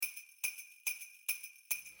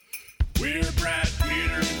We're Brad,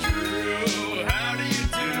 Peter, and Drew. How do you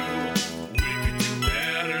do? We could do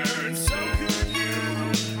better, and so could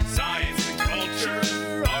you. Science and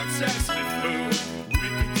culture, art, sex, and food. We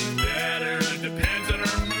could do better, it depends on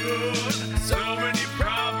our mood. So many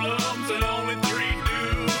problems and only 3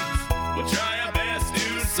 dudes. We'll try our best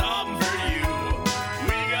to solve them for you.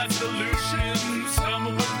 We got solutions, some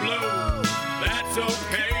of them blow. That's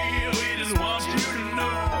okay, we just want you to know.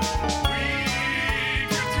 We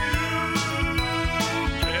could do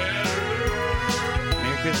better.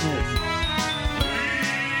 Merry Christmas. We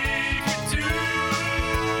could do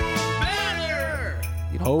better.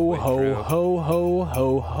 Ho, ho, ho, ho,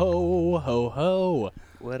 ho, ho, ho, ho.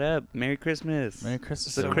 What up? Merry Christmas. Merry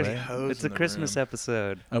Christmas, It's a, everybody. it's a Christmas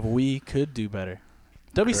episode. Of We Could Do Better.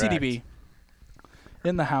 WCDB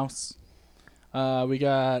in the house. We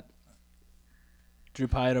got Drew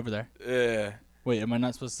Pyatt over there. Yeah. Wait, am I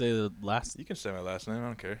not supposed to say the last? You can say my last name. I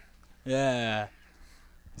don't care. Yeah.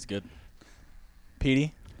 That's good.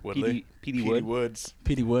 Petey. Woodley. Petey Wood. Woods.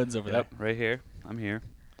 Petey Woods over Yep, right here. I'm here.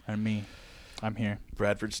 there. And me. I'm here.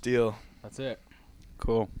 Bradford Steele. That's it.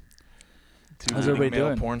 Cool. Two How's leading everybody male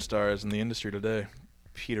doing? porn stars in the industry today.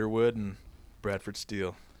 Peter Wood and Bradford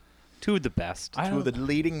Steele. 2 of the best. I Two of the don't-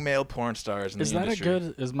 leading male porn stars in Is the that industry. a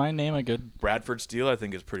good? Is my name a good? Bradford Steele, I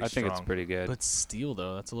think, is pretty I think strong. it's pretty good. But Steele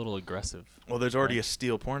though, that's a little aggressive. Well, there's already a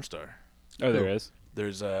Steele porn star. Oh, there is.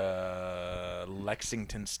 There's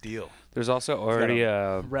Lexington Steele. There's also already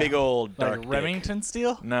a... Big old dark like dick. Remington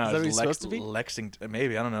Steele? No, is that what it's he's supposed to be? Lexington.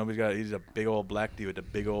 Maybe, I don't know. He's a big old black dude with a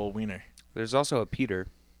big old wiener. There's also a Peter.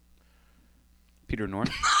 Peter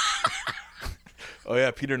North. Oh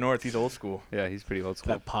yeah, Peter North. He's old school. Yeah, he's pretty old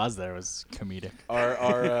school. That pause there was comedic.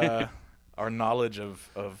 Our knowledge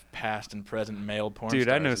of past and present male porn Dude,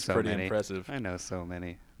 stars I know is so pretty many. impressive. I know so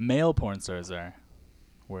many. Male porn stars are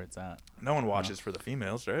where it's at. No one watches for the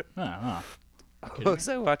females, right? Oh. What was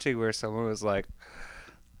I watching where someone was like,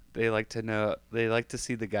 they like to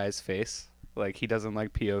see the guy's face. Like, he doesn't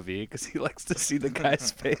like POV because he likes to see the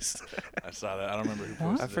guy's face. I saw that. I don't remember who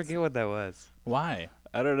What? posted I forget what that was. Why?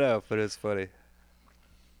 I don't know, but it's funny.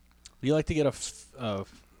 Do you like to get a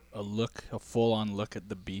full-on look at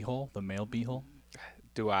the beehole, the male beehole?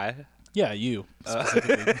 Do I? Yeah, you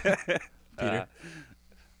specifically. Peter.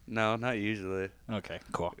 No, not usually. Okay,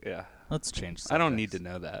 cool. Yeah. Let's change. I don't subjects. need to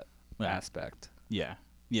know that Yeah. aspect. Yeah.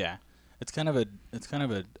 It's kind of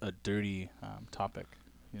a dirty topic.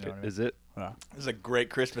 You know what I mean? Is it? Yeah. This is a great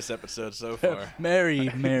Christmas episode so far.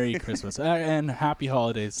 Merry Christmas and happy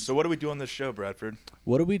holidays. So what do we do on this show, Bradford?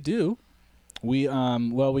 What do? We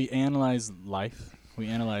we analyze life. We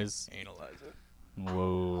analyze. Analyze it.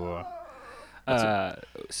 Whoa.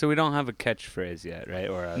 So we don't have a catchphrase yet, right?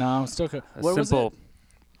 Or a, No, I'm still. a What was simple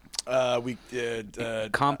We did.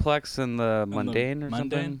 complex and the mundane or mundane?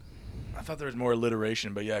 something? I thought there was more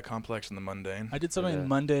alliteration, but yeah, complex and the mundane. I did something Yeah.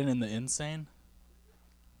 mundane and the insane.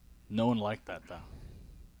 No one liked that though.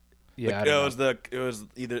 Yeah. I It don't was know.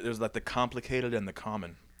 it was like the complicated and the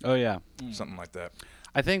common, Oh, yeah. something like that.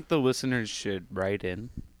 I think the listeners should write in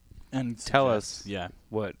And Tell suggest- us. yeah,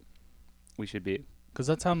 what we should be. because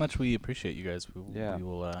that's how much we appreciate you guys. Yeah. We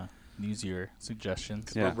will use your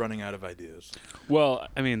suggestions. Yeah. We're running out of ideas. Well,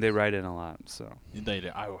 I mean, they write in a lot, so.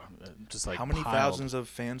 Just like How many piled. thousands of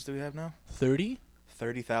fans do we have now? 30?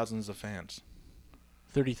 30,000 of fans.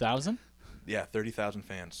 30,000? Yeah, 30,000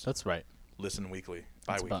 fans. That's right. Listen weekly, It's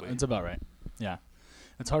bi-weekly. it's about right. Yeah.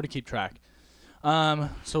 It's hard to keep track.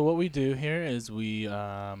 So what we do here is we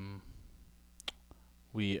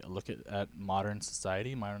look at modern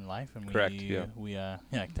society, modern life, and Correct, yeah.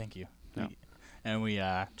 Thank you. Yeah. And we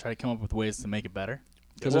try to come up with ways to make it better.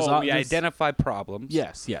 Well, we identify problems.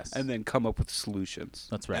 Yes. And then come up with solutions.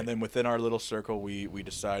 That's right. And then within our little circle, we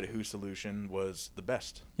decide whose solution was the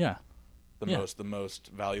best, yeah. the Yeah. most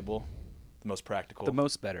valuable, the most practical, The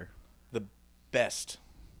most better. the best.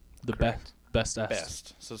 The Correct. best.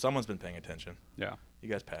 Best. So someone's been paying attention. Yeah. You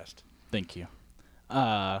guys passed. Thank you.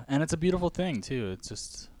 And it's a beautiful thing too. It's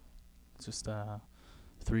just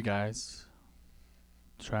 3 guys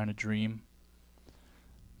trying to dream,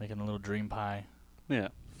 making a little dream pie. Yeah.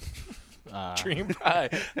 Dream pie.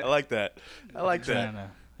 I like that. I like trying that.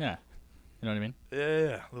 to- yeah. You know what I mean?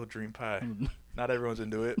 Yeah. Little dream pie. Not everyone's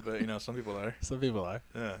into it, but some people are. Some people are.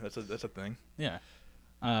 Yeah, that's a thing. Yeah.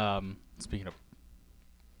 Speaking of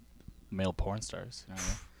male porn stars, you know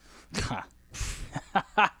what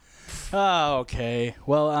I mean? Oh, okay.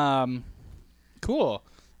 Well, cool.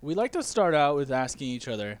 We like to start out with asking each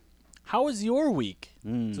other, "How was your week?"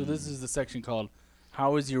 So this is the section called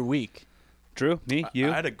 "How was your week?" Drew, me, you.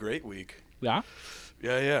 I had a great week. Yeah.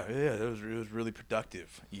 Yeah. It was really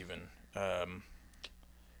productive. Even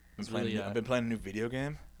I've been playing a new video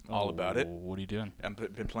game. All about it. What are you doing? I've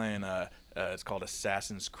been playing. It's called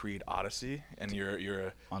Assassin's Creed Odyssey, and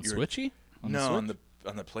you're On Switchy? on the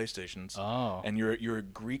PlayStations. Oh. And you're a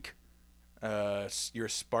Greek. You're a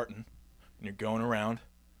Spartan, and you're going around,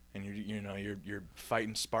 and you're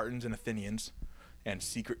fighting Spartans and Athenians, and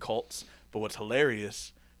secret cults. But what's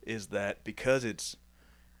hilarious is that because it's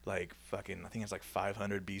like fucking, I think it's like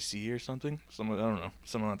 500 BC or something. I don't know,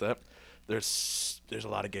 something like that. There's a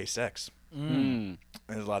lot of gay sex. Mm.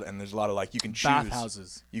 And there's a lot of like you can choose.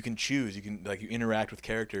 Bathhouses. You can choose. You can like you interact with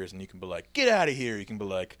characters, and you can be like, "Get out of here." You can be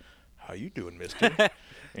like, "How you doing, Mister?"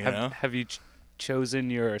 You know. Have you chosen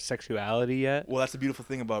your sexuality yet? Well, that's the beautiful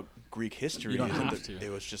thing about Greek history. You don't is have that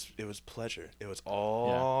to. it was pleasure. It was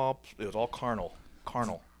all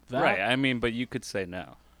carnal. Right. I mean, but you could say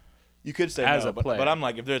no. You could say As no, a but player. I'm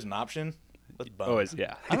like, if there's an option, let's bum. Always,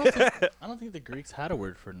 yeah. I don't think the Greeks had a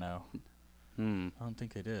word for no. I don't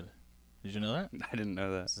think they did. Did you know that? I didn't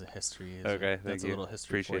know that. This is a history. Okay, That's thank a you. little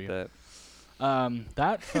history Appreciate for you. that.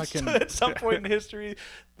 That fucking. At some point in history,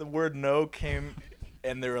 the word no came,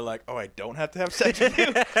 and they were like, "Oh, I don't have to have sex with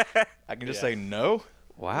you. I can just say no."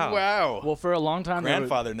 Wow. Wow. Well, for a long time,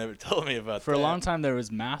 Grandfather never told me about that. for a long time there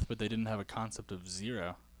was math, but they didn't have a concept of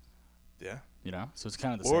zero. Yeah. You know, so it's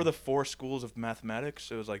kind of the Or same. the 4 schools of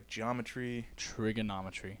mathematics. It was like geometry.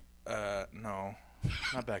 Trigonometry, No,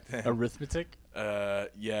 not back then. arithmetic,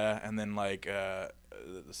 Yeah, and then like the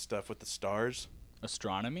stuff with the stars,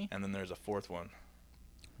 astronomy, and then there's a 4th one.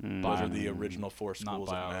 Mm. Those are the original 4 not schools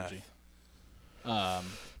of biology. math.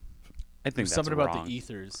 I think that's Something wrong. about the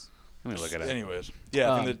ethers. Let me look at it. Anyways,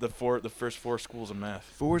 yeah, I think that the first 4 schools of math.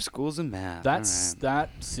 4 schools of math. That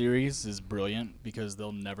series is brilliant because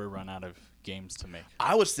they'll never run out of games to make.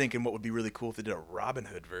 I was thinking what would be really cool if they did a Robin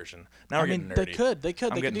Hood version. Now we're getting nerdy. they could. I'm They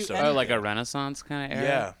could getting do so- anything. Oh, like a Renaissance kind of era?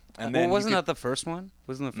 Yeah, and Well, then wasn't you that the first one?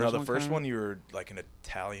 Wasn't the first no, one? the first kinda? one you were like an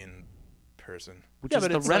Italian person. Which Yeah, is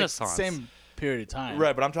but the it's Renaissance. like same period of time.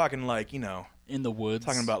 Right, but I'm talking like, In the woods.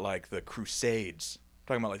 talking about like the Crusades. I'm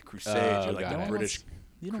talking about like the Crusades Oh, or like got the it. British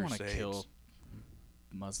You don't want to Crusades. kill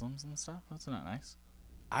Muslims and stuff. That's not nice.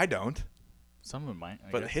 I don't. Some of them might. I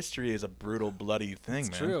But guess. history is a brutal, bloody thing, It's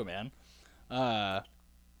man. true, man.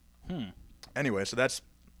 Anyway, so that's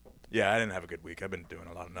I didn't have a good week. I've been doing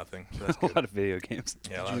a lot of nothing. So that's a good. lot of video games.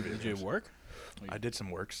 Yeah, a lot of Did video you games. work? I did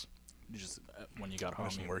some works. You just when you got home.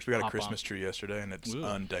 Some you works. We got a hop Christmas on. tree yesterday, and it's Ooh.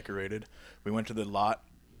 undecorated. We went to the lot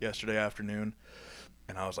yesterday afternoon,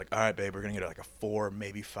 and I was like, "All right, babe, we're gonna get like a 4,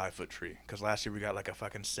 maybe 5 foot tree." Because last year we got like a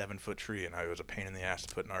fucking 7 foot tree, and it was a pain in the ass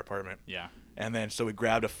to put in our apartment. Yeah. And then so we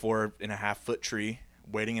grabbed a 4.5 foot tree,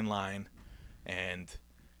 waiting in line, and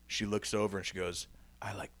she looks over and she goes,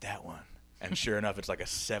 "I like that one." And sure enough, it's like a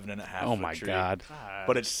 7.5 Oh foot my tree. god.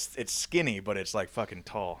 But it's skinny, but it's like fucking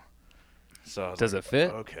tall. So I was Does like, it fit?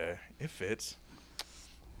 Okay, it fits.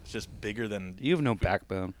 It's just bigger than. You have no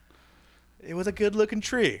backbone. It was a good looking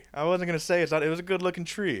tree. I wasn't gonna say it's not. It was a good looking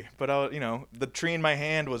tree, but the tree in my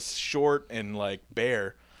hand was short and like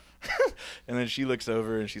bare. And then she looks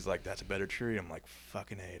over and she's like, "That's a better tree." I'm like,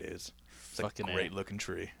 "Fucking A, it is. It's Fucking a A. great looking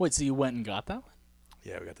tree." Wait, so you went and got that one?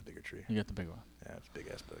 Yeah, we got the bigger tree. You got the big one. Yeah, it's a big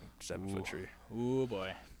ass 7-foot tree. Ooh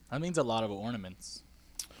boy, that means a lot of ornaments.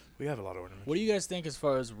 We have a lot of ornaments. What do you guys think as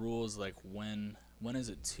far as rules? Like when is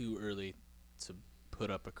it too early to put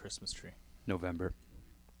up a Christmas tree? November.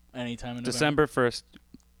 Anytime in December 1st,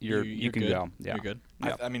 you you're can good? go. Yeah. You're good.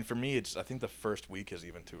 Yeah. I mean, for me, I think the first week is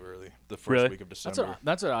even too early. The first Really? week of December.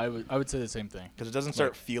 That's what I would say the same thing. Because it doesn't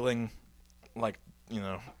start feeling like,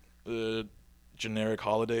 generic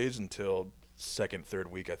holidays until 2nd, 3rd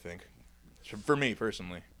week, I think. For me,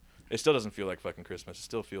 personally. It still doesn't feel like fucking Christmas. It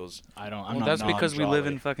still feels I don't. I'm Well, not. that's because we live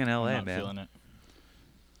jolly. in fucking I'm LA, not man. feeling it.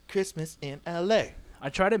 Christmas in L.A. I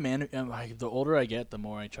try to like the older I get, the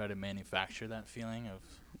more I try to manufacture that feeling of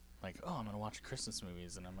like, oh, I'm gonna watch Christmas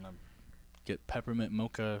movies and I'm gonna get peppermint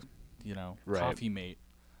mocha, Right. coffee mate,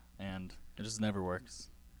 and it just never works.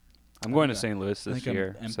 I'm going to Yeah. St. Louis I this think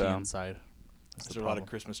year. I'm empty So inside. That's Is the there a lot of problem.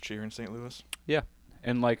 Christmas cheer in St. Louis? yeah.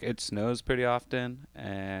 And like it snows pretty often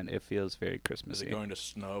and it feels very Is Christmassy. it going to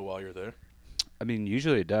snow while you're there? I mean,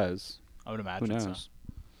 usually it does. I would Who imagine knows?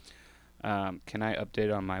 so. Can I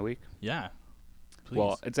update on my week? Yeah. Please.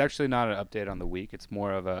 Well, it's actually not an update on the week. It's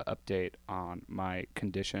more of an update on my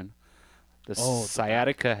condition. The Oh, the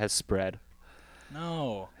sciatica has spread.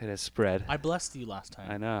 no. It has spread. I blessed you last time.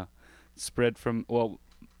 I know. Spread from,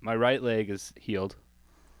 my right leg is healed.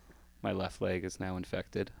 My left leg is now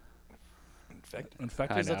infected.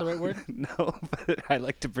 Infected, I is that the know. right word? No, but I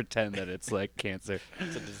like to pretend that it's like cancer.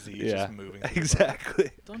 It's a disease Yeah, just moving. through the body.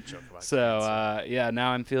 exactly. Don't joke about So, cancer.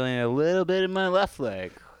 now I'm feeling a little bit in my left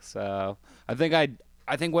leg. So I think I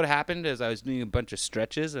I think what happened is I was doing a bunch of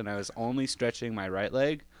stretches and I was only stretching my right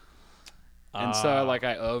leg. And so like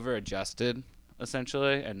I over-adjusted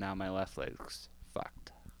essentially, and now my left leg's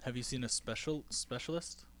fucked. Have you seen a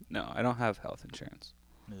specialist? No, I don't have health insurance.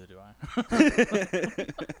 Neither do I.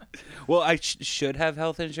 Well, I should have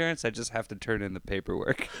health insurance. I just have to turn in the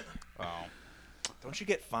paperwork. Oh. Don't you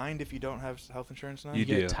get fined if you don't have health insurance now? You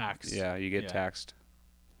get do. taxed. Yeah, you get Yeah. taxed.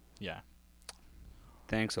 Yeah.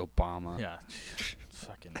 Thanks, Obama. Yeah.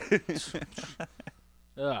 Fucking.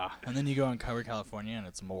 Ugh. And then you go in Cover, California, and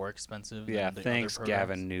it's more expensive. Yeah, than the thanks, other programs.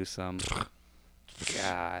 Gavin Newsom.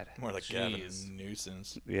 God. More like Gavin Jeez.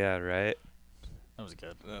 nuisance. Yeah, right? That was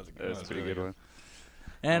good. That was a That good was one. a pretty good one.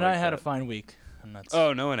 And like I had that. a fine week, and that's.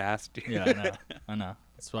 Oh, no one asked you. Yeah, I know. I know.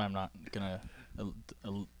 That's why I'm not gonna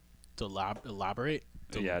elaborate.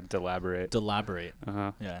 Yeah, delaborate. Delaborate.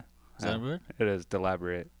 Uh-huh. Yeah. Is that a word? It is,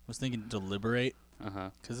 delaborate. I was thinking deliberate, Uh-huh.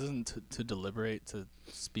 because isn't to deliberate to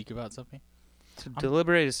speak about something? To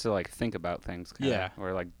deliberate is to, like, think about things. Kinda, Yeah.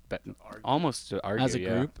 Or, like, almost to argue, As a yeah.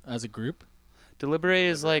 group, as a group. Deliberate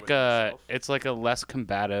is Deliberate like with yourself. it's like a less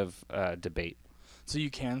combative debate. So you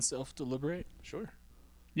can self-deliberate. Sure.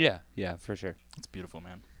 Yeah, for sure. It's beautiful,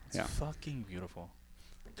 man. It's Yeah. fucking beautiful.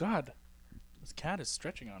 God, this cat is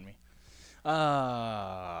stretching on me.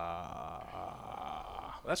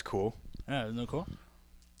 That's cool. Yeah, isn't that cool?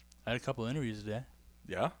 I had a couple interviews today.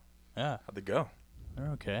 Yeah? Yeah, How'd they go? they're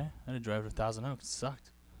okay. I had to drive to Thousand Oaks. It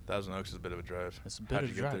sucked. Thousand Oaks is a bit of a drive. It's a bit How'd of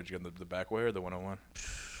you a get drive. there? Did you get the back way or the 101?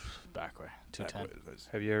 Back way, 210. Back way. That's-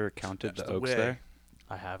 Have you ever counted That's the the oaks way. there?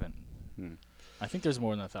 I haven't. Hmm. I think there's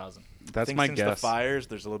more than 1,000. I That's think my since guess. the fires,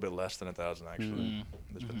 there's a little bit less than 1,000 actually. Mm.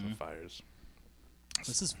 There's been some fires.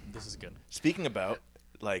 This is good. Speaking about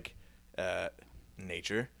like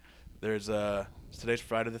nature, there's today's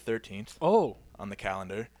Friday the 13th Oh, on the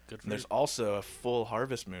calendar. good for And there's you. also a full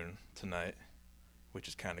harvest moon tonight, which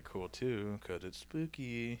is kind of cool too because it's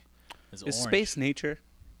spooky. It's Is orange. space nature?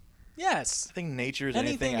 Yes. I think nature is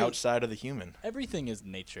Anything anything is- outside of the human. Everything is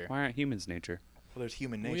nature. Why aren't humans nature? Well, there's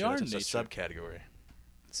human We nature. are That's just nature. a subcategory.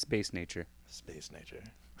 Space nature. Space nature.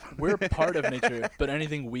 We're part of nature, but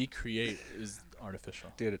anything we create is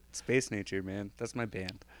artificial. Dude, space nature, man. That's my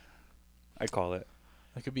band. I call it.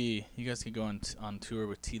 That could be. You guys could go on tour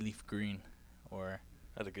with Tea Leaf Green, or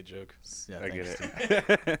That's a good joke. yeah, I thanks, get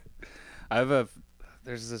Steve. it.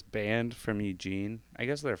 There's this band from Eugene. I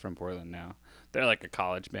guess they're from Portland now. They're like a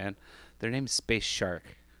college band. Their name's Space Shark.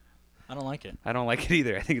 I don't like it. I don't like it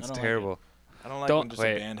either. I think it's I don't like terrible. I don't like Don't- when just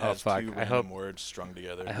wait, a band oh, has fuck. two I random hope- words strung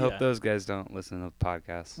together. I hope Yeah. those guys don't listen to the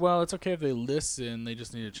podcast. Well, it's okay if they listen. They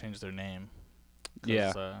just need to change their name. 'Cause,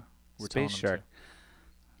 Yeah. we're telling Space them Shark. to.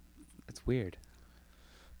 It's weird.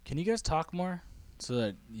 Can you guys talk more so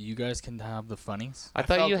that you guys can have the funnies? I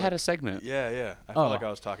thought felt you had like- a segment. Yeah. I Oh. felt like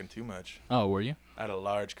I was talking too much. Oh, were you? I had a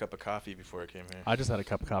large cup of coffee before I came here. I just had a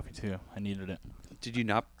cup of coffee too. I needed it. Did you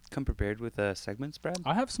not come prepared with segments, Brad?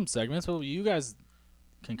 I have some segments, but you guys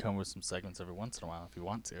can come with some segments every once in a while if you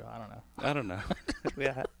want to. I don't know. I don't know.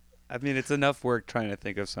 Yeah. I mean, it's enough work trying to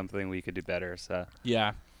think of something we could do better. So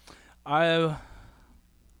Yeah,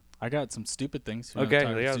 I got some stupid things. You wanna okay,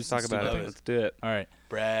 talk- yeah, do let's some talk about stupid it. things? Let's do it. All right,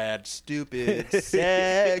 Brad, stupid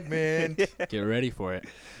segment. get ready for it.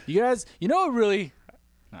 You guys, you know what really?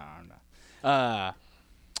 No, I'm not.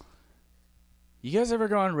 You guys ever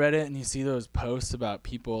go on Reddit and you see those posts about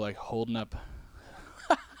people like holding up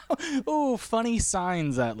funny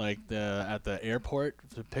signs at like the airport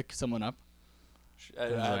to pick someone up? I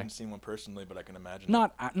like- haven't seen one personally, but I can imagine.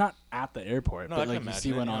 Not at the airport, No, but I can like you imagine see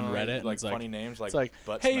it, one you on know, Reddit and like it's like funny names, like it's like,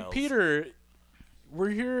 butt hey smells. Peter, we're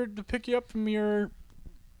here to pick you up from your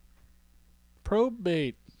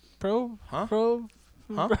probate. Huh?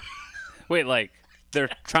 Huh? Wait, like they're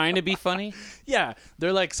trying to be funny? Yeah,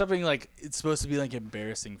 they're like something like it's supposed to be like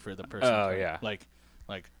embarrassing for the person. Oh, to- yeah. like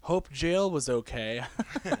hope jail was okay,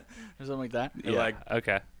 or something like that. Or like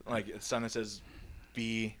Okay. like a sign that says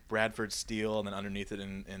B Bradford Steel, and then underneath it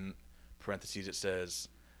in parentheses it says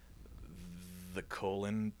the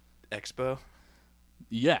colon expo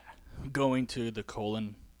Yeah, going to the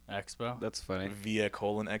colon expo. That's funny. via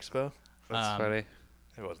colon expo. That's Um, funny.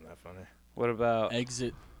 It wasn't that funny. What about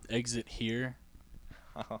Exit here.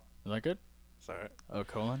 Is that good? Sorry. Oh,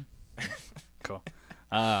 colon. Cool.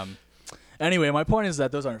 Anyway, my point is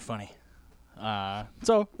that those aren't funny.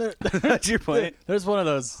 So That's your point? There's one of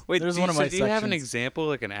those. Wait, there's do, one of so my do you have an sections. example,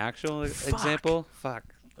 like an actual Fuck. example? Fuck.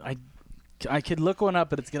 I could look one up,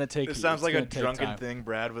 but it's gonna take. It sounds it's like a gonna take drunken time. thing.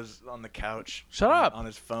 Brad was on the couch. Shut up. On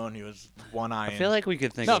his phone, he was one eye. I feel like we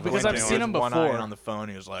could think No, of because one I've thing. seen him One eye before. and on the phone,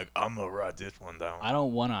 he was like, "I'm gonna write this one down." I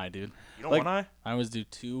don't one eye, dude. You don't like- one eye? I always do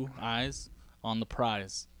two eyes on the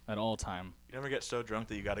prize. at all time. You never get so drunk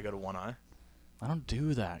that you got to go to one eye? I don't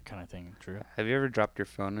do that kind of thing, Drew. Have you ever dropped your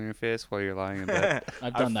phone on your face while you're lying in bed?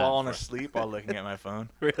 I've done that fallen before. asleep while looking at my phone.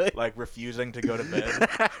 Really? Like refusing to go to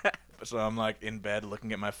bed. So I'm like in bed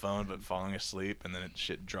looking at my phone but falling asleep, and then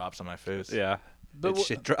shit drops on my face. Yeah. But But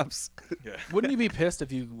shit drops. Yeah. Wouldn't you be pissed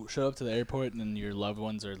if you show up to the airport and then your loved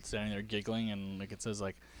ones are standing there giggling and like it says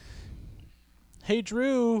like, "Hey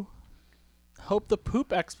Drew, hope the poop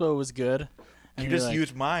expo was good." And You you're just like,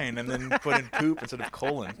 use mine and then put in poop instead of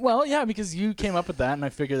colon. Well, yeah, because you came up with that, and I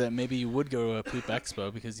figured that maybe you would go to a poop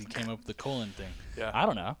expo because you came up with the colon thing. Yeah. I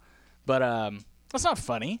don't know, but that's not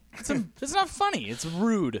funny. It's not funny. It's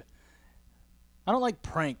rude. I don't like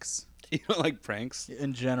pranks You don't like pranks?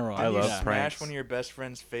 in general. I love Smash pranks. one of your best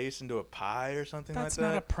friend's face into a pie or something That's like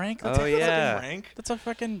that. not a prank. Oh, That's a fucking yeah. Prank? That's a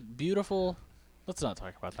fucking beautiful. Let's not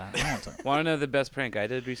talk about that. I don't want to. Want to know the best prank I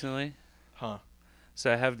did recently? Huh.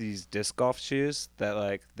 So I have these disc golf shoes that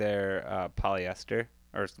like they're polyester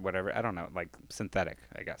or whatever. I don't know, like synthetic,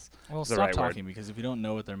 I guess. Well, is the stop right word. talking because if you don't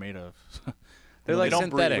know what they're made of, They're They like don't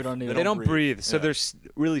breathe. synthetic. We don't need They them. don't breathe. breathe, so Yeah. they're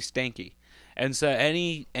really stanky. And so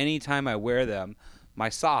any time I wear them, my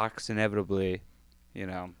socks inevitably, you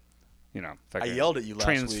know, I fucking yelled at you last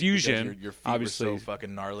transfusion. week because your feet obviously, were so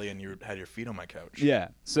fucking gnarly and you had your feet on my couch. yeah.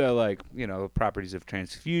 So like properties of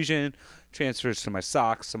transfusion transfers to my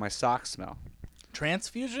socks, so my socks smell.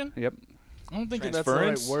 transfusion. Yep. I don't think that's the right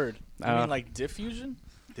Transference? word. You Uh, mean like diffusion?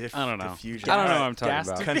 I don't know. Diffusion. I don't know what All I'm talking gas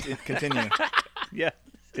about. Continue. Yeah,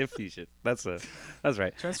 diffusion. That's right.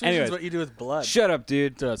 Transfusion Anyways, is what you do with blood. shut up,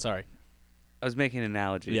 dude. Sorry. I was making an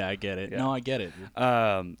analogy. Yeah, I get it. Yeah. No, I get it.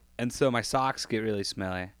 Dude. And so my socks get really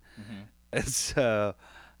smelly. Mm-hmm. And so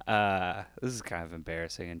this is kind of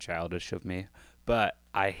embarrassing and childish of me, but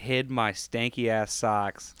I hid my stanky ass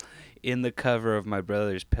socks in the cover of my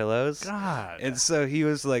brother's pillows. God. And so he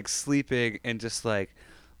was like sleeping and just like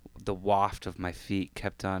the waft of my feet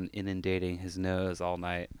kept on inundating his nose all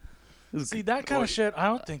night. It was- See, that kind of shit, I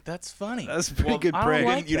don't think that's funny. That's a pretty good I don't prank.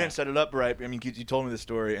 like You that. didn't set it up right. I mean, you told me the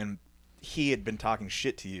story, and he had been talking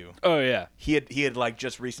shit to you. Oh yeah. He had like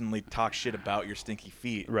just recently talked shit about your stinky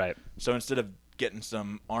feet. Right. So instead of getting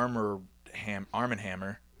some Arm and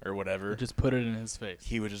Hammer or whatever, Just put it in his face.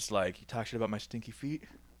 he was just like, "You talk shit about my stinky feet.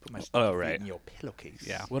 Put my stinky Oh, feet right. in your pillowcase."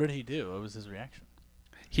 Yeah. What did he do? What was his reaction?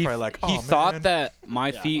 He Probably like, he "Oh, thought man." that my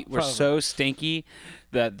Yeah, feet were probably. so stinky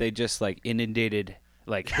that they just like inundated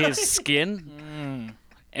like his skin,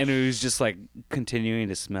 and it was just like continuing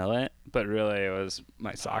to smell it. But really, it was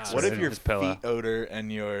my socks. What were if in your his pillow? feet odor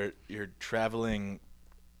and your traveling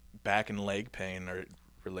back and leg pain are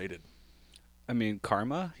related? I mean,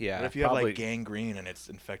 karma. Yeah. What if you have probably. like gangrene and it's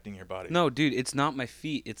infecting your body? No, dude, it's not my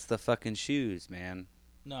feet. It's the fucking shoes, man.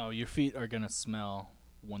 No, your feet are going to smell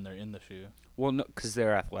when they're in the shoe. Well, no, because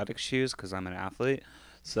they're athletic shoes. Because I'm an athlete,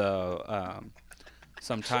 so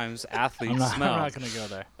sometimes athletes I'm not smell. going to go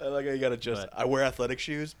there. I like how you gotta just. But- I wear athletic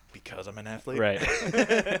shoes because I'm an athlete. Right. Not one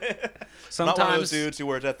of Sometimes. those dudes who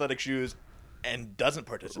wears athletic shoes and doesn't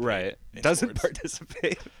participate. Right. in Doesn't sports.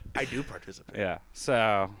 participate. I do participate. Yeah.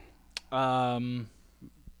 So.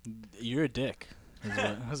 You're a dick.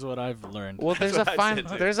 Is what I've learned. Well, there's a what I fine said,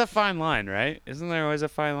 too. there's a fine line, right? Isn't there always a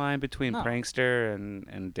fine line between No. prankster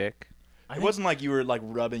and dick? I It think- wasn't like you were like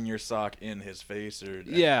rubbing your sock in his face or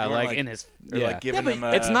Yeah, you weren't, like in his. or Yeah. like giving but him.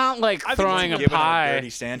 It's not like think throwing a giving pie. Dirty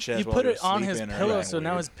Sanchez you while put you're it on his sleeping or pillow, anything so now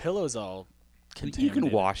weird. his pillow's all You contaminated.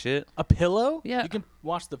 can wash it. A pillow? Yeah. You can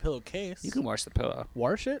wash the pillowcase. You can wash the pillow.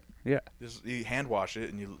 wash it? Yeah. Just, you hand wash it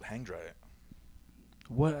and you hang dry it.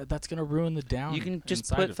 What? That's gonna ruin the down. You can just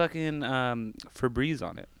inside put of- fucking Febreze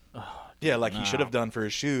on it. Yeah, like he No. should have done for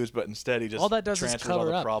his shoes, but instead he just All that does is transfers all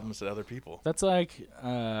cover the up. problems to other people. That's like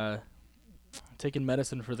taking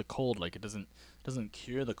medicine for the cold. Like it doesn't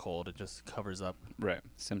cure the cold. It just covers up Right. the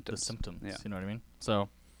Symptoms. symptoms. Yeah. You know what I mean? So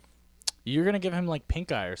you're gonna give him like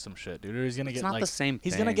pink eye or some shit, dude. Or he's gonna It's get not like the same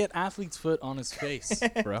he's gonna thing. get athlete's foot on his face,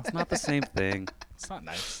 bro. It's not the same thing. It's not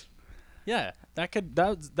nice. Yeah,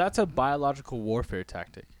 that's a biological warfare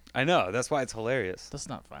tactic. I know. That's why it's hilarious. That's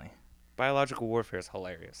not funny. Biological warfare is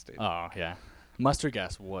hilarious, dude. Oh yeah, mustard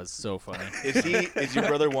gas was so funny. Is your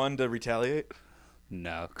brother one to retaliate?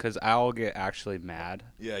 No, because I'll get actually mad.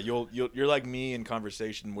 Yeah, you're like me in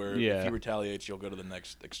conversation where Yeah. if he retaliates, you'll go to the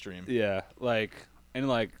next extreme. Yeah, like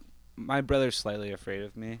my brother's slightly afraid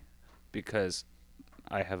of me because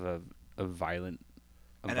I have a violent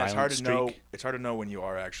And it's hard to streak. know. It's hard to know when you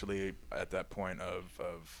are actually at that point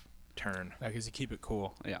of turn. Because you keep it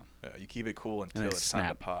cool. Yeah, You keep it cool until then it's time to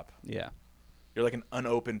snap. pop. yeah, You're like an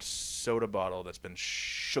unopened soda bottle that's been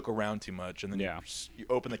shook around too much, and then Yeah. you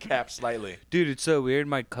open the cap slightly. dude, it's so weird.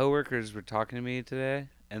 My coworkers were talking to me today,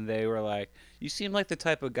 and they were like, "You seem like the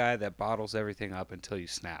type of guy that bottles everything up until you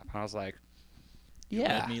snap." And I was like,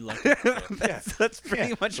 "Yeah, Made me look at it. that's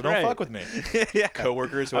pretty much So right." don't fuck with me. Yeah.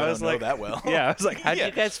 Coworkers who I don't know that well. Yeah, I was like, "How'd Yeah.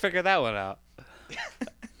 you guys figure that one out?"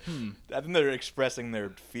 I think they're expressing their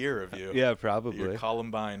fear of you. Yeah, probably. Your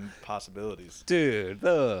Columbine possibilities. Dude,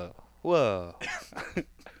 whoa.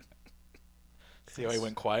 See how he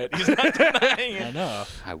went quiet? He's not denying I it. know.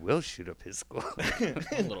 I will shoot up his school. I'm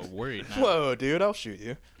a little worried now. Whoa, dude, I'll shoot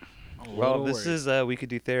you. I'm a Well, little this worried. is we could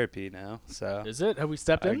do therapy now, so Is it? Have we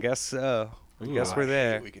stepped I in? guess so. I guess Ooh. we're I hate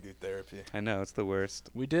there. We could do therapy. I know it's the worst.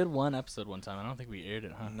 We did one episode one time. I don't think we aired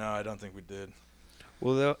it, huh? No, I don't think we did.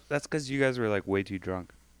 Well, that's because you guys were like way too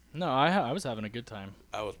drunk. No, I was having a good time.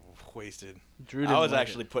 I was wasted. Drew I didn't was like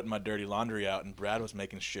actually putting my dirty laundry out, and Brad was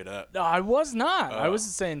making shit up. it. No, I was not. I Oh. was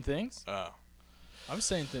saying things. Oh. I was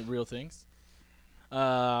saying real things.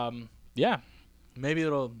 Yeah. Maybe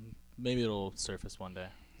it'll surface one day,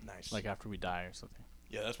 Nice. like after we die or something.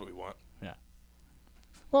 Yeah, that's what we want.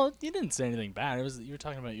 Well, you didn't say anything bad. It was you were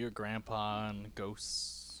talking about your grandpa and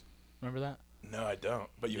ghosts. Remember that? No, I don't.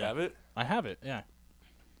 But you Yeah. have it? I have it. Yeah.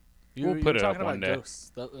 We'll You put were it up talking one about day.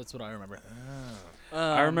 ghosts. That's what I remember.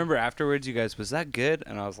 I remember afterwards, you guys, was that good?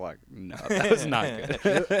 And I was like, no, that was not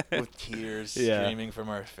good. With tears Yeah. streaming from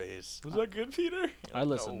our face. Was that good, Peter? I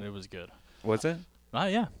listened. No. It was good. Was it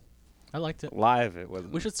Yeah. I liked it. live? It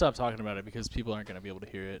wasn't. We should stop talking about it because people aren't going to be able to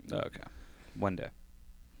hear it. Okay, one day.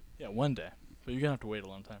 Yeah, one day. But you're going to have to wait a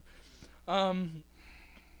long time.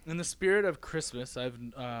 In the spirit of Christmas, I've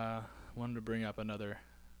wanted to bring up another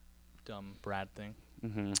dumb Brad thing.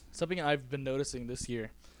 Mm-hmm. Something I've been noticing this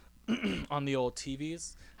year on the old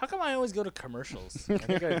TVs. How come I always go to commercials? I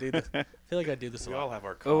think I do this. I feel like I do this a We lot. all have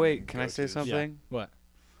our Oh wait, can I go-tos. say something? What?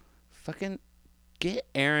 Fucking get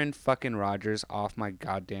Aaron fucking Rodgers off my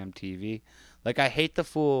goddamn TV. Like I hate the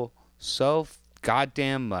fool so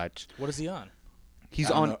goddamn much. What is he on? He's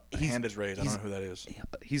I don't on. know. He's Hand is raised. I don't know who that is.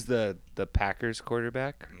 he's the Packers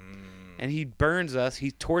quarterback. And he burns us.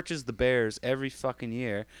 He torches the Bears every fucking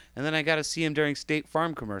year. And then I got to see him during State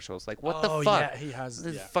Farm commercials. Like, what the fuck? Yeah, he has.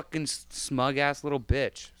 This Yeah. fucking smug ass little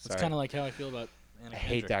bitch. It's Sorry. kind of like how I feel about Anna I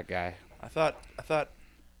hate Kendrick. that guy. I thought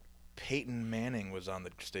Peyton Manning was on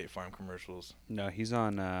the State Farm commercials. No, he's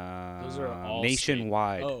on Those are all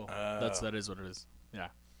nationwide. Oh, that is what it is. Yeah.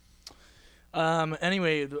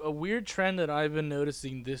 Anyway, a weird trend that I've been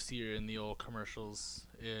noticing this year in the old commercials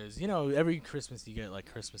is, every Christmas you get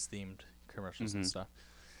like Christmas themed commercials and stuff.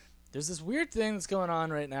 There's this weird thing that's going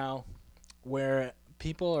on right now where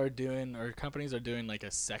people are doing, or companies are doing, like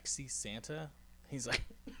a sexy Santa. He's like,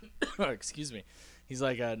 excuse me. He's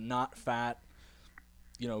like a not fat,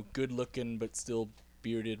 good looking but still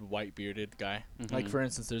bearded, white bearded guy. Like for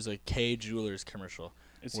instance, there's a K Jewelers commercial.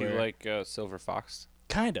 Is he where- like Silver Fox?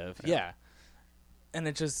 Kind of, yeah. And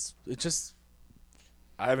it just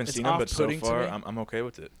I haven't It's seen him, but so off-putting to far me. I'm okay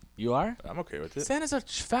with it. you are? I'm okay with it. Santa's a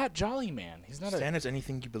fat jolly man. He's not Santa's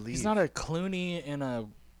anything you believe. he's not a Clooney in a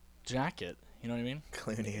jacket. You know what I mean?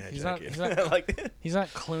 Clooney in a he's not- jacket. he's not- I like it. He's not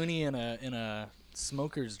Clooney in a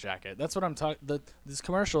smoker's jacket. That's what I'm talking. This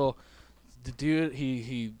commercial, the dude,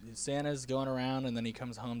 Santa's going around and then he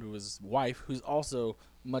comes home to his wife, who's also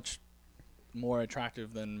much more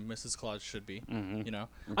attractive than Mrs. Claus should be.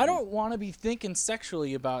 I don't want to be thinking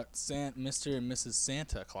sexually about Mr. and Mrs.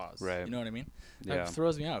 Santa Claus. Right. You know what I mean? Yeah. That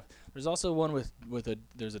throws me off. There's also one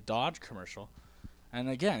there's a Dodge commercial, and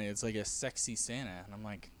again it's like a sexy Santa, and I'm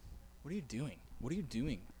like, what are you doing? What are you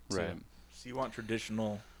doing? Right. So you want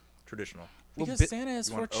traditional. Well, Because Bi- Santa is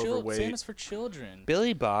you for want children. overweight- Santa's for children.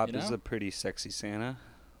 Billy Bob You is know? a pretty sexy Santa.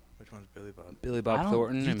 Which one's Billy Bob? Billy I Bob don't-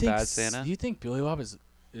 Thornton you and think Bad Santa. Do you think Billy Bob is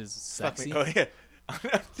Fuck sexy? me. Oh yeah.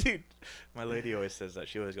 Dude, my lady always says that.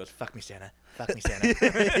 She always goes, "Fuck me, Santa. Fuck me, Santa."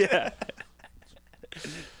 Yeah.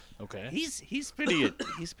 Okay. He's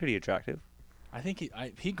pretty attractive. I think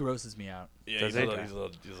he grosses me out. Yeah, Does he's a, he? little, he's, a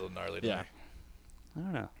little, he's a little gnarly to Yeah. me. I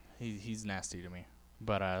don't know. He's nasty to me.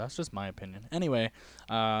 But that's just my opinion. Anyway,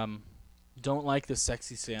 don't like the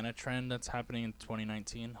sexy Santa trend that's happening in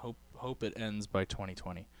 2019. Hope it ends by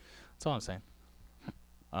 2020. That's all I'm saying.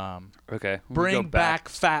 Okay. we'll Bring go back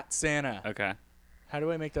Fat Santa. Okay. How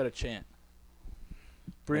do I make that a chant?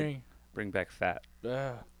 Bring. Bring back fat.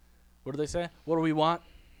 What do they say? What do we want?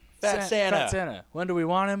 Fat Santa. Fat Santa. When do we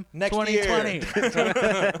want him? Next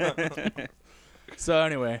 2020. So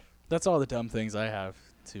anyway, that's all the dumb things I have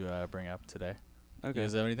to bring up today. You Okay.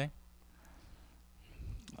 guys have anything?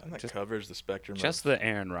 I think that Just- covers the spectrum. Just the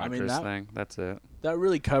Aaron I mean, Rodgers that- thing. That's it. That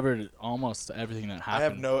really covered almost everything that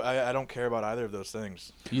happened. I don't care about either of those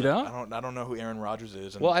things. You don't? I don't know who Aaron Rodgers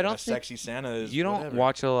is. And Well, I a don't think- sexy Santa is. You don't whatever.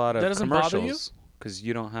 watch a lot of That doesn't bother you? commercials because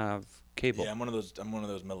you don't have cable. Yeah, I'm one of those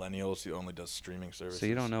millennials who only does streaming services. So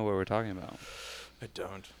you don't know what we're talking about. I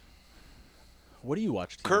don't. What do you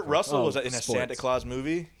watch? TV Kurt for? Russell was in a sports. Santa Claus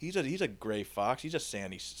movie. He's a gray fox. He's a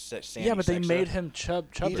Sandy Yeah, but they Sexta. made him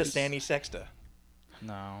chubbers. He's a Sandy Sexta.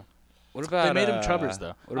 No. What about They made him chubbers,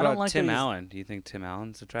 though. What I don't about like Tim that he's- Allen? Do you think Tim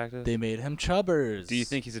Allen's attractive? They made him chubbers. Do you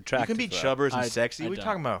think he's You attractive? can be though? chubbers and I- sexy. I What are you don't.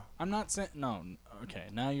 talking about? I'm not saying no. Okay,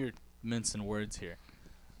 now you're mincing words here.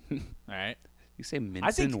 All right. You say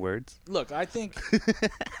mincing words? Look, I think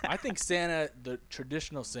Santa, the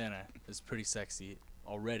traditional Santa, is pretty sexy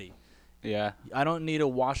already. Yeah. I don't need a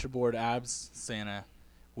washboard abs Santa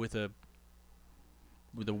with a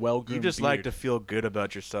well-groomed You just like beard. to feel good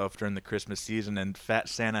about yourself during the Christmas season, and Fat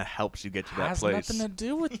Santa helps you get to that Has place. nothing to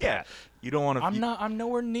do with Yeah, that. you don't want to. I'm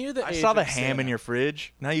nowhere near the I age saw the of ham in Santa. your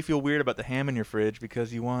fridge. Now you feel weird about the ham in your fridge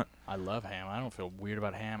because you want I love ham. I don't feel weird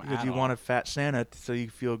about ham because at you all. want a Fat Santa so you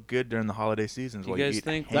feel good during the holiday seasons. You while guys eat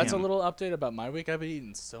think ham. That's a little update about my week. I've been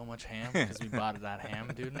eating so much ham because we bought that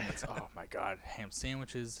ham, dude. And it's, oh my god, ham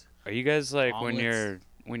sandwiches. Are you guys like Omelets.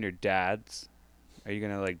 when you're dads? Are you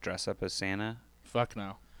gonna like dress up as Santa? Fuck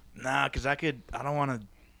no. Nah, because I don't want to.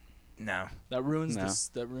 No. That ruins No. this.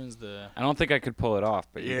 That ruins the. I don't think I could pull it off,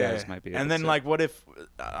 but you guys might be. Able And then to. like, what if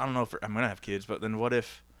I don't know if I'm gonna have kids, but then what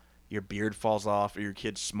if your beard falls off or your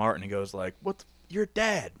kid's smart and he goes like, "What? You're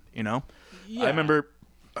dad," you know? Yeah. I remember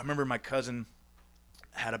my cousin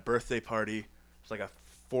had a birthday party. It was like a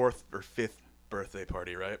 4th or 5th birthday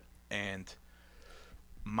party, right? And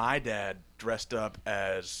my dad dressed up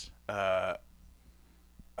as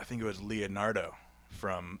I think it was Leonardo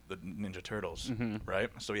from the Ninja Turtles, right?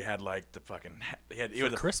 So he had like the fucking it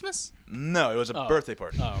was Christmas? no, it was a Oh. birthday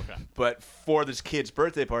party. Oh, okay. But for this kid's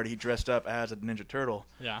birthday party, he dressed up as a Ninja Turtle,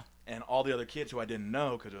 Yeah. and all the other kids who I didn't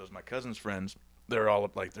know because it was my cousin's friends, they were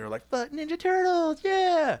like, "Fuck Ninja Turtles,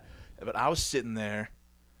 yeah!" But I was sitting there,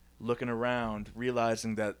 looking around,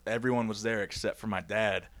 realizing that everyone was there except for my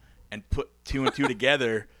dad, and put 2 and 2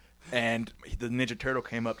 together. And the Ninja Turtle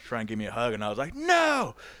came up to try and give me a hug, and I was like,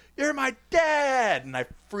 "No, you're my dad!" And I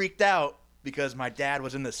freaked out because my dad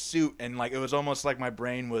was in the suit, and like it was almost like my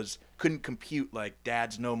brain couldn't compute. Like,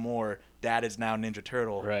 dad's no more. Dad is now Ninja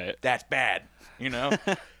Turtle. Right. That's bad, you know.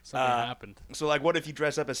 Something happened. So like, what if you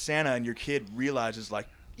dress up as Santa and your kid realizes like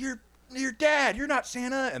you're dad, you're not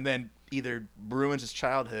Santa, and then either ruins his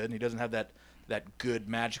childhood and he doesn't have that good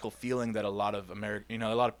magical feeling that a lot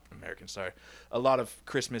of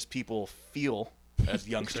Christmas people feel as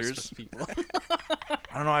youngsters. People. I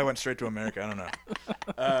don't know. I went straight to America. I don't know.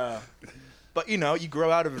 But you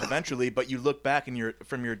grow out of it eventually. But you look back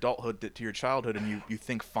from your adulthood to your childhood, and you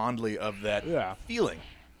think fondly of that feeling.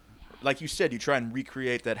 Like you said, you try and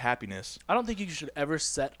recreate that happiness. I don't think you should ever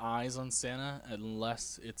set eyes on Santa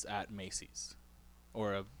unless it's at Macy's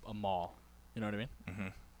or a mall. You know what I mean? Mm-hmm.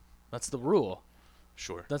 That's the rule.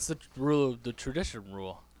 Sure. That's the rule, the tradition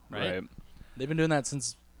rule, right? They've been doing that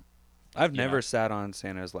since. I've never sat on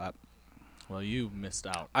Santa's lap. Well, you missed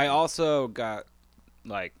out. I also got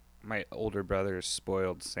like my older brother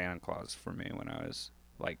spoiled Santa Claus for me when I was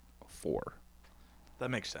like 4. That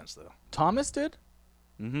makes sense, though. Thomas did?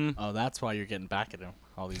 Mm-hmm. Oh, that's why you're getting back at him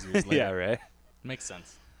all these years later. Yeah, right. Makes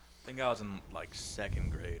sense. I think I was in like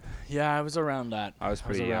 2nd grade. Yeah, I was around that. I was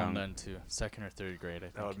pretty around young. then too. 2nd or 3rd grade, I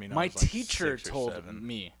think. That would mean I my was, like, teacher 6 or told 7.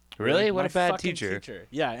 me. Really? What My a bad fucking teacher.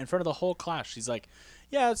 Yeah, in front of the whole class. She's like,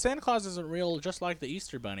 "Yeah, Santa Claus isn't real, just like the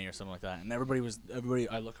Easter Bunny or something like that." And everybody.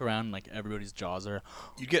 I look around, and, like everybody's jaws are.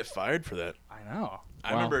 You'd get fired for that. I know. I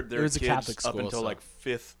Well, remember there it were was a kids Catholic up school, until so- like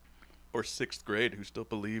 5th or 6th grade who still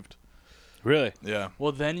believed. Really? Yeah.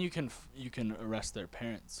 Well, then you can arrest their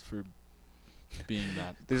parents for being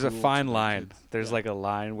that. There's a cruel fine to their line. kids. There's Yeah. like a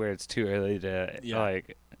line where it's too early to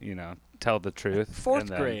tell the truth. 4th and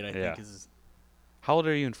then- grade, I yeah. think is. How old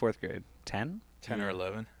are you in 4th grade? 10? 10 or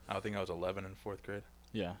 11. I think I was 11 in 4th grade.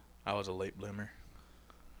 Yeah. I was a late bloomer.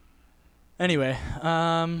 Anyway,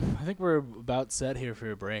 I think we're about set here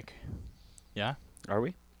for a break. Yeah. Are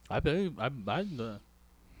we?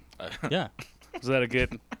 Yeah. Was that a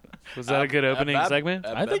good? Was that a good opening segment?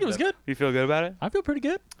 I think it was good. You feel good about it? I feel pretty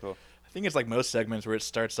good. Cool. I think it's like most segments where it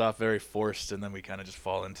starts off very forced and then we kind of just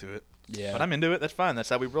fall into it. Yeah. But I'm into it. That's fine. That's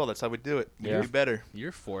how we roll. That's how we do it. We Yeah. do better.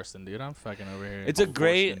 You're forcing, dude. I'm fucking over here. It's a Forced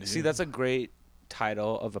great. into See, you. that's a great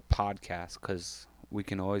title of a podcast because we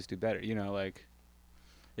can always do better. Like.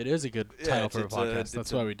 It is a good title for a podcast.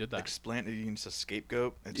 That's why we did that. It's a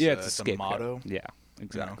scapegoat. It's it's a a scapegoat. motto. Yeah.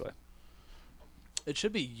 Exactly. It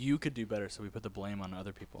should be you could do better, so we put the blame on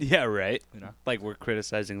other people. Yeah. Right. You know? Like we're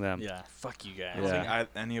criticizing them. Yeah. Fuck you guys. I don't Yeah. think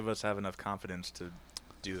any of us have enough confidence to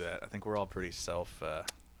do that. I think we're all pretty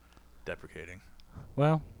self-deprecating.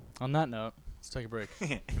 Well, on that note, Let's take a break.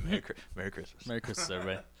 Merry Christmas. Merry Christmas,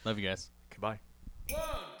 everybody. Love you guys. Goodbye. 1,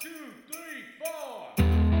 2, 3,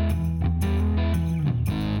 4.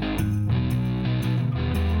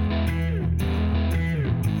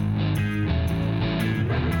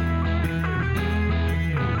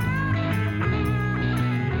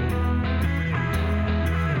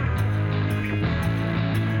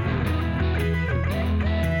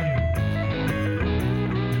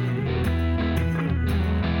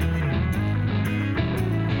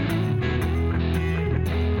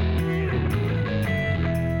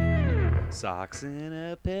 Socks in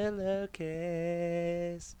a pillowcase.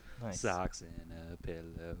 Nice. Socks in a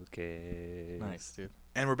pillowcase. Nice, dude.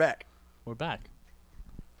 And we're back. We're back.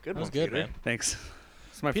 Good That was one, good, Peter. man. Thanks.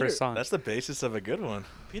 It's my Peter, first song. That's the basis of a good one.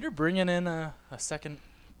 Peter bringing in a second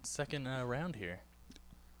round here.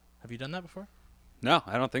 Have you done that before? No,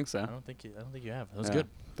 I don't think so. I don't think you have. That was Yeah. good.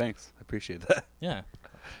 Thanks. I appreciate that. Yeah.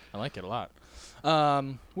 I like it a lot.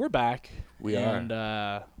 We're back. We are.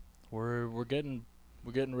 And we're getting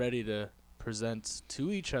ready to present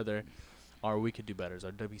to each other our We Could Do Betters,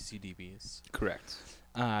 our WCDBs. Correct.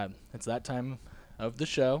 It's that time of the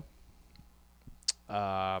show.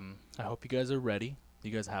 I hope you guys are ready. You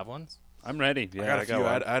guys have ones? I'm ready. Yeah, I got a few.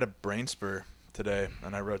 one. I had a brain spur today,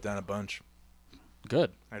 and I wrote down a bunch.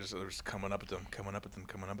 Good. I was coming up with them. Did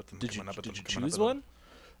you coming up with choose them. one?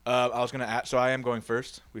 I was gonna add. So I am going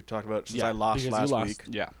first. We've talked about since Yeah, I lost because you last lost. week.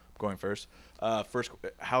 Yeah. Going first. First,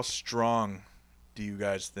 how strong do you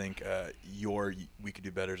guys think your We Could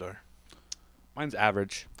Do Betters are? Mine's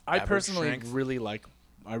average. I Average personally strength? really like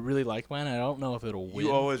mine. I don't know if it'll win.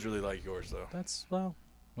 You always really like yours, though. That's well,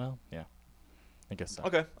 yeah. I guess so.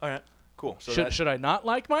 Okay. All right. Cool. So Should I not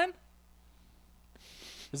like mine?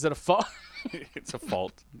 Is that a fault? It's a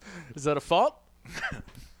fault. Is that a fault?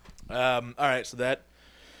 all right. So that,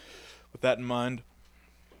 with that in mind,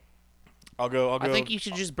 I'll go. I think you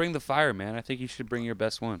should just bring the fire, man. I think you should bring your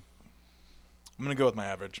best one. I'm gonna go with my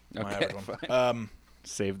average. My Okay, average one. fine.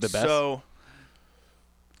 Save the best. So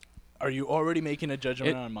Are you already making a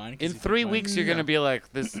judgment on mine? 'Cause in you think 3 mine- weeks, you're gonna be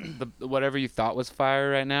like this. Whatever you thought was fire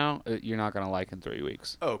right now, you're not gonna like in 3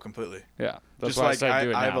 weeks. oh, completely. Yeah, that's Just why I like started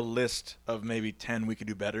doing I have now. a list of maybe 10 We Could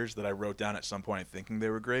Do Betters that I wrote down at some point thinking they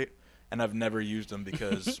were great, and I've never used them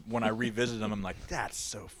because when I revisit them, I'm like, that's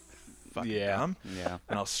so fucking dumb. Yeah.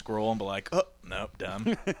 And I'll scroll and be like, oh, nope,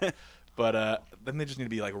 dumb. But then they just need to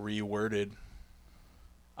be like reworded.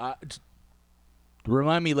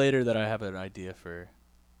 Remind me later that I have an idea for.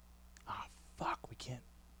 Ah, fuck, we can't.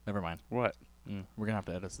 Never mind. What? We're gonna have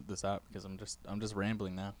to edit this out because I'm just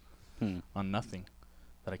rambling now on nothing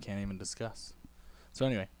that I can't even discuss. So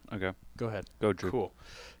anyway, Okay. go ahead. Go, Drew. Cool.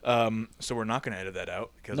 So we're not going to edit that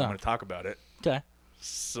out because No. I'm going to talk about it. Okay.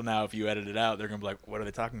 So now if you edit it out, they're going to be like, what are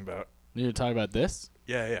they talking about? You need to talk about this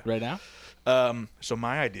Yeah. right now. So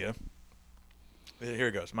my idea. Here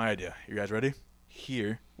it goes. My idea. You guys ready?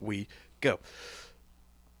 Here we go.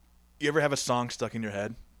 You ever have a song stuck in your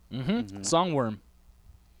head? Mm-hmm. Songworm.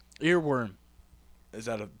 Earworm. Is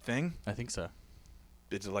that a thing? I think so.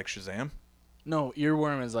 Is it like Shazam? No,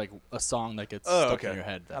 earworm is like a song that gets stuck in your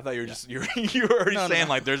head. I thought you were just you were already No, saying no.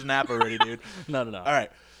 like there's an app already, dude. No. All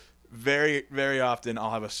right. Very, very often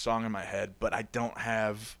I'll have a song in my head, but I don't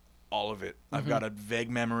have all of it. I've got a vague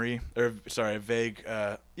memory, a vague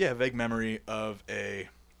memory of a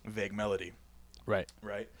vague melody, Right.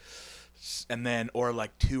 right? And then, or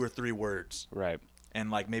like 2 or 3 words, Right. and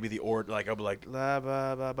like maybe the like I'll be like la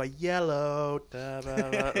ba ba ba yellow, da,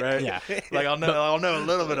 ba, ba, right? Yeah. Like I'll know a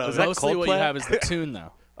little bit of it. Mostly what you Coldplay? have is the tune,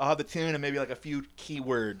 though. I'll have the tune and maybe like a few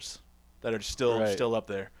keywords that are still up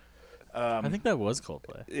there. I think that was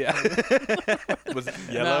Coldplay. Yeah. Was it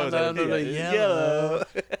yellow? Is that no, it? yellow.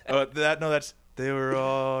 That's they were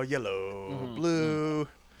all yellow, blue.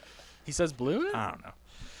 He says blue? I don't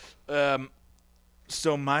know.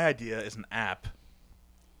 So my idea is an app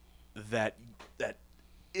that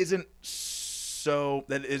isn't so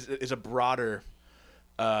that is a broader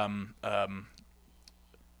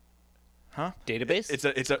Database?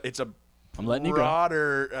 It's a I'm letting you go.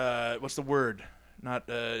 broader what's the word? Not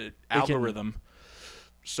algorithm.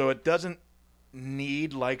 So it doesn't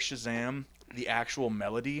need, like Shazam, the actual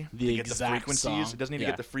melody The to get the exact frequencies. song. It doesn't need to Yeah.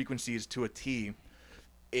 get the frequencies to a T.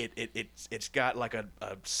 It's got like a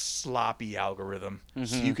sloppy algorithm,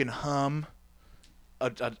 so you can hum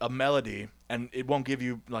a melody, and it won't give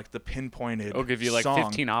you like the pinpointed. It'll give you like song.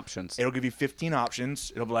 15 options. It'll give you 15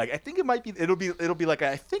 options. It'll be like, I think it might be. It'll be like,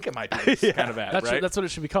 I think it might be this kind of app, That's right? that's what it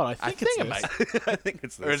should be called. I think, it it's might. this. I think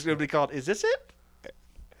it's Or it's gonna be called. Is this it?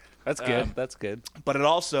 That's good. That's good. But it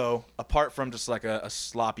also, apart from just like a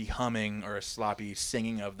sloppy humming or a sloppy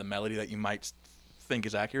singing of the melody that you might think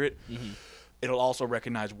is accurate, it'll also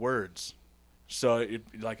recognize words. So, if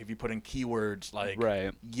you put in keywords like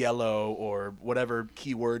Right. yellow or whatever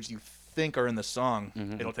keywords you think are in the song,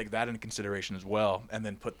 Mm-hmm. it'll take that into consideration as well, and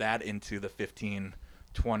then put that into the 15,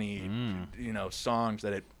 20, songs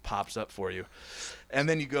that it pops up for you. And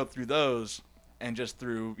then you go through those and just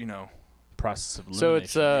through, Process of So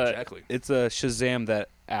elimination. Exactly. it's a Shazam that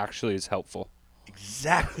actually is helpful.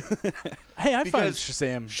 Exactly. Hey, I find because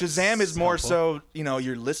Shazam is more helpful. so,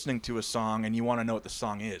 you're listening to a song and you want to know what the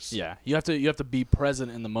song is. Yeah, you have to be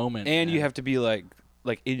present in the moment, And you have to be like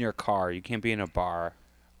in your car. You can't be in a bar.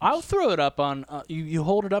 I'll throw it up on. You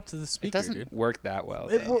hold it up to the speaker. It doesn't dude. work that well.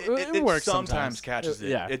 It though. It works sometimes sometimes. catches it.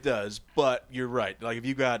 Yeah. It does. But you're right. Like if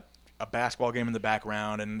you got a basketball game in the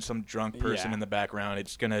background and some drunk person Yeah. in the background,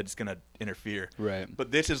 it's gonna interfere. Right. But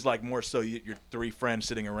this is like more so your three friends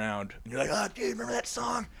sitting around and you're like, oh dude, remember that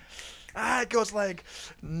song? It goes like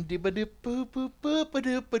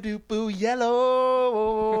 "Dee-ba-doop-boo-boo-boo-ba-doop-ba-doop-boo,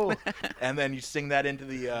 yellow," and then you sing that into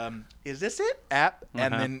the "Is this it?" app,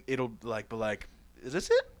 and then it'll be like, "Is this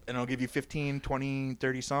it?" And it'll give you 15, 20,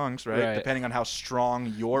 30 songs, right? Right. Depending on how strong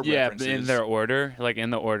your Yeah, reference in is. their order, like in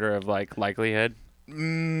the order of like likelihood.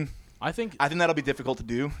 I think I think that'll be difficult to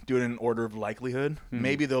do. Do it in order of likelihood. Hmm.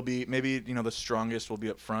 Maybe the strongest will be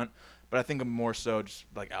up front, but I think more so just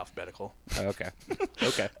like alphabetical. Oh, okay.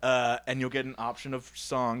 Okay. And you'll get an option of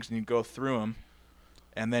songs, and you go through them,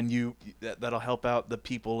 and then that'll help out the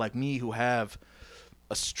people like me who have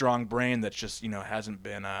a strong brain that's just hasn't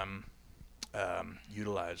been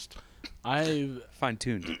utilized. Fine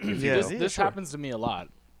tuned. Yeah, this sure. happens to me a lot.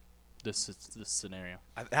 This scenario.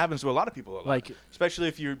 It happens to a lot of people. Like- especially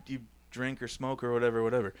if you drink or smoke or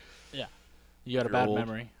whatever. Yeah, you got a You're bad old.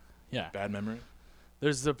 memory. Yeah, Bad memory.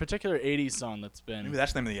 there's a particular '80s song that's been. Maybe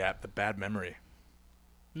that's the name of the app. The bad memory.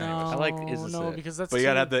 no, anyways. I like Is This no, It? because that's But you too,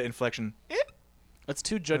 gotta have the inflection. that's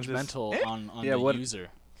too Is this judgmental it? on Yeah, the what- user.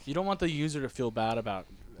 You don't want the user to feel bad about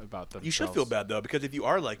themselves. You should feel bad though, because if you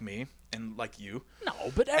are like me and like you, No,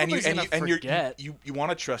 but everybody's gonna forget. you want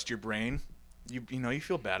to trust your brain. You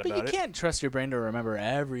feel bad But about you it. can't trust your brain to remember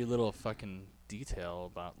every little fucking detail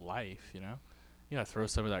about life. You gotta throw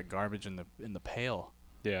some of that garbage in the pail.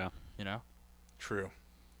 Yeah. True.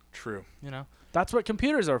 That's what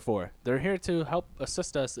computers are for. They're here to help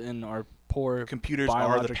assist us in our poor Computers are the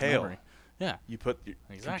biologic pail. memory. Yeah, You put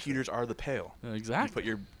Exactly. computers are the pail. You exactly. put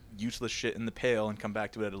your useless shit in the pail and come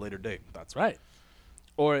back to it at a later date. That's right.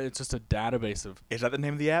 Or it's just a database of. Is that the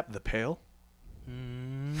name of the app? The Pail?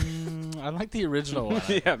 I like the original one.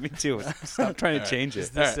 Yeah, me too. Stop trying to Alright. change Is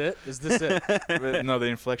it. this it? Is this it? But no, the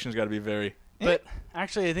inflection's got to be very. But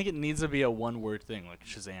actually, I think it needs to be a one-word thing, like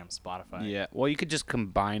Shazam, Spotify. Yeah. Well, you could just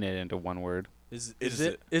combine it into one word. Is Is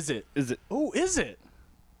it? it? Is it? Is it? Oh, is it?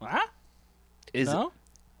 Huh? Is No? it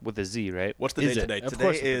with a Z, right? What's the Is date it? today? Of Today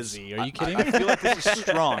course with a is. Z. Are you kidding I me? feel like this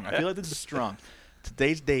is strong.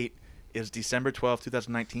 Today's date is December 12th,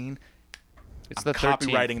 2019. It's I'm the 13th.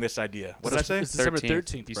 copywriting this idea. What did I say? It's December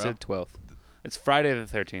 13th, You bro. said 12th. It's Friday the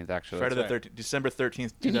 13th, actually. Friday the That's right. 13th, December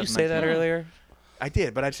 13th, 2019. Didn't you say that earlier? I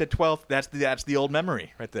did, but I said 12th. That's the old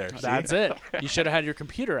memory right there. See? That's it. You should have had your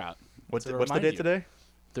computer out. What's to the remind date you. today?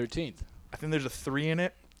 13th. I think there's a 3 in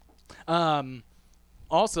it.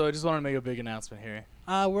 Also, I just want to make a big announcement here.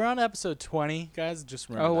 We're on episode 20, guys. Just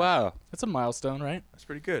remember Oh, that. wow. That's a milestone, right? That's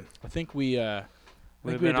pretty good. I think we.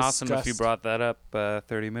 Would have been awesome if you brought that up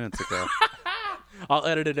 30 minutes ago. I'll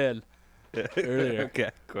edit it in earlier.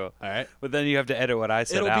 Okay, cool. All right. But then you have to edit what I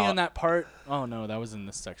said It'll out. be in that part. Oh no, that was in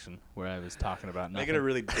this section where I was talking about Make nothing. it a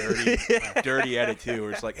really dirty edit too,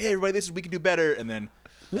 where it's like, hey everybody, this is we can do better, and then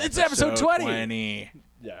It's episode 20. 20.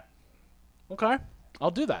 Yeah. Okay.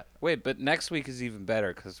 I'll do that. Wait, but next week is even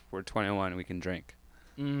better because we're 21 and we can drink.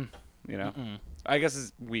 You know? I guess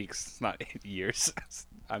it's weeks, it's not years.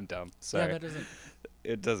 I'm dumb. Sorry. Yeah, that doesn't.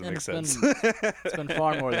 It doesn't and make sense. It's been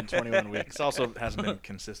far more than 21 weeks. It also hasn't been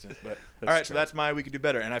consistent, but all right. So that's my we could do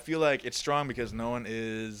better, and I feel like it's strong because no one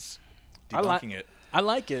is debunking it. I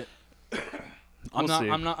like it. I'm We'll see.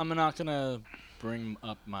 not gonna bring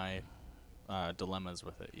up my dilemmas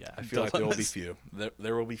with it yet. I feel like there will be few.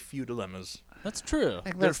 There will be few dilemmas. That's true. I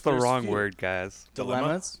think that's the There's wrong few. word, guys.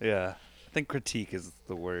 Dilemmas. Yeah. I think critique is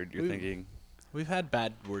the word you're thinking. We've had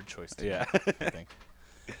bad word choice today, Yeah. I think,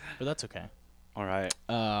 but that's okay. All right.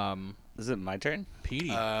 Is it my turn? Petey,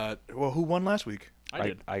 Well, who won last week? I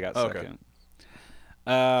did. I got Oh, okay.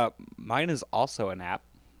 second. Mine is also an app.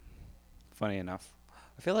 Funny enough.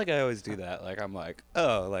 I feel like I always do that. Like I'm like,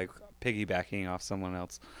 oh, like piggybacking off someone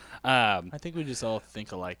else. I think we just all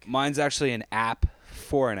think alike. Mine's actually an app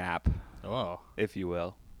for an app, Oh, if you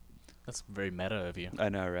will. That's very meta of you. I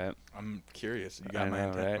know, right? I'm curious. You got I my,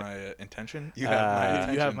 know, right? my intention? You have my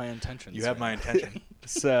intention. You have my intentions. You have my right? intention.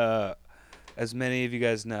 So, as many of you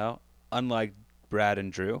guys know, unlike Brad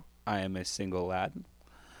and Drew, I am a single lad.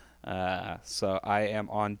 So I am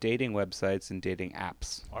on dating websites and dating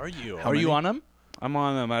apps. Are you? How Are you many? on them? I'm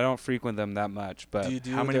on them. I don't frequent them that much, but Do you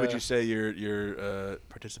do How many would the- you say you're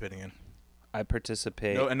participating in? I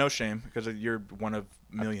participate. No, and no shame, because you're one of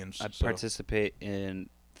millions. I so participate in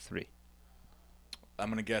 3. I'm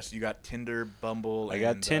gonna guess you got Tinder, Bumble. I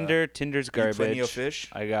got and, Tinder. Tinder's garbage. Plenty of Fish.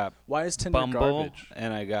 I got Why is Tinder Bumble, garbage?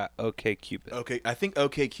 and I got OkCupid. Okay, I think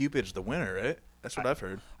OkCupid's the winner, right? That's what I've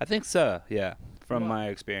heard. I think so. Yeah, from Well, my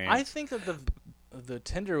experience. I think that the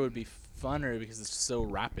Tinder would be funner because it's so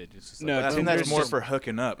rapid. It's just like, No, I think Tinder's that's more just- for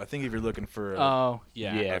hooking up. I think if you're looking for, Oh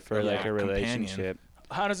yeah. yeah, for like a companion. relationship.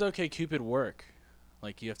 How does OkCupid work?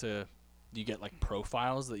 Like you get like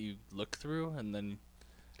profiles that you look through, and then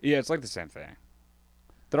Yeah, it's like the same thing.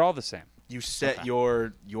 They're all the same. you set Okay.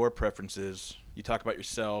 your preferences. You talk about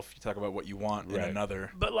yourself. You talk about what you want in Right.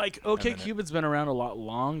 another. but like then OkCupid's been around a lot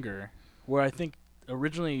longer. Where I think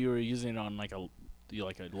originally you were using it on like a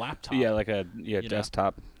laptop. Yeah, like a know?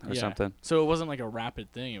 desktop or Yeah. something. So it wasn't like a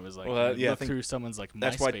rapid thing. It was like Well, you yeah, I look think through someone's like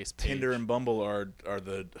That's MySpace why page. Tinder and Bumble are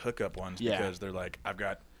the hookup ones Yeah. because they're like, I've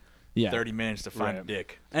got yeah. 30 minutes to find a Right.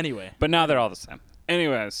 dick. Anyway, But now they're all the same.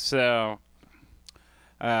 Anyways, so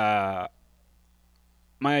my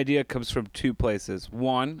idea comes from 2 places.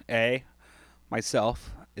 One,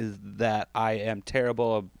 myself, is that I'm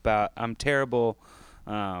terrible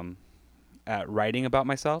at writing about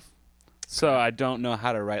myself. So I don't know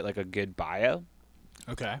how to write like a good bio.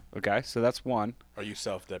 okay. Okay, so that's one. Are you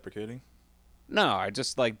self-deprecating? No, I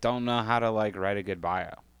just like don't know how to like write a good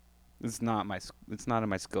bio. It's not in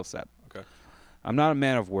my skill set. Okay. I'm not a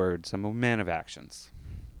man of words. I'm a man of actions.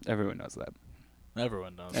 Everyone knows that.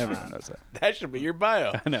 Everyone knows. Everyone knows that. That should be your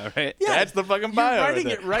bio. I know, right? Yeah, That's the fucking bio. writing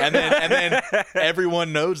right it there. right and then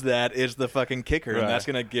everyone knows that is the fucking kicker, Right. and that's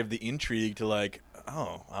gonna give the intrigue to like,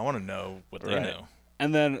 oh, I want to know what they Right. know.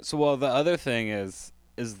 And then, the other thing is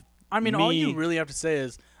I mean, all you me- really have to say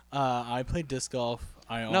is, I play disc golf.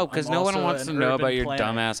 No, 'cause I'm no one also wants an to know urban about your planner.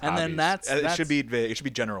 dumbass And then hobbies. It should be vague. It should be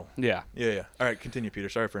general. Yeah. Yeah. All right, continue, Peter.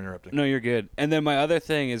 Sorry for interrupting. No, you're good. And then my other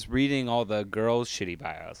thing is reading all the girls' shitty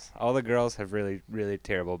bios. All the girls have really, really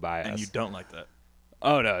terrible bios. And you don't like that.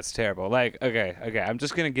 Oh no, it's terrible. Like, okay. I'm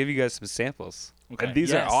just gonna give you guys some samples. Okay. And these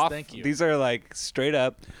Yes, are off. thank you. These are like straight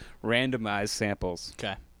up randomized samples.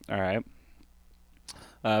 Okay. All right.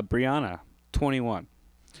 Brianna, 21.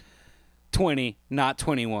 20, not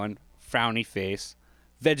 21. Frowny face.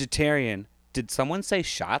 Vegetarian. Did someone say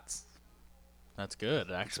shots? That's good,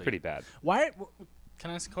 It's actually. pretty bad. Why?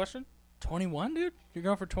 Can I ask a question? 21, dude? You're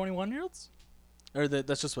going for 21-year-olds? Or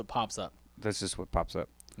that's just what pops up? That's just what pops up.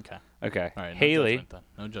 Okay. Okay. All right. No Haley, judgment then.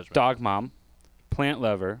 No judgment. dog mom, plant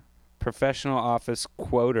lover, professional office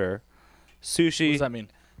quoter, What sushi, does that mean?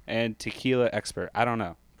 and tequila expert. I don't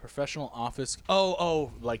know. Professional office.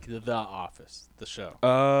 Oh, like the Office, the show.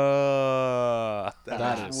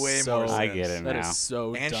 That is makes way so- more sense. I get it That now. is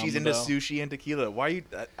so And dumb, she's into though. sushi and tequila. Why you?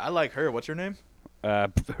 I like her. What's her name?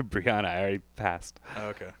 Brianna, I already passed. Oh,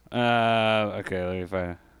 okay. Okay, let me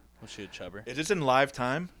find. Was she a chubber? Is this in live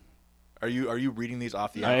time? Are you reading these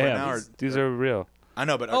off the I app right am. now? These are real. I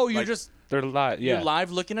know, but Oh, you're like, just They're live. Yeah. you're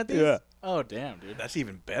live looking at these? Yeah. Oh, damn, dude. that's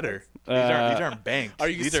even better. These Uh, aren't banked. Are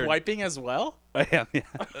you these swiping as well? I am. Yeah.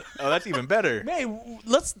 Oh, that's even better. Hey,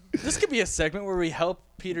 this could be a segment where we help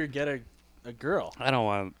Peter get a girl. I don't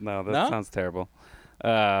want. No, that No? sounds terrible.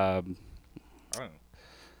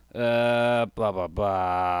 Blah blah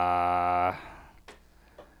blah.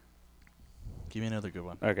 Give me another good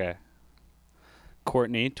one. Okay.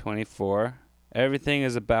 Courtney, 24. Everything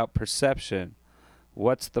is about perception.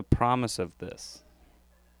 What's the promise of this?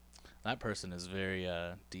 That person is very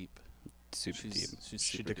deep. Super deep. She's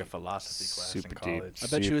She super took a deep. philosophy class Super in deep. college. I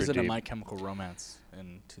bet she was super into deep. My Chemical Romance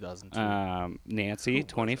in 2002. Nancy,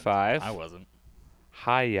 25. I wasn't.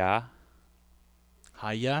 Hiya.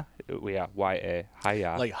 Hiya? Yeah, Y-A.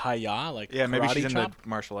 Hiya. Like hiya? Like Yeah, maybe karate she's into chop?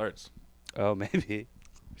 martial arts. Oh, maybe.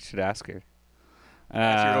 Should ask her.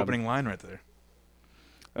 That's your opening line right there.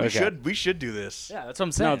 Okay. We should do this. Yeah, that's what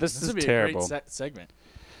I'm saying. this is would be terrible. a great segment.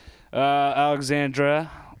 Alexandra,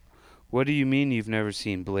 what do you mean you've never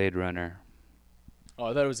seen Blade Runner? Oh,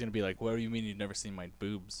 I thought it was gonna be like, what do you mean you've never seen my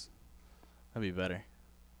boobs? That'd be better.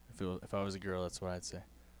 If I was a girl, that's what I'd say.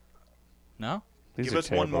 No? These Give are us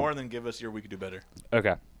one terrible. more and then give us your we could do better.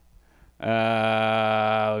 Okay.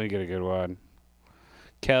 Let me get a good one.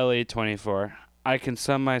 Kelly, 24. I can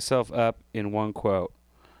sum myself up in one quote.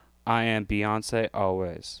 I am Beyonce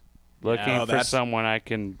always. Looking Oh, for that's- someone I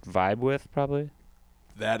can vibe with, probably.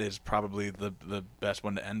 That is probably the best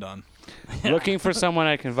one to end on. Looking for someone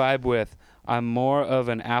I can vibe with. I'm more of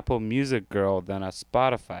an Apple Music girl than a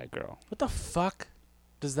Spotify girl. What the fuck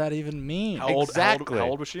does that even mean? How old? Exactly. How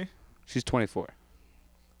old was she? She's 24.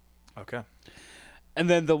 Okay. And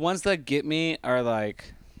then the ones that get me are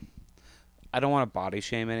like, I don't want to body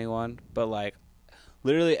shame anyone, but like,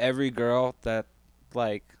 literally every girl that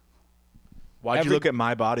like. Why'd you look at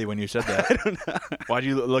my body when you said that? I don't know. Why'd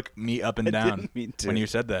you look me up and I down didn't mean to. when you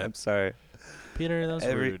said that? I'm sorry. Peter, that's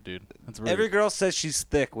Every- rude, dude. That's rude. Every girl says she's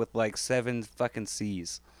thick with like 7 fucking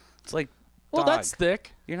C's. It's like, well, dog, that's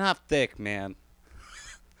thick. you're not thick, man.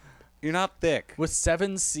 You're not thick. With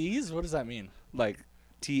 7 C's? What does that mean? Like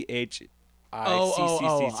THICCCCCC.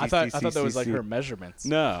 I thought that was like her measurements.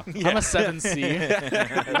 No. I'm a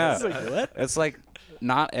 7C. No. It's like, what? It's like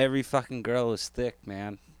not every fucking girl is thick,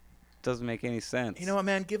 man. Doesn't make any sense. You know what,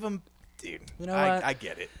 man? Give them, dude. You know what? I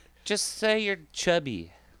get it. Just say you're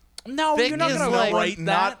chubby. No, Thick you're not is gonna like- like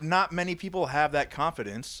that. Not many people have that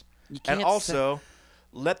confidence. You can't And also,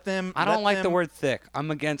 let them. I don't let like the them- word thick. I'm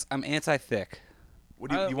anti-thick. What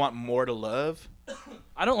do you want more to love?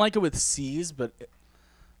 I don't like it with C's, but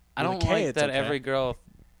I with don't a K, like it's that okay. every girl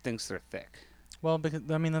thinks they're thick. well, because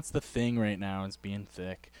I mean that's the thing right now is being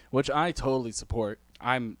thick, which I totally support.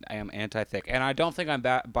 I am anti-thick, and I don't think I'm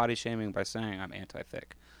body shaming by saying I'm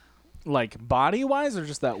anti-thick. Like body wise, or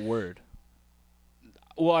just that word.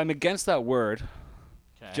 Well, I'm against that word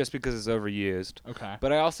Okay. just because it's overused. okay.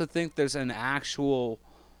 But I also think there's an actual,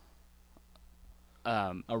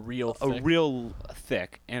 A real thick. a real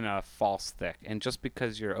thick and a false thick, and just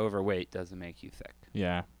because you're overweight doesn't make you thick.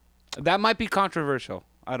 Yeah. That might be controversial.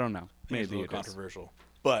 I don't know. Maybe Maybe it's a little it is. controversial,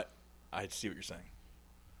 but I see what you're saying.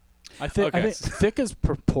 I think Okay. thick is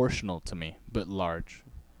proportional to me, but large.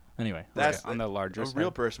 Anyway. That's on the larger A side.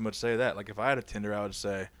 real person would say that. Like if I had a Tinder, I would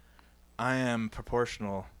say, I am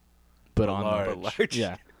proportional but but on large. the large.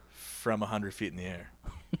 Yeah. from 100 feet in the air.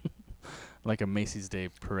 Like a Macy's Day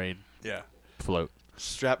parade Yeah. float.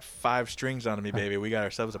 Strap 5 strings onto me, baby. We got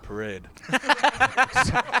ourselves a parade.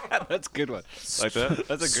 That's a good one. Like that? That's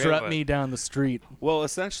a great Strut one. me down the street. Well,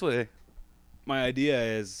 essentially, my idea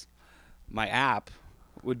is my app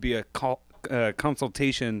would be a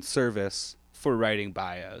consultation service for writing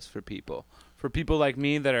bios for people. For people like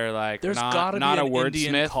me that are like There's not, gotta not be a an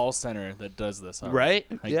Indian wordsmith. call center that does this. Right?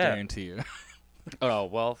 I Yeah. guarantee you. Oh,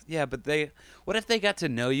 well, yeah, but what if they got to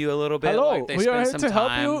know you a little bit? Hello, like they we are spend here some to help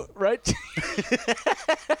time. you, right?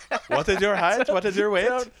 What is your height? What is your weight?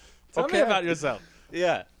 Tell me about yourself.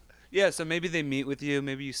 Yeah. Yeah, so maybe they meet with you.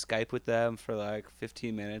 Maybe you Skype with them for like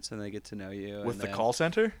 15 minutes and they get to know you. With and the then- call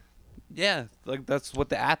center? Yeah, like that's what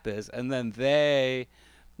the app is. And then they,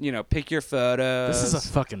 pick your photos. This is a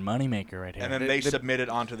fucking moneymaker right here. And then they submit it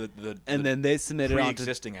onto the and then they submit it onto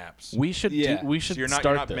pre-existing apps. we should Yeah. we should So you're not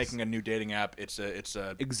start this. making a new dating app. It's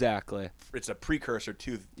a exactly. precursor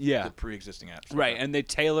to Yeah. the pre-existing apps. Right, and they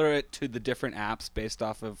tailor it to the different apps based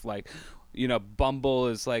off of like, Bumble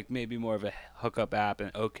is like maybe more of a hookup app,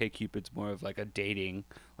 and OkCupid's more of like a dating,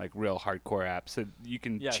 like real hardcore app. So you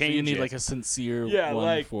can yeah, change so you need it. like a sincere Yeah, one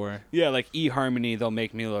like- for. Yeah, like eHarmony, they'll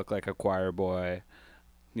make me look like a choir boy.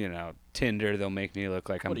 Tinder, they'll make me look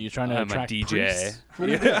like What are you trying to I'm a attract DJ. priests? What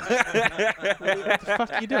are you doing? What the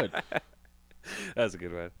fuck are you doing? That's a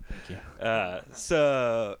good one. Thank you.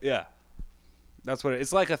 So yeah, that's what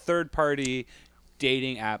it's like, a third-party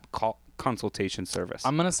dating app consultation service.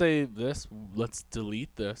 I'm gonna say this. Let's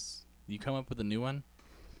delete this. You come up with a new one,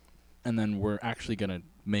 and then we're actually gonna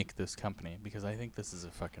make this company because I think this is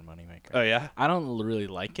a fucking moneymaker. Oh yeah. I don't really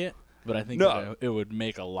like it, but I think No. that it would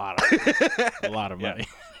make a lot of money.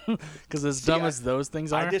 Because as dumb as those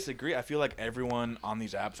things are, I disagree. I feel like everyone on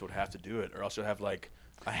these apps would have to do it, or else you'll have like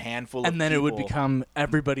a handful of and then it would people- become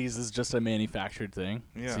everybody's is just a manufactured thing.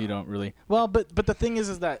 Yeah. So you don't really. Well, but the thing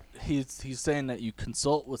is that he's saying that you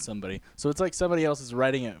consult with somebody, so it's like somebody else is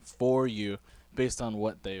writing it for you based on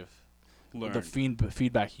what they've Learned. the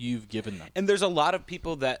feedback you've given them. And there's a lot of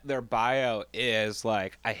people that their bio is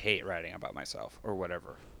like, I hate writing about myself or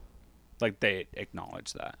whatever. Like they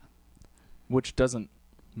acknowledge that. Which doesn't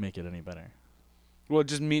make it any better. Well, it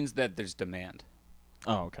just means that there's demand.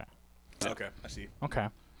 Oh, okay. Okay, I see. Okay.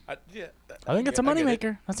 I I think it's a get it.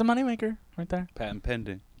 moneymaker. That's a moneymaker right there. Patent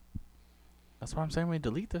pending. That's why I'm saying we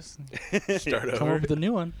delete this Start and come over. up with a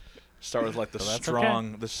new one. Start with like the So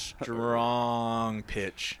that's strong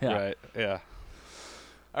pitch. Yeah. Right. Yeah.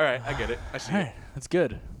 All right, I get it. I see All it. right. That's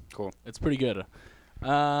good. Cool. It's pretty good.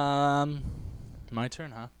 My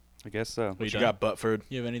turn, huh? I guess so. What you done? got, Butford?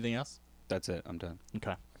 You have anything else? That's it. I'm done.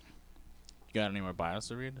 Okay. You got any more bios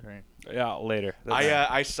to read? Right. Yeah, later.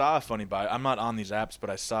 I saw a funny bio. I'm not on these apps, but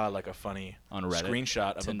I saw like a funny On Reddit,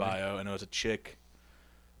 screenshot of Tinder. a bio, and it was a chick,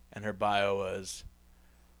 and her bio was,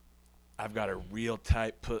 "I've got a real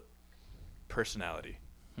tight personality."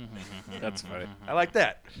 That's funny. I like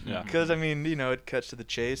that. Yeah. Because I mean, it cuts to the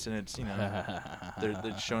chase, and it's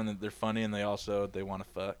they're showing that they're funny, and they want to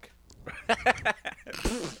fuck.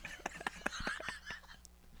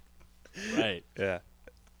 Right. Yeah.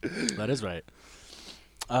 That is right.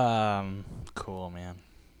 Cool, man.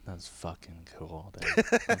 That's fucking cool, dude.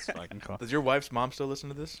 That's fucking cool. Does your wife's mom still listen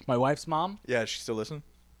to this? My wife's mom? Yeah, she still listen?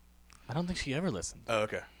 I don't think she ever listened. Oh,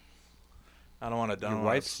 okay. I don't want to. Your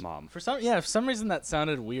wife's mom. For some reason that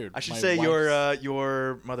sounded weird. I should My say wife's-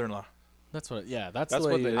 your mother-in-law. That's what. Yeah, that's That's the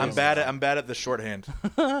way what they it do. I'm is. bad at the shorthand.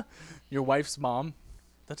 Your wife's mom.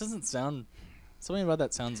 That doesn't sound. Something about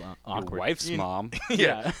that sounds awkward. Your wife's mom.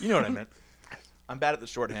 Yeah. You know what I meant. I'm bad at the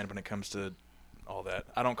shorthand when it comes to all that.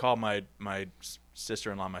 I don't call my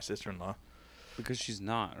sister-in-law my sister-in-law. Because she's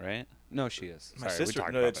not, right? No, she is. My Sorry, sister. we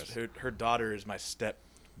talked No, about it's this. her daughter is my step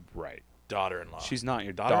Right. daughter-in-law. She's not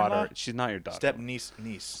your Daughter-in-law? daughter. She's not your daughter. step niece.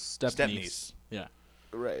 Step niece. Yeah.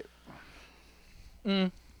 Right.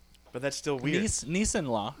 But that's still weird.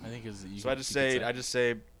 Niece-in-law. I think is. So I just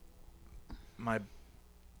say my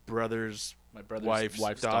brother's my brother's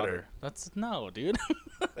wife's daughter. That's no, dude.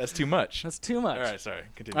 That's too much. That's too much. All right, sorry.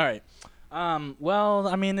 Continue. All right. Well,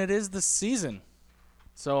 I mean, it is the season,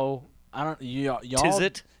 so I don't. Y'all. Tis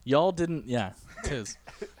it? Y'all didn't. Yeah, tis.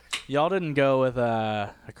 Y'all didn't go with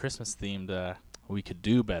a Christmas themed. We could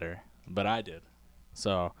do better, but I did.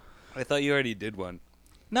 So I thought you already did one.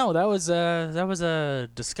 no, that was a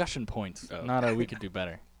discussion point, Oh. not a we could do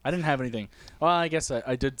better. I didn't have anything. Well, I guess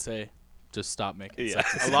I did say just stop making. Yeah.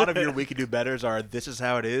 sexist. A lot of your we could do betters are this is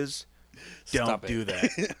how it is. Don't Stop it. do that.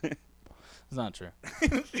 It's not true.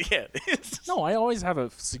 Yeah. It's... No, I always have a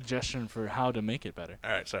suggestion for how to make it better.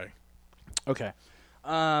 All right, sorry. Okay.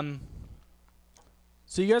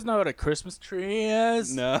 So you guys know what a Christmas tree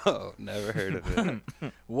is? No, never heard of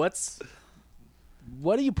it.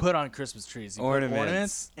 What do you put on Christmas trees? You put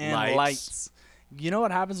Ornaments. and Lights. lights. You know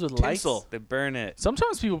what happens with Tinsel. lights? They burn it.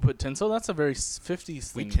 Sometimes people put tinsel. That's a very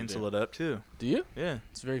 50s We thing. tinsel it up too. Do you? Yeah.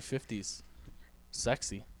 It's very 50s.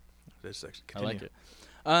 Sexy. It is sexy. I like it.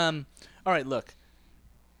 All right, look.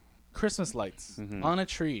 Christmas lights on a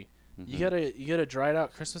tree. You get a dried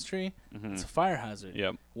out Christmas tree. It's a fire hazard.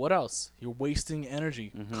 Yep. What else? You're wasting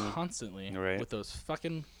energy constantly Right. with those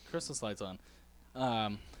fucking Christmas lights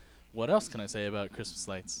on. What else can I say about Christmas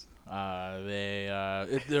lights?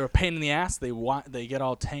 They're a pain in the ass. They get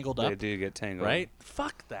all tangled They up. do get tangled. Right?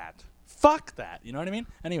 Fuck that. Fuck that. You know what I mean?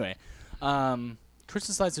 Anyway,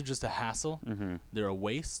 Christmas lights are just a hassle. They're a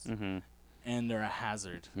waste. And they're a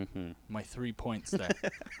hazard. My 3 points there.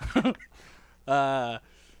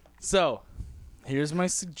 So, here's my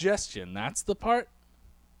suggestion. That's the part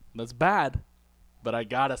that's bad, but I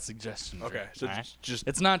got a suggestion. for Okay, it, so all right? just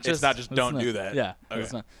It's not just don't do that. Yeah.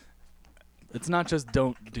 Okay. It's not just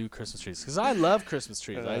don't do Christmas trees, because I love Christmas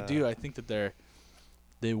trees. I do. I think that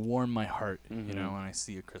they warm my heart, you know, when I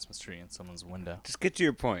see a Christmas tree in someone's window. Just get to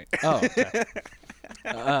your point. Oh, okay.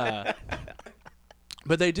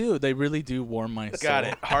 But they do. They really do warm my soul. Got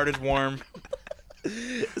it. Heart is warm.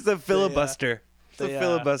 It's a filibuster. It's a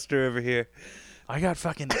filibuster over here. I got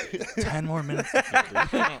fucking 10 more minutes.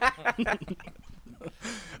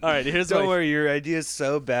 All right, here's Don't my worry, your idea is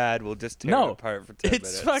so bad, we'll just tear it apart for 10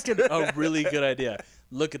 it's minutes. fucking a really good idea.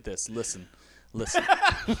 Look at this. Listen.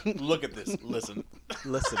 Look at this. Listen.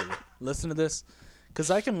 Listen to this,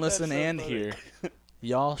 because I can listen so and funny. hear.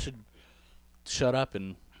 Y'all should shut up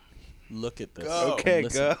and look at this. Go. Okay,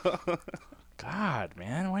 Listen. go. God,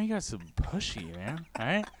 man, why you guys so pushy, man? All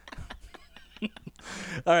right.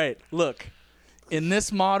 All right, look. In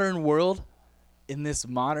this modern world, in this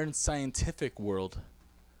modern scientific world,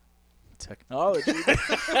 technology. Sorry.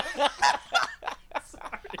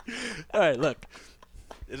 All right, look.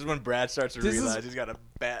 This is when Brad starts to This realize is- he's got a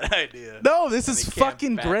bad idea. No, this And is he can't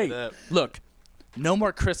fucking back it great. up. Look, no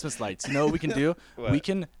more Christmas lights. You know what we can do? What? We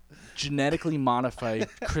can genetically modify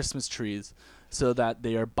Christmas trees so that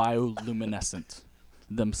they are bioluminescent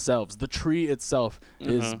themselves. The tree itself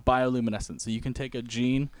is bioluminescent. So you can take a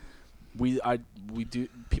gene.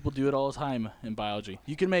 People do it all the time in biology.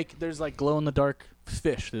 You can make, there's like glow in the dark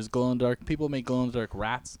fish. There's glow in the dark. People make glow in the dark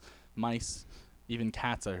rats, mice, even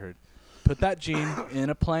cats, I heard. Put that gene in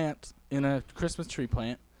a plant, in a Christmas tree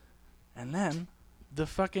plant, and then the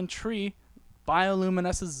fucking tree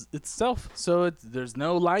bioluminesces itself. So there's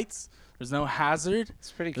no lights, there's no hazard,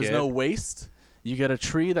 It's pretty there's good. no waste. You get a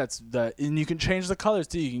tree and you can change the colors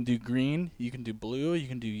too. You can do green, you can do blue, you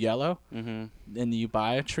can do yellow. Mm-hmm. And you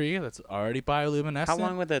buy a tree that's already bioluminescent. How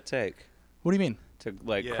long would that take What do you mean? to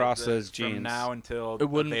cross those genes? from now until It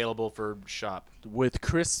wouldn't- available for shop. With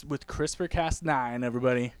CRISPR-Cas9,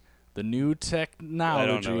 everybody, the new technology. I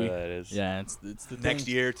don't know what that is. Yeah, it's the Next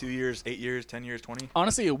thing. year, 2 years, 8 years, 10 years, 20.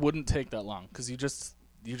 Honestly, it wouldn't take that long because you just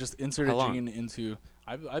insert How a long? gene into.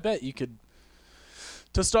 I bet you could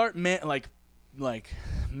to start like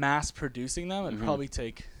mass producing them. It'd probably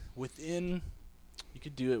take within. You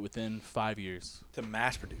could do it within 5 years. To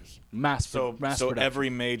mass produce. Mass So production. every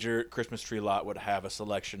major Christmas tree lot would have a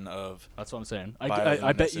selection of. That's what I'm saying.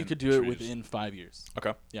 I bet you could do it trees. within 5 years.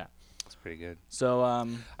 Okay. Yeah. That's pretty good. So I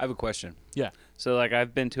have a question. yeah. So like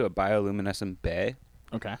I've been to a bioluminescent bay,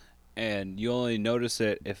 Okay. and you only notice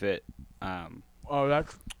it if it Oh,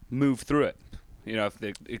 that's move through it. You know, if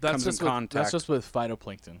it comes in contact. That's just with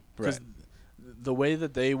phytoplankton. Because the way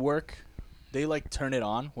that they work, they like turn it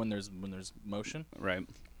on when there's motion. Right.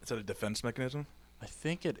 Is that a defense mechanism? I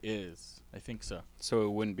think it is. I think so. So it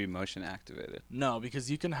wouldn't be motion activated. No, because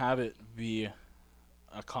you can have it be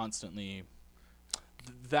a constantly.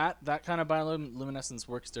 That kind of bioluminescence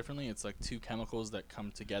works differently. It's like two chemicals that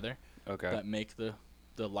come together Okay. that make the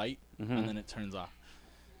light, Mhm. and then it turns off.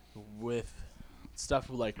 With stuff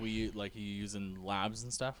like you use in labs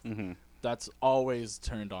and stuff, Mm-hmm. that's always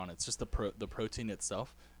turned on. It's just the protein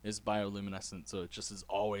itself is bioluminescent, so it just is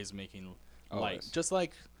always making light. Always. Just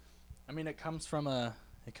like, I mean, it comes from a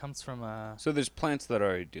So there's plants that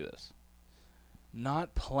already do this.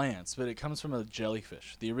 not plants, but it comes from a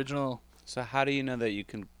jellyfish. The original, So how do you know that you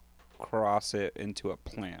can cross it into a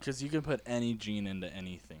plant? because you can put any gene into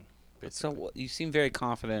anything, basically. So you seem very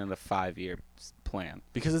confident in the 5-year plan.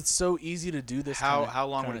 Because it's so easy to do this. How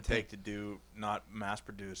long would kinda it take thing. to do, not mass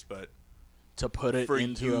produce, but to put it for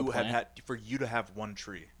into a you plant? for you to have one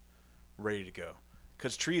tree ready to go?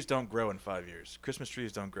 Because trees don't grow in 5 years. Christmas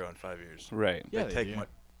trees don't grow in 5 years. Right. Yeah, They they take do. much.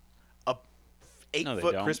 A No, they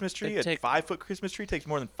 8-foot don't. Christmas tree, They a take- 5-foot Christmas tree takes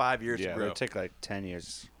more than 5 years Yeah, to it grow. would take like 10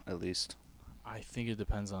 years at least. I think it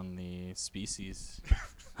depends on the species.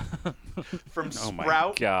 From Oh my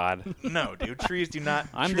sprout. God. No, dude. Trees do not.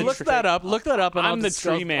 I'm trees the Look tree- that up. Look that up. And I'm I'll the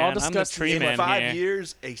discuss, tree man. I'll I'm the discuss tree the- man. In 5 here.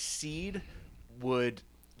 years, a seed would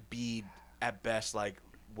be at best like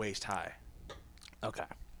waist high, Okay.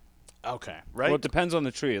 Okay. right? Well, it depends on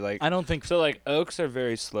the tree. Like I don't think so. Like oaks are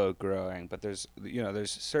very slow growing, but there's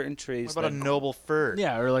certain trees. what about a that noble fir?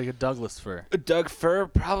 Yeah, or like a Douglas fir. A Doug fir,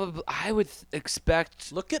 probably. I would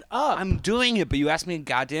expect. Look it up. I'm doing it, but you asked me a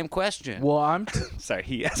goddamn question. well, I'm Sorry,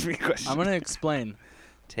 he asked me a question. I'm gonna explain.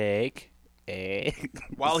 Take a.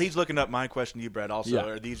 While he's looking up my question to you, Brad, also, Yeah.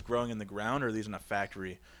 are these growing in the ground or are these in a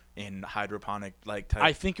factory in hydroponic like type?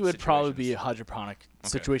 I think it would probably be a situations? hydroponic Okay.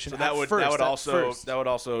 situation. So that at would first, that would at also first. that would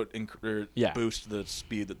also Yeah. boost the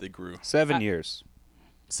speed that they grew. 7 years.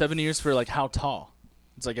 7 years for like how tall?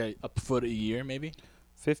 It's like a foot a year, maybe.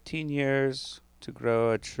 15 years to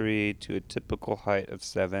grow a tree to a typical height of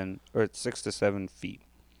 6 to 7 feet.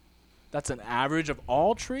 That's an average of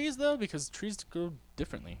all trees, though, because trees grow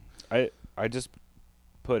differently. I just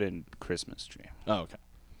put in Christmas tree. Oh, okay.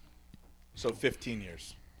 So 15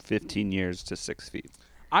 years. 15 years to 6 feet.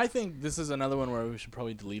 I think this is another one where we should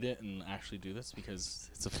probably delete it and actually do this because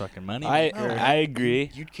it's a fucking money. I maker.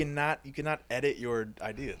 agree. You cannot edit your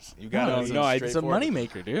ideas. You No, got it's, to it's a money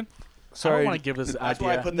maker, dude. I Sorry. don't want to give this That's why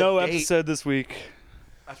I idea. put the No date. episode this week.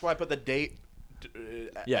 That's why I put the date.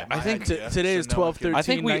 Yeah, my I think idea, today is so no one can- 12/13. I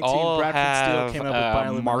think we 19, all Bradford Steele have came up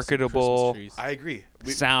with bioluminescent marketable Christmas trees. I agree.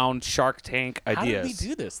 Sound Shark Tank How ideas. did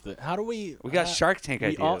we do this? How do we? We got Shark Tank we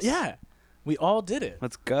ideas. all, yeah, we all did it.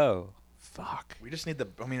 Let's go. Fuck. We just need the.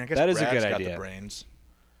 I mean, I guess That is a Brad's good got idea. the brains.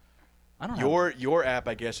 I don't know. Your app,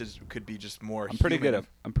 I guess, could be just more. I'm pretty good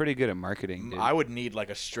human. at marketing, dude. I would need like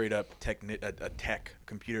a straight up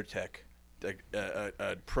computer tech,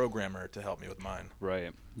 a programmer to help me with mine.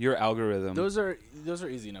 Right. Your algorithm. Those are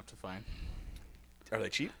easy enough to find. Are they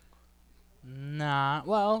cheap? Nah.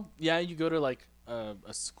 Well, yeah, you go to like a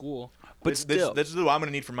school. But still. this is what I'm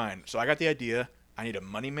gonna need for mine. So I got the idea. I need a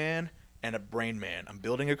money man and a brain man. I'm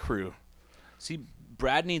building a crew. See,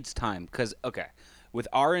 Brad needs time because with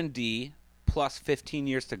R&D plus 15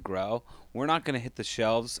 years to grow, we're not going to hit the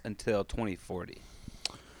shelves until 2040.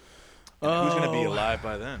 And who's gonna be alive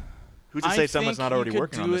by then? Who's to say someone's not already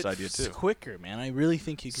working on this idea too? Quicker, man. I really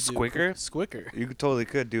think you could do Squicker? it Squicker. You totally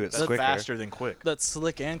could do it That's quicker. faster than quick. That's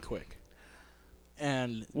slick and quick.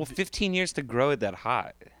 And Well, 15 years to grow it that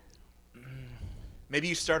high. Maybe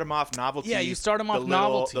you start them off novelty. Yeah, you start 'em off the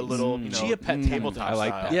novelties. little, Chia pet tabletop I like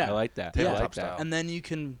style. that. Yeah. I like that. Yeah. I like that. and then you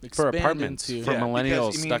can For expand apartments, into for millennials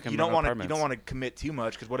because, I mean, stuck in you don't wanna- apartments. You don't want to commit too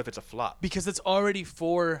much because what if it's a flop? because it's already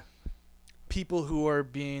for people who are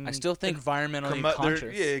being I still think environmentally They're-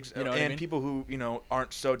 conscious. yeah, you know what I and mean? people who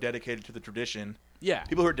aren't so dedicated to the tradition. Yeah.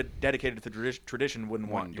 People who are dedicated to the tradition wouldn't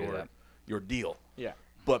want Wouldn't do that. your deal. Yeah.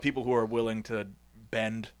 But people who are willing to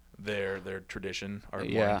bend their tradition are more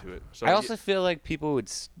Yeah. into it. So I also feel like people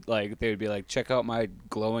would they would be like, check out my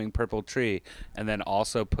glowing purple tree, and then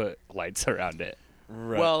also put lights around it.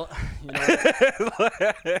 right. Well, you know what?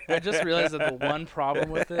 I just realized that the one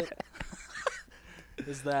problem with it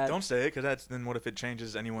is that don't say it because then what if it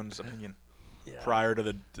changes anyone's opinion yeah, prior to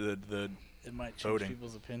the it might change voting.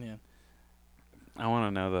 people's opinion. I want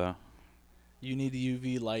to know though. You need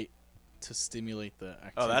UV light to stimulate the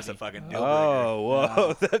activity. Oh, that's a fucking deal breaker. Oh,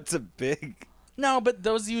 whoa, that's a big. No, but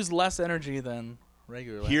those use less energy than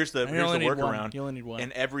regular light. Here's the And you only need one. workaround. You only need one.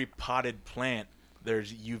 In every potted plant,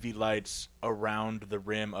 there's UV lights around the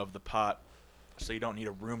rim of the pot, so you don't need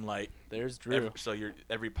a room light. There's Drew. So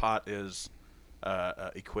every pot is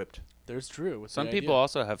equipped. There's Drew. with Some the people idea.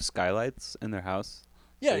 also have skylights in their house.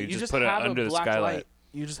 Yeah, so you just put it have under a the black skylight. light.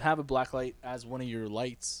 You just have a black light as one of your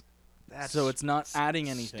lights. That's So it's not adding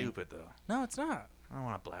anything. Stupid though. No, it's not. I don't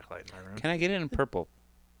want a black light in my room. Can I get it in purple?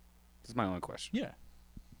 That's my only question. Yeah.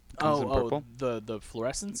 Comes in Oh, purple? the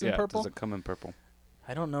fluorescence in Yeah, purple? does it come in purple?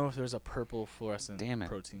 I don't know if there's a purple fluorescent Damn it.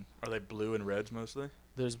 protein. Are they blue and reds mostly?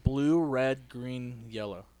 There's blue, red, green,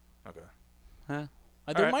 yellow. Okay. Huh?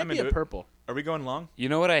 There Alright, might I'm be into a it. purple. Are we going long? You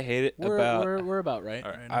know what I hate it We're about? we're about right.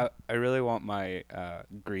 Alright. right now. I really want my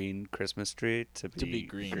green Christmas tree to be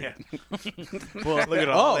green. Yeah. Well, Look at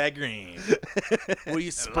all that green. well,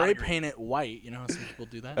 you spray paint it white. You know how some people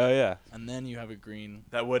do that, Oh yeah. and then you have a green.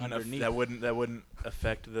 That wouldn't Underneath. that wouldn't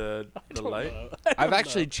affect the light. I've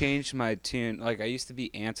actually changed my tune. Like I used to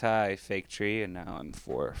be anti fake tree, and now I'm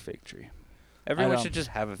for fake tree. Everyone don't- should just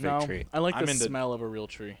have a fake No, tree. I like I'm the into- smell of a real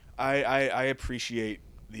tree. I appreciate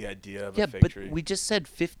the idea of Yeah, a fake but tree. we just said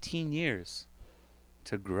 15 years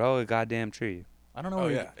to grow a goddamn tree. I don't know. Oh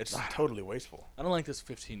where yeah, it's totally wasteful. I don't like this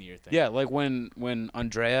 15-year thing. Yeah, like when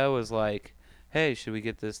Andrea was like, "Hey, should we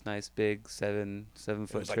get this nice big seven It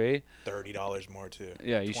foot was like tree?" $30 more too.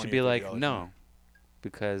 Yeah, you 20 should or be like, $30 "No," more.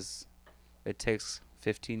 because it takes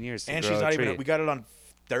 15 years to And grow she's a not tree. even. We got it on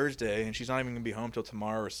Thursday, and she's not even gonna be home till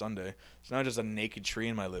tomorrow or Sunday. It's not just a naked tree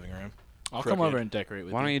in my living room. I'll come crooked. over and decorate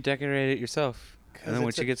with Why don't you decorate it yourself? And then when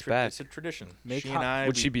it's she a gets tra- back, it's a tradition. Make she hot- and I.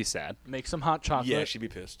 would we- she be sad? Make some hot chocolate. Yeah, she'd be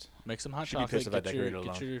pissed. Make some hot she'd be chocolate. pissed if I Get your,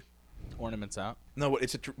 decorated get your ornaments out. No,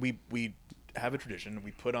 it's we have a tradition.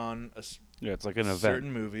 We put on a Yeah, it's like an event.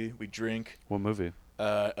 certain movie. We drink. What movie?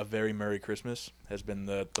 A Very Merry Christmas has been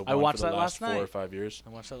the I one watched for the that last last 4 or night. 5 years. I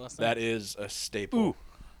watched that last night. That is a staple. Ooh.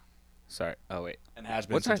 Sorry. Oh wait. And has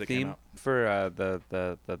been What's our since it came theme out. for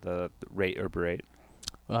the rate or berate?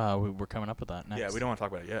 We're coming up with that next. Yeah, we don't want to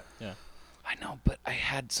talk about it yet. I know, but I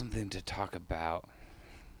had something to talk about.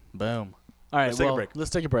 Boom. All right, Let's take a well, break. let's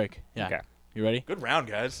take a break. Yeah. Okay. You ready? Good round,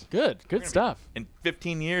 guys. Good gonna be- stuff. In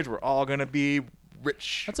 15 years, we're all gonna be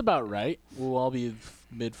rich. That's about right. We'll all be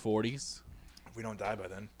mid-40s. If we don't die by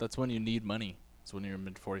then. That's when you need money. It's when you're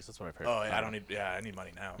mid-40s. That's what I've heard. Oh yeah, I don't need. Yeah, I need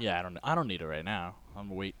money now. Yeah, I don't need it right now. I'm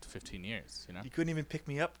gonna wait 15 years. You know. You couldn't even pick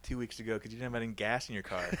me up 2 weeks ago because you didn't have any gas in your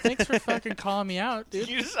car. Thanks for fucking calling me out, dude.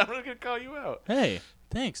 I'm not gonna call you out. Hey,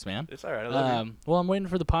 thanks, man. It's all right. I love you. Well, I'm waiting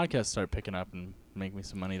for the podcast to start picking up and make me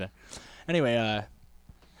some money there. Anyway,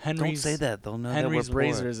 Henry's. Don't say that. They'll know Henry's that we're poor.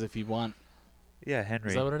 Razors, if you want. Yeah, Henry.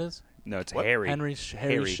 Is that what it is? No, it's What? Harry. Henry's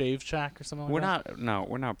Harry. Shave Shack or something like We're that? not. No,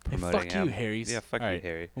 we're not Hey, promoting fuck him. you, Harry's. Yeah, fuck All you, right.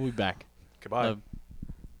 Harry. We'll be back. Goodbye.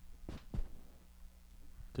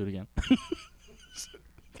 Do it again.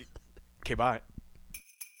 Okay, bye.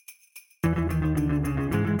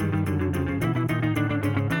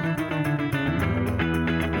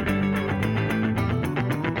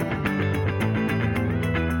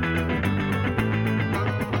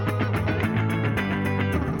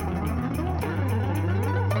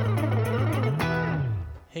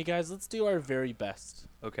 Hey, guys, let's do our very best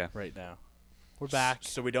Okay. right now. We're back.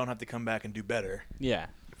 So we don't have to come back and do better. Yeah.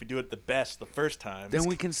 If we do it the best the first time, Then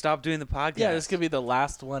we can stop doing the podcast. Yeah, this could be the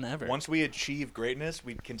last one ever. once we achieve greatness,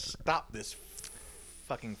 we can stop this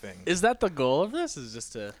fucking thing. Is that the goal of this? Is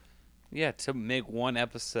just to Yeah, to make one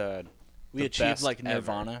episode. we the achieve best like ever.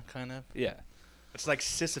 Nirvana kind of? Yeah. It's like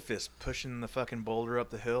Sisyphus pushing the fucking boulder up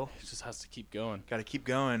the hill. It just has to keep going. Got to keep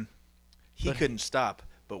going. He But- couldn't stop,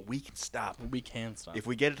 but we can stop. We can stop. If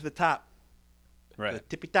we get it to the top, the Right.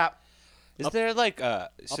 tippy top, Is there like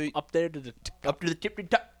so up there to the up to the tippy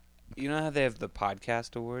top. you know how they have the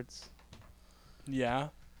podcast awards? Yeah.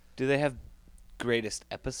 Do they have greatest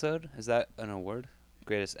episode? Is that an award?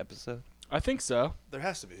 Greatest episode? I think so. There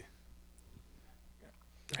has to be.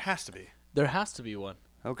 There has to be. There has to be one.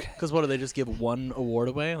 Okay. Because what do they just give one award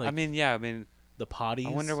away? Like I mean, yeah. I mean, the potties.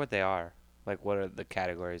 I wonder what they are. Like, what are the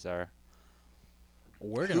categories are?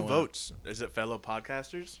 We're Who gonna win. votes? Is it fellow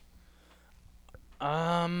podcasters?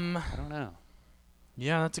 I don't know.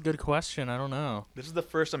 Yeah, that's a good question. I don't know. This is the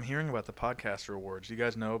first I'm hearing about the podcaster awards. You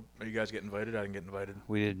guys know? Are you guys get invited? I didn't get invited.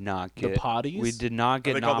 We did not The get. potties? We did not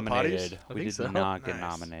get they called the nominated. potties? I We think did so. not get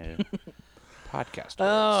Nice. nominated. Podcast. awards.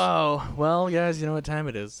 Oh well, guys, you know what time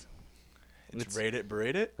it is? It's Rate It,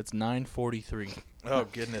 Berate It? It's 9:43. Oh,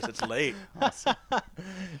 goodness. It's late.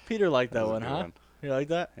 Peter liked that That was a one, good huh? one. You like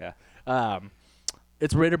that? Yeah.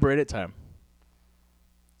 It's Rate or Berate It time.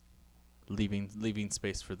 Leaving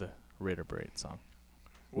space for the Rate or Berate song,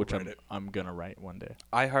 We'll which write it. I'm gonna write one day.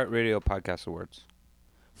 iHeartRadio Podcast Awards.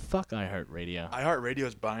 Fuck iHeartRadio.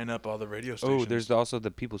 iHeartRadio's buying up all the radio stations. Oh, there's also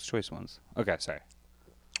the People's Choice ones. Okay, sorry.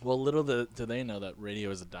 Well, little do they know that radio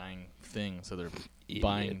is a dying thing, so they're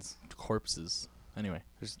buying Idiots. corpses. Anyway,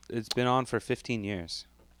 It's been on for 15 years.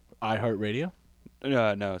 iHeartRadio.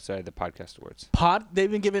 No, sorry, the Podcast Awards. They've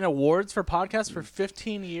been giving awards for podcasts for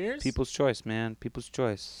 15 years. People's Choice, man. People's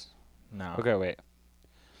Choice. No. Okay, wait.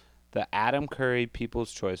 The Adam Curry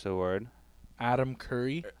People's Choice Award. Adam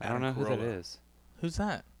Curry. I don't know who that Carolla. is. Who's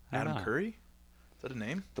that? I don't Adam know. Curry? Is that a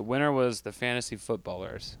name? The winner was the Fantasy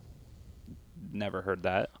Footballers. Never heard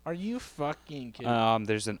that. Are you fucking kidding?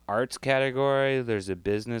 There's an arts category. There's a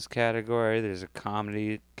business category. There's a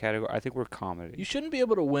comedy category. I think we're comedy. You shouldn't be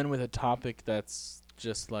able to win with a topic that's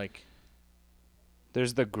just like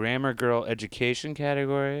There's the Grammar Girl Education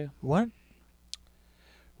category. what?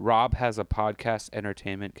 Rob has a podcast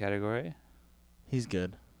entertainment category. He's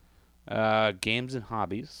good. Games and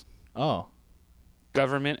hobbies. Oh,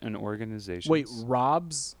 Government and organizations. wait,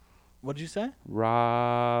 Rob's. What did you say?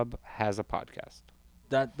 Rob has a podcast.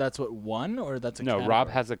 That's what won, or that's a No, category? Rob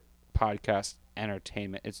has a podcast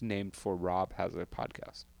entertainment. It's named for Rob has a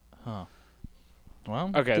podcast. Huh.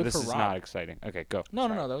 Well, Okay, good this for is Rob. not exciting. Okay, go. No,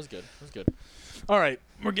 Sorry. that was good. That was good. All right,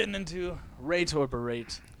 we're getting into rate or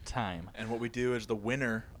berate time. And what we do is the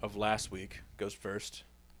winner of last week goes first.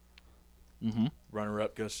 Mm-hmm.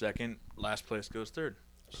 Runner-up goes second. Last place goes third.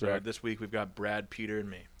 So Correct. this week we've got Brad, Peter, and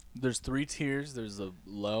me. There's 3 tiers. There's a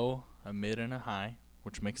low, a mid, and a high,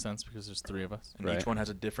 which makes sense because there's 3 of us. And Right. each one has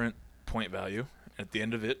a different point value. At the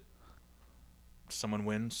end of it, someone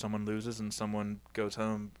wins, someone loses, and someone goes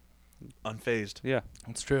home unfazed. Yeah.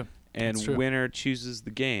 That's true. And That's true. winner chooses the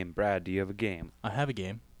game. Brad, do you have a game? I have a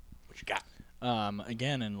game. What you got?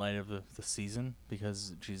 Again, in light of the season,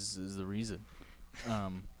 because Jesus is the reason.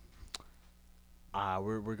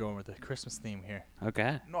 We're going with the Christmas theme here,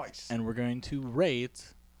 Okay. Nice. and we're going to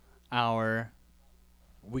rate our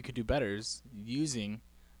We Could Do Betters using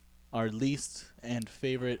our least and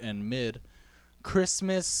favorite and mid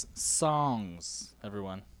Christmas songs.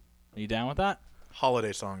 Everyone, are you down with that?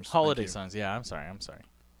 Holiday songs. Thank Holiday you. songs. Yeah, I'm sorry. I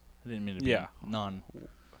didn't mean to be Yeah.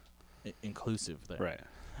 non-inclusive there. Right.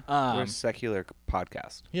 We're a Um, secular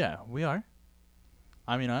podcast. yeah, we are.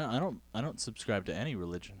 I mean, I don't subscribe to any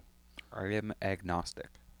religion. I am agnostic.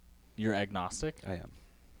 You're agnostic? I am.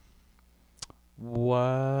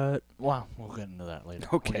 What? Well, we'll get into that later.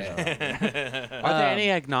 We'll get Okay. into that later. Are there Um, any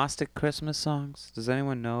agnostic Christmas songs? Does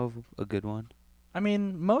anyone know of a good one? I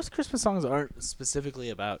mean, most Christmas songs aren't specifically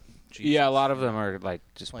about Jesus. Yeah, a lot of them are like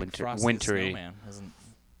just Like winter, Frosty the wintry. Snowman isn't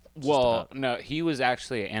just Well, about- no, he was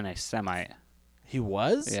actually an anti-Semite. he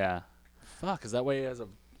was? Yeah. Fuck, is that why he has a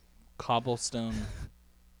cobblestone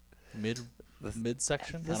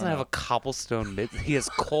midsection? He doesn't have a cobblestone mid. He has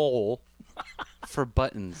coal for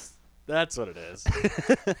buttons. That's what it is.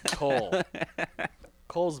 Coal.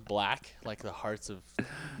 Coal's black, like the hearts of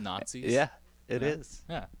Nazis. It Yeah. is.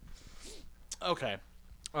 Yeah. Okay.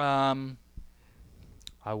 I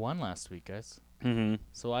won last week, guys. Mm-hmm.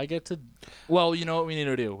 So I get to. Well, you know what we need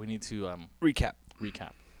to do? We need to Recap.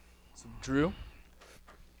 recap. So Drew.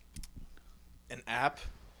 An app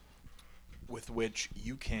with which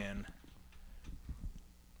you can,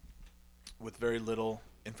 with very little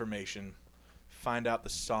information, find out the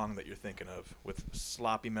song that you're thinking of with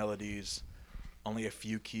sloppy melodies, only a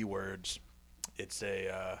few keywords. It's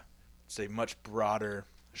a much broader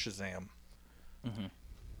Shazam.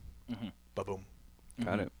 Ba-boom.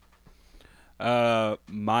 Got it.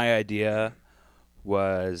 My idea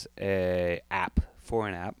was a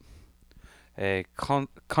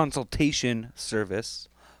consultation service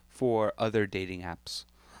for other dating apps.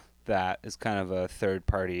 That is kind of a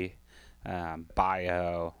third-party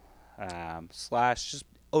bio / just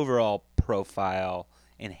overall profile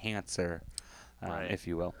enhancer Right. if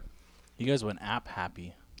you will. You guys went app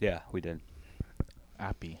happy. Yeah, we did.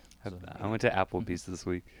 Appy. I went to Applebee's this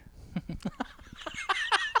week.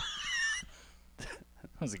 That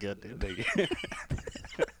was good, dude. Thank you.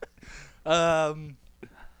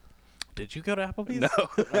 Did you go to Applebee's? No. Oh,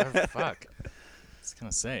 fuck. I was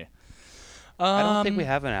gonna say. I don't think we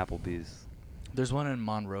have an Applebee's. There's one in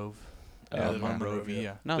Monrovia. Yeah, there's Monrovia.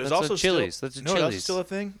 yeah. No, There's that's also a Chili's. Still, That's a no, Chili's. that's still a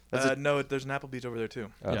thing. That's No, there's an Applebee's over there too.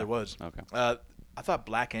 Oh. There was. Okay. I thought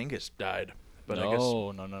Black Angus died, but I guess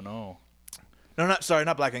No. no,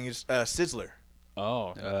 not Black Angus. Sizzler.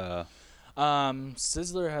 Oh.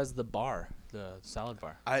 Sizzler has the bar, the salad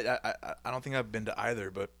bar. I don't think I've been to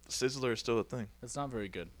either, but Sizzler is still a thing. It's not very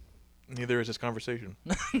good. Neither is this conversation.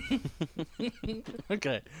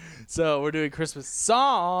 Okay. So we're doing Christmas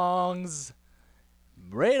songs.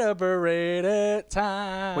 Rate up or rate it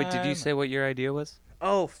time. Wait, did you say what your idea was?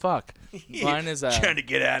 Oh, fuck. Mine is trying to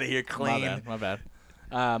get out of here clean. My bad.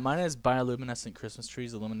 Mine is bioluminescent Christmas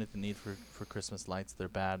trees eliminate the need for Christmas lights. They're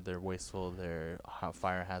bad. They're wasteful. They're a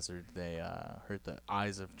fire hazard. They hurt the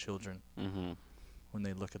eyes of children when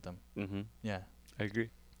they look at them. Mm-hmm. Yeah. I agree.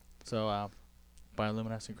 So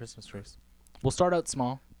bioluminescent Christmas trees. We'll start out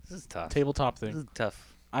small. This is tough. Tabletop This thing. is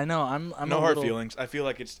tough. I know. I'm No a hard little, feelings. I feel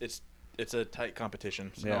like it's a tight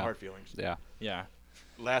competition. So no Yeah. hard feelings. Yeah. Yeah.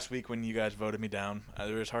 Last week when you guys voted me down,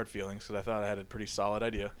 there was hard feelings because I thought I had a pretty solid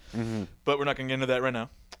idea. Mm-hmm. But we're not gonna get into that right now.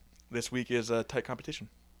 This week is a tight competition.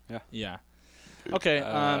 Yeah. Okay.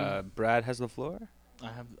 Brad has the floor.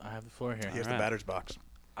 I have the floor here. Here's the Alright. batter's box.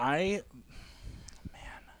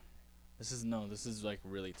 This is like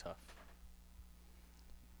really tough.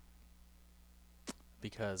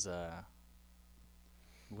 Because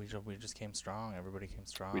we just came strong. Everybody came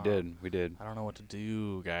strong. We did. I don't know what to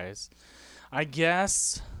do, guys. I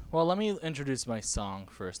guess. Well, let me introduce my song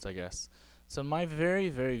first, I guess. So my very,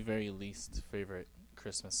 very, very least favorite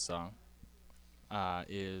Christmas song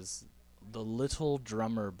is "The Little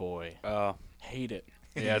Drummer Boy." Oh, Hate it.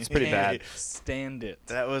 yeah, it's pretty bad. Stand it.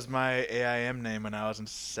 That was my AIM name when I was in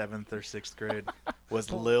 7th or 6th grade.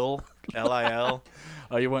 Was Lil, L-I-L,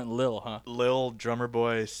 Oh, you went Lil, huh? Lil Drummer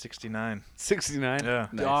Boy 69. 69. Yeah.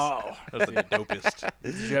 Nice. Oh. That was the dopest.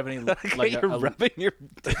 Did you have any Like you're rubbing your.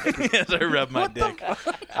 As I rubbed my dick.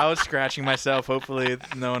 I was scratching myself. Hopefully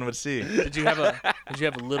no one would see. Did you have a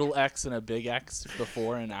little X and a big X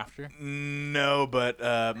before and after? No, but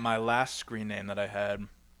my last screen name that I had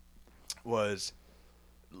was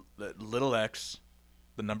Little X,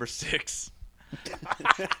 the number 6,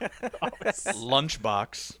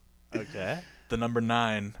 Lunchbox, Okay. the number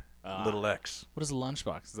 9, Little X. What is a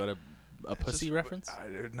lunchbox? Is that a pussy Just- reference?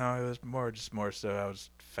 No, it was more so I was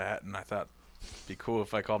fat and I thought it'd be cool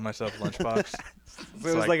if I called myself Lunchbox. So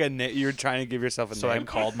it was like a you were trying to give yourself a so I name.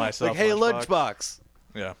 called myself Like, hey, Lunchbox. Lunchbox.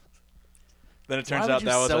 Yeah. Then it turns Why out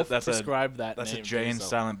would you that's a self-prescribe that that's a name for Jay and yourself?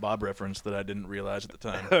 Silent Bob reference that I didn't realize at the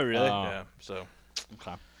time. Oh, really? Oh. Yeah. So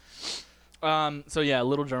Okay. So yeah,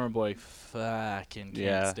 Little Drummer Boy, fucking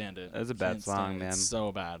can't stand it. That's a bad Can't stand song, it. man. It's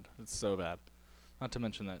so bad. It's so bad. Not to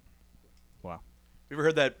mention that. you ever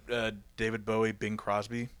heard that David David Bowie, Bing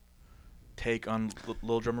Crosby take on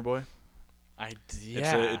Little Drummer Boy?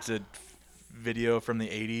 Yeah. It's a video from the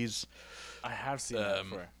 80s. I have seen that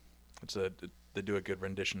before. They do a good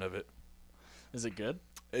rendition of it. Is it good?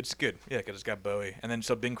 It's good, yeah, because it's got Bowie. And then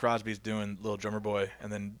so Bing Crosby's doing Little Drummer Boy, and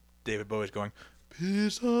then David Bowie's going,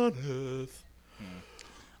 "Peace on earth,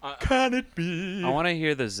 can it be?" I want to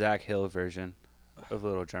hear the Zach Hill version of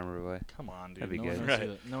Little Drummer Boy. Come on, dude. That'd be no good. One knows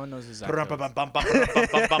Right. no one knows who Zach Pum, Hill pum, is. pum, pum,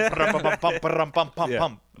 pum, pum, pum, pum,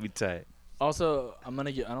 pum. Be tight. Also, I don't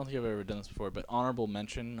think I've ever done this before, but honorable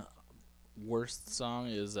mention, worst song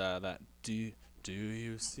is that Do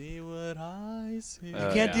you see what I see? You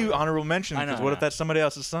can't do honorable mention I know, because what I if know. that's somebody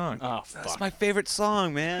else's song? Oh, fuck. That's my favorite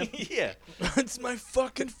song, man. Yeah. It's my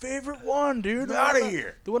fucking favorite one, dude. The Outta one about-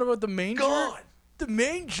 here. The one about the manger? Gone. The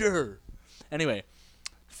manger. Anyway,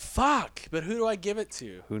 fuck. But who do I give it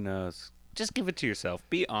to? Who knows? Just give it to yourself.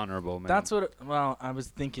 Be honorable, man. That's what. Well, I was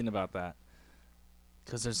thinking about that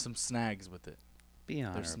because there's some snags with it. Be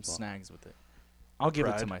honorable. There's some snags with it. I'll give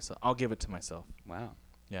it to Pride. myself. I'll give it to myself. Wow.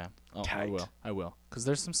 Yeah. Oh, I Tight. will. I will. Because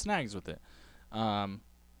there's some snags with it. Time.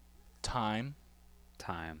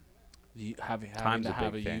 Time. Having Time's to a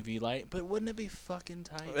have a big thing. UV light, but wouldn't it be fucking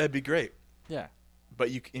tight? That'd be great. Yeah,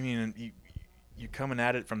 But you coming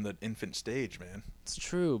at it from the infant stage, man. it's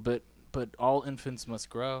true. But all infants must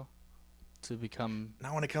grow to become.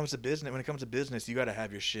 Now when it comes to business, you got to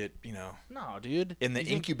have your shit, No, dude. in the You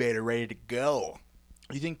think- incubator ready to go.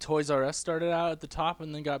 You think Toys R Us started out at the top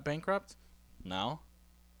and then got bankrupt? No.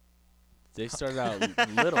 They started out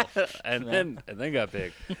little. and then got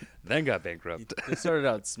big, then got bankrupt. They started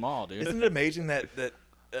out small, dude. Isn't it amazing that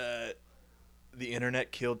the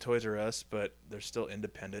internet killed Toys R Us, but there's still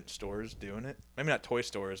independent stores doing it? Maybe not toy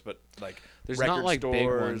stores, but like There's record not like stores. big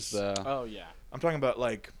ones though. Oh yeah. I'm talking about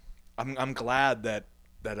like I'm glad that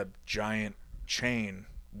a giant chain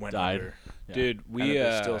went Died. under. Yeah. Dude, And we that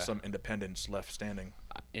there's still some independents left standing.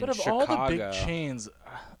 in But of Chicago, all the big chains,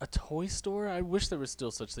 a toy store? I wish there was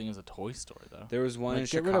still such thing as a toy store, though. there was one Like, in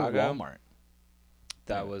get Chicago rid of Walmart.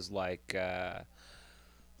 that was like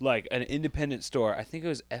an independent store. I think it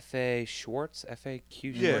was F.A. Schwartz,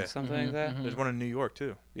 F.A.Q. Yeah. Schwartz, something like that. There's one in New York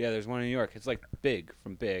too. Yeah, there's one in New York. It's like big,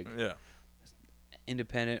 Yeah.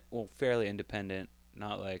 independent, well, fairly independent,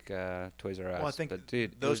 not like Toys R Us. Well, I think but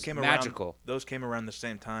dude, those it was came magical. around. Those came around the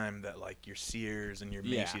same time that like your Sears and your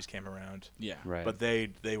Yeah. Macy's came around. Yeah. Right. But they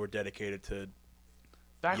were dedicated to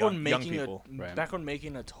Back young when making people. Right. back when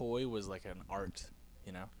making a toy was like an art,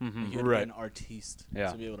 you know, Mhm. like you had to Right. be an artiste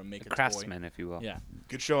Yeah. to be able to make a craftsman, if you will. toy. Yeah.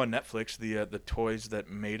 good show on Netflix. The Toys That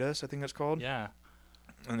Made Us, I think that's called. Yeah.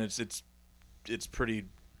 And it's pretty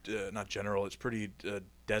not general. It's pretty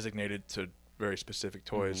designated to very specific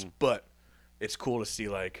toys. But it's cool to see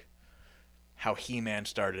like how He-Man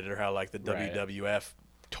started or how like the Right. WWF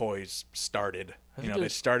toys started. I You think know, it they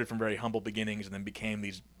was- started from very humble beginnings and then became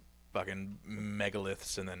these fucking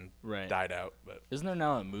megaliths and then Right. died out. But Isn't there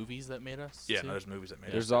now a movies that made us? yeah, too? no, there's movies that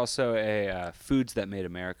made There's us. also a Foods That Made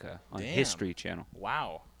America on Damn. History Channel.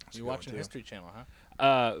 Wow. a You good one, watching too. History Channel,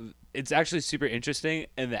 huh? It's actually super interesting,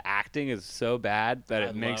 and the acting is so bad that I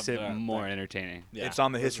it makes love it that. more entertaining. Yeah. It's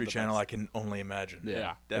on the those are History the Channel. best. I can only imagine.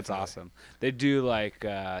 Yeah. That's definitely. awesome. They do like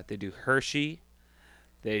they do Hershey,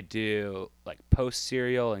 they do like Post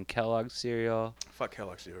cereal and Kellogg's cereal. Fuck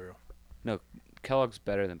Kellogg's cereal. No, Kellogg's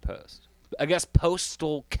better than Post. I guess Post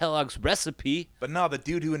stole Kellogg's recipe. But no, the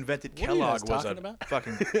dude who invented What are you guys Kellogg was talking a about?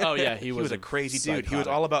 fucking. Oh yeah, He was a crazy dude. He was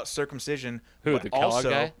psychotic. all about circumcision. Who, but the Kellogg also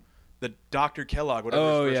guy? the Dr. Kellogg, whatever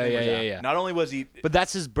Oh, his first yeah, name was. yeah. Not only was he, But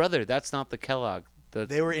that's his brother. That's not the Kellogg.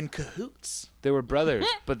 they were in cahoots. They were brothers,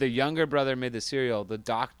 but the younger brother made the cereal. The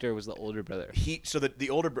doctor was the older brother. So the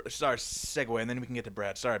older sorry, segue, and then we can get to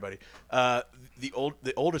Brad. Sorry, buddy.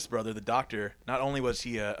 The oldest brother, the doctor, not only was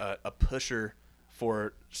he a pusher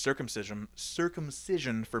for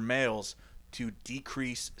circumcision for males to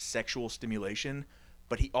decrease sexual stimulation,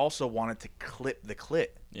 but he also wanted to clip the clit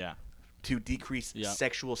Yeah. to decrease Yeah.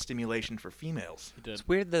 sexual stimulation for females. He did. It's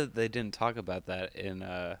weird that they didn't talk about that in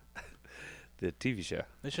the TV show.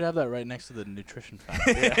 They should have that right next to the nutrition fact.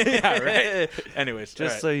 Yeah, right. Anyways,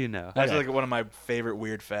 Just so you know. that's Okay. like one of my favorite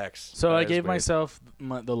weird facts. So That I is gave weird. myself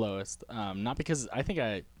the lowest, not because I think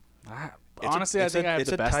I It's a- honestly I it's think a- I have it's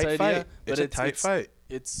the a best tight idea, fight. but It's a tight fight.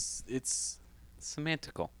 It's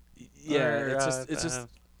Semantical. yeah, Or, it's just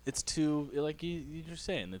it's too like you're just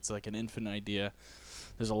saying it's like an infinite idea.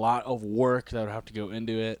 There's a lot of work that would have to go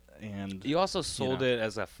into it, and You also sold know. it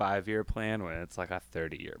as a 5-year plan when it's like a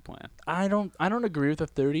 30-year plan. I don't agree with a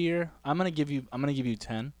 30-year. I'm gonna give you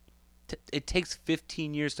 10. It takes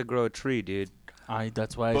 15 years to grow a tree, dude.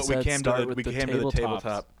 That's why I But said we came to start the with we the came to the tabletops.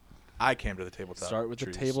 tabletop. I came to the tabletop. Start with the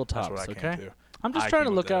trees. That's tabletops, what I came okay? to. I'm just I trying to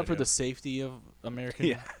came up look with that out for idea. the safety of American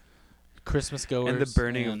Yeah. Christmas goers And the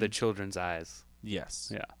burning of and- the children's eyes.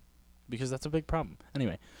 Yes. Yeah. Because that's a big problem.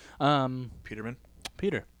 Anyway, Peterman.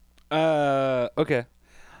 Peter. Okay.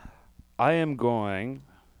 I am going.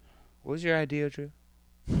 What was your idea, Drew?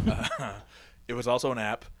 It was also an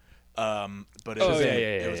app, but it Oh, was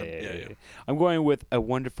yeah. I'm going with A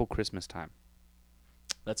Wonderful Christmas Time.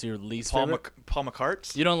 That's your least Paul favorite. Paul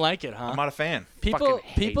McCart's. You don't like it, huh? I'm not a fan. People fucking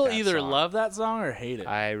hate that either song. love that song or hate it.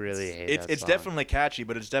 I really hate It's that it's song. definitely catchy,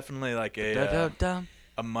 but it's definitely like a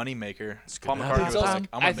money maker. Paul gonna McCartney happen. was like,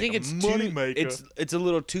 I'm gonna I think make it's a too. money maker. It's a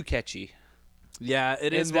little too catchy. Yeah,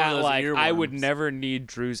 it In is that one of those like I would earworms. never need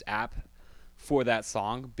Drew's app for that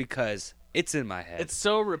song because it's in my head. It's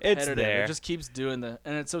so repetitive. there. It just keeps doing the,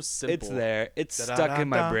 and it's so simple. It's there. It's stuck in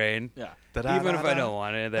my Da-da-da-da. brain. Yeah. Even if I don't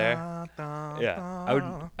want it there. Yeah.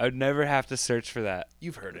 I would never have to search for that.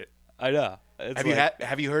 You've heard it. I know. It's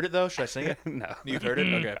Have you heard it though? Should I sing it? No. You've heard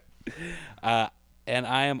it. Okay. And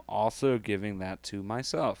I am also giving that to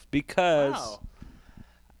myself because Wow.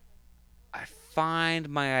 I find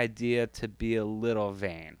my idea to be a little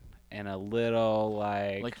vain and a little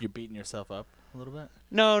Like you're beating yourself up a little bit.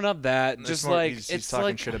 no, not that. It's Just more- like he's it's talking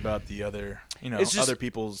like shit about the other, It's just- other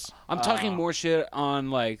people's. I'm talking more shit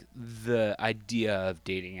on like the idea of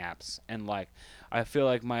dating apps and like I feel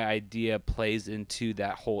like my idea plays into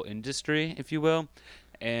that whole industry, if you will,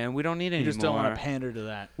 and we don't need any You just more. don't want to pander to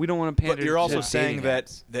that. We don't want to pander. But you're also to saying dating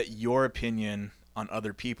apps. that your opinion on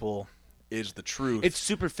other people is the truth. It's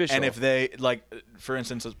superficial. And if they like, for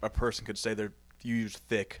instance, a person could say you use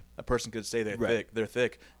thick. A person could say they're thick. They're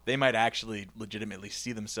thick. They might actually legitimately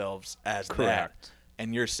see themselves as Correct. that.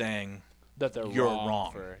 And you're saying that you're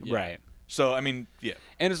wrong. Right. So I mean, yeah.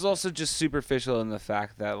 And it's also just superficial in the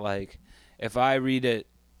fact that, like, if I read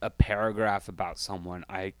a paragraph about someone,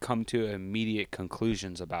 I come to immediate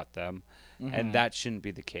conclusions about them, and that shouldn't be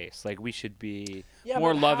the case. Like, we should be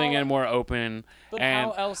more loving and more open, But and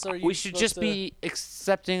how else are you we should just be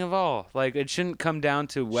accepting of all. Like, it shouldn't come down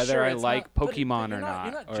to whether I like Pokemon or not.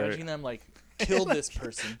 You're not or, judging them like, kill this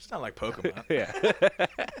person. It's not like Pokemon. Yeah.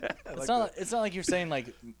 It's not like you're saying like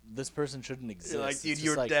this person shouldn't exist. You're like, It's dude, just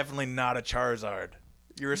you're like, definitely not a Charizard.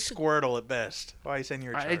 You're a Squirtle at best. Why are you saying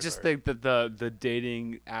you're a Charizard? I just think that the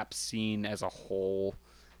dating app scene as a whole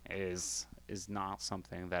is not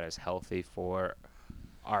something that is healthy for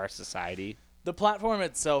our society. the platform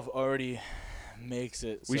itself already makes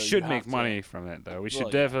it. We so should you make have to- money from it, though. We should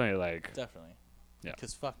Well, yeah. definitely like Definitely. Yeah.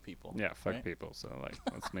 Because fuck people. yeah, fuck right? people. So like,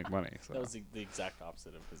 let's make money. So. That was the exact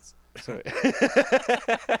opposite of his So-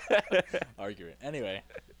 argument. Anyway,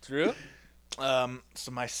 Drew.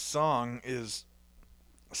 So my song is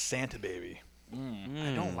Santa Baby.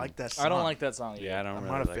 I don't like that song. I don't like that song. Either. yeah, I don't I'm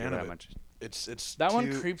really not a like fan it of that it. much. It's That one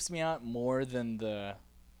too- creeps me out more than the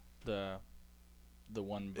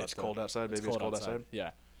one. about It's the- cold outside, baby. It's cold outside.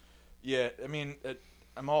 Yeah. Yeah, I mean,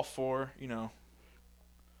 I'm all for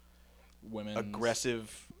Women.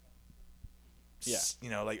 aggressive.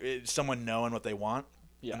 Yeah. Like someone knowing what they want.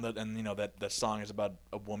 Yeah. And that the song is about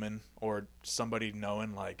a woman or somebody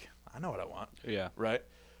knowing like I know what I want. Yeah. Right.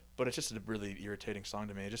 But it's just a really irritating song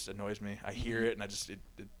to me. It just annoys me. I hear it and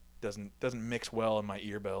it doesn't mix well in my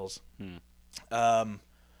ear bells. I'm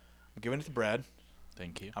giving it to Brad.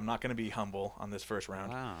 Thank you. I'm not going to be humble on this first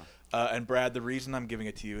round. Wow. And Brad, the reason I'm giving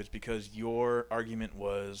it to you is because your argument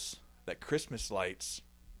was that Christmas lights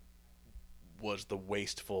was the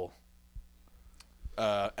wasteful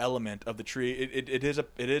element of the tree.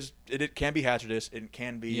 It can be hazardous. It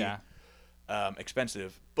can be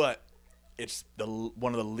expensive, but it's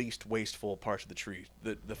one of the least wasteful parts of the tree.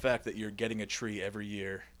 The fact that you're getting a tree every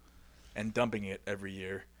year and dumping it every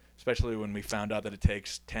year, especially when we found out that it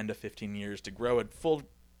takes 10 to 15 years to grow a full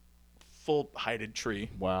heighted tree.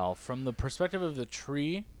 Well, from the perspective of the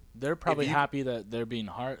tree, they're probably you- happy that they're being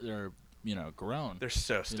grown. They're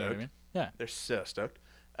so stoked. You know what I mean? Yeah. They're so stoked.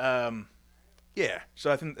 Yeah.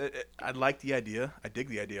 So I think I like the idea. I dig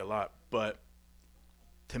the idea a lot, but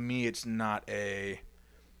to me, it's not a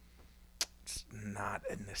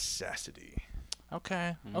necessity.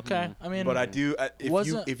 Okay. Okay. I mean, But I do.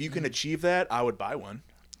 Wasn't- If you can achieve that, I would buy one.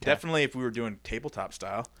 Definitely, if we were doing tabletop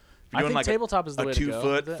style. If you're I doing think like tabletop is the a way to go 2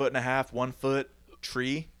 foot, with it. foot and a half, 1 foot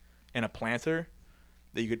tree, and a planter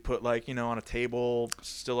that you could put on a table,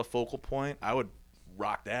 still a focal point. I would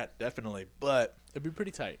rock that definitely. But it'd be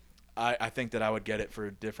pretty tight. I think that I would get it for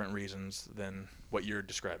different reasons than what you're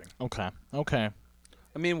describing. Okay. Okay.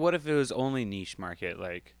 I mean, what if it was only niche market?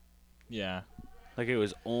 Like Yeah. it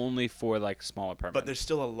was only for like small apartments. But there's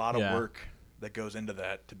still a lot of Yeah. work that goes into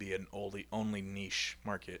that to be an only niche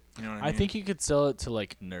market. You know what I mean? I think you could sell it to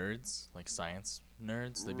like nerds, like science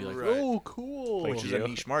nerds. They'd be like, Right. "Oh, cool." which is a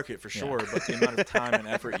niche market for sure, but the amount of time and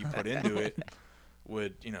effort you put into it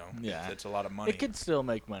would, Yeah. it's a lot of money. It could still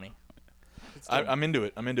make money. I'm into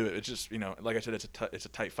it. It's just, like I said, it's a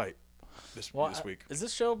tight fight this week. Is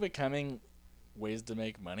this show becoming ways to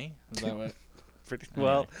make money? Is that what?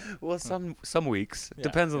 well, some weeks Yeah,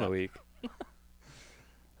 depends on yeah. the week.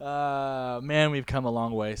 Man, we've come a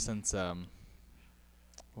long way since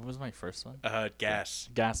what was my first one? Gas.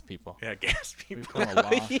 Gas people. Yeah, gas We've people. come a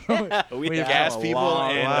long. We We've have- Gas come a people long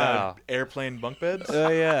and way. Wow. airplane bunk beds. Oh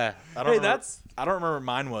yeah, I don't remember, that's- I don't remember what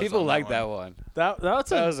mine was. people on like that that one. one. That's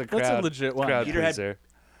That was a that's crowd- a legit one. crowd Peter had- pleaser.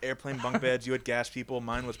 Airplane bunk beds. You had gas people.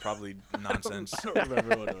 Mine was probably nonsense. I don't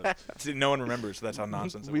remember what it was. See, no one remembers, so that's how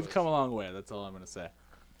nonsense it We've was. come a long way. That's all I'm gonna say.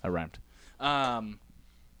 I rhymed. Back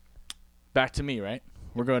to me, right?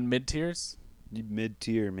 We're going mid tiers. Mid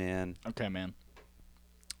tier, man. Okay, man.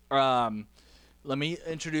 Let me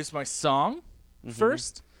introduce my song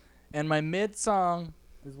first, and my mid song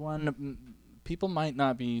is one people might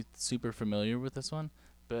not be super familiar with this one,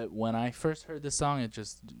 but when I first heard this song, it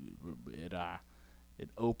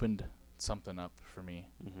opened something up for me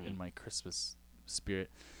in my Christmas spirit,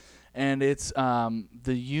 and it's the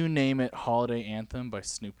 "You Name It" Holiday Anthem by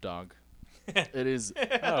Snoop Dogg. It is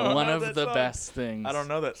one know of that the song. best things. I don't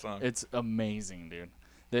know that song. It's amazing, dude.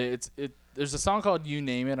 There's a song called "You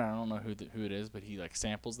Name It." I don't know who it is, but he like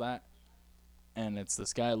samples that, and it's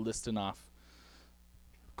this guy listing off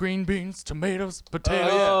green beans, tomatoes, potatoes.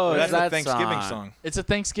 Oh, that's that the Thanksgiving song. song. It's a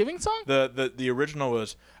Thanksgiving song? The original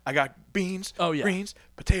was I got beans, greens,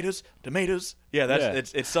 potatoes, tomatoes. Yeah,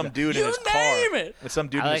 that's it's some dude in You his car. name it. It's some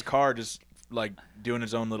dude in his car just like doing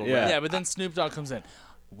his own little Yeah. rap. Yeah, but then Snoop Dogg comes in.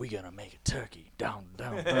 We gonna make a turkey down.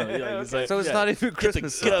 He's like, So it's not even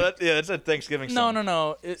Christmas song. That's a Thanksgiving song.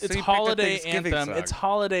 No. It's you picked a holiday Thanksgiving anthem. song. It's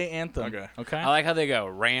holiday anthem. Okay. I like how they go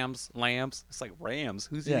rams, lambs. It's like rams.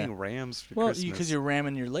 Who's Yeah. eating rams for Well, Christmas? because you're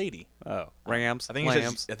ramming your lady. oh, rams, I think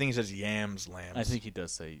lambs. he says yams, lambs. I think he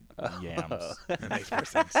does say yams. that makes more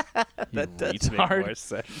sense. that does make retard. more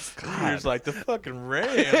sense. He's like the fucking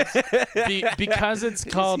Rams. Because it's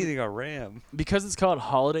He's called eating a ram.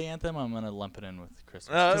 holiday anthem. I'm gonna lump it in with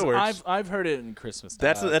Christmas. that 'Cause works. I've heard it in Christmas.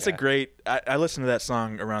 That's a okay. great. I listened to that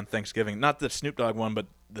song around Thanksgiving, not the Snoop Dogg one, but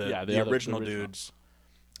the original dudes.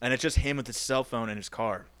 And it's just him with his cell phone in his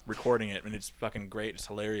car recording it, and it's fucking great. It's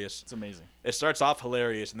hilarious. It's amazing. It starts off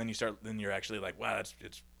hilarious, and then you're actually like, wow,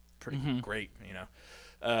 it's pretty great, you know.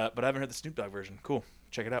 But I haven't heard the Snoop Dogg version. Cool,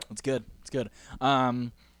 check it out. It's good. It's good.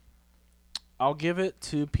 I'll give it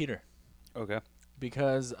to Peter Okay.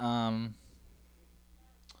 because I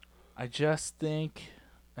just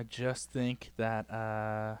think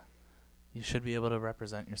that you should be able to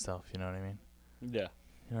represent yourself. You know what I mean? Yeah.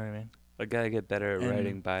 You know what I mean? I gotta get better at And-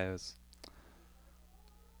 writing bios.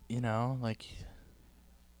 You know, like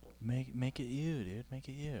make it you, dude. Make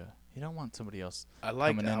it you. You don't want somebody else. I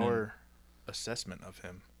like coming in our assessment of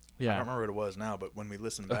him. I Yeah. don't remember what it was now, but when we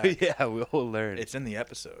listened Oh, back, yeah, we'll learn. it's in the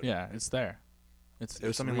episode. Yeah, it's there. It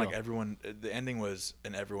was something real. like everyone. The ending was,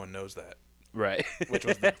 and everyone knows that, right. which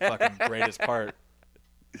was the fucking greatest part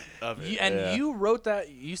of it. And you wrote that.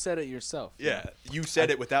 You said it yourself. Yeah, you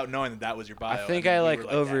said it without knowing that was your bio. I think and I we like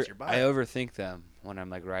were "Overthink" "That's your bio." them when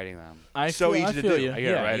I'm like writing them. So I easy to feel do. You. I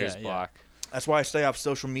get yeah, writer's yeah, block. That's why I stay off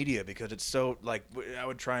social media, because it's so like I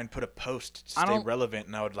would try and put a post to I stay don't- relevant,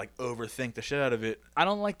 and I would like overthink the shit out of it. I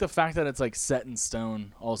don't like the fact that it's like set in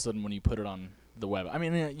stone all of a sudden when you put it on the web. I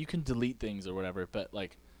mean, you can delete things or whatever, but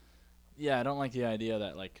like, yeah, I don't like the idea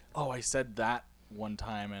that like, oh, I said that one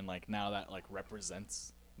time and like now that like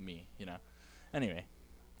represents me, you know. Anyway.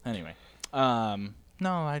 No,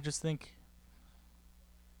 I just think,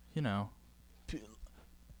 you know,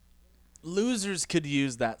 losers could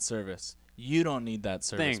use that service. You don't need that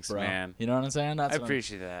service, Thanks, bro. man. You know what I'm saying? That's I what I'm-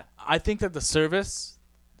 appreciate that. I think that the service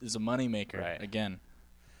is a moneymaker Right. again,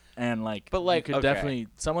 and like, But, like, you could okay. definitely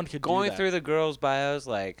someone could Going do that. through the girls' bios,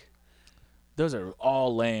 like, Those are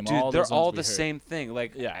all lame. dude, all they're those all ones we the heard. same thing.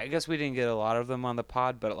 Like, Yeah. I guess we didn't get a lot of them on the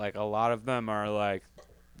pod, but like a lot of them are like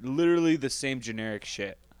literally the same generic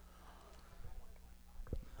shit.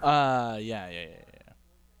 Yeah. Yeah.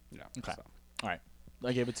 Okay. so. All right,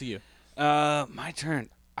 I gave it to you. My turn.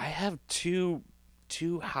 I have two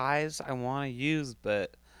highs I want to use,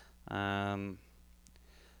 but I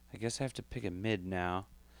guess I have to pick a mid now.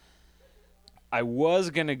 I was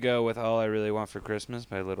gonna go with "All I Really Want for Christmas"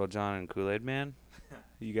 by Little John and Kool-Aid Man.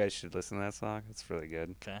 You guys should listen to that song. It's really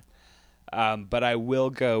good. Okay. But I will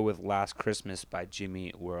go with "Last Christmas" by Jimmy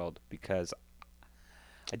Eat World because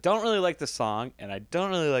I don't really like the song and I don't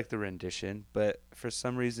really like the rendition, but for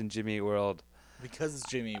some reason Jimmy Eat World, Because it's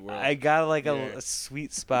Jimmy World. I got like Yeah. a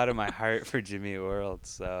sweet spot in my heart for Jimmy Eat World,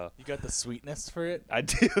 so You got the sweetness for it. I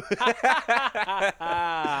do.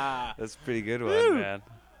 That's a pretty good one, man.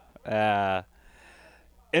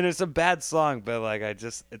 And it's a bad song, but like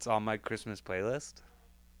it's on my Christmas playlist.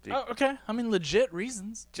 Oh, okay. I mean, legit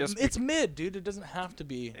reasons. Just it's mid, dude. It doesn't have to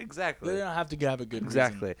be. Exactly. They don't have to have a good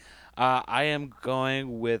Exactly. I am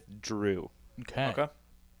going with Drew. reason. Okay. Okay.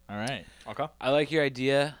 All right. Okay. I like your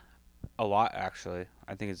idea a lot, actually.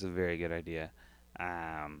 I think it's a very good idea.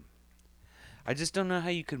 I just don't know how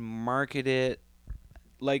you could market it,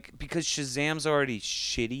 like, because Shazam's already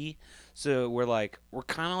shitty, so we're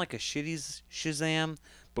kind of like a shitty Shazam,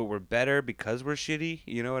 but we're better because we're shitty.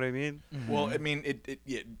 You know what I mean? Well, I mean,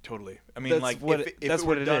 yeah, totally. I mean, That's like, what if it- it that's were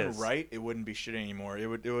what it done is. right, it wouldn't be shit anymore. It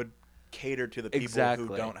would cater to the people Exactly.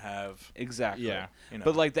 who don't have. Exactly. Yeah. You know,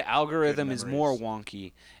 But like the algorithm is more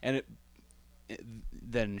memories. wonky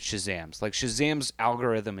than Shazam's. Like Shazam's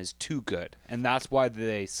algorithm is too good, and that's why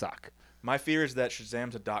they suck. My fear is that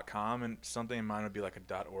Shazam's a .com and something in mine would be like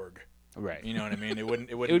a .org. Right. You know what I mean? It wouldn't.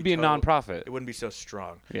 It It would be a total- nonprofit. It wouldn't be so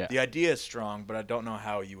strong. Yeah. The idea is strong, but I don't know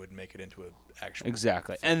how you would make it into an actual.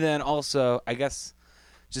 Exactly. And then also, I guess,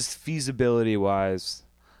 just feasibility wise,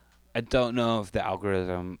 I don't know if the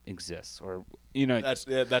algorithm exists or That's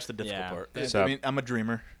the difficult Yeah. part. So- I mean, I'm a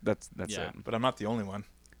dreamer, that's Yeah. it. but I'm not the only one.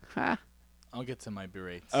 I'll get to my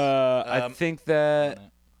berates. I think that on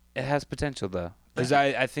it. it has potential though, because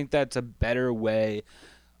I think that's a better way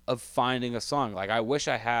of finding a song. Like, I wish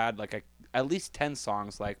I had like at least 10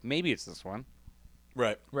 songs. Like, maybe it's this one.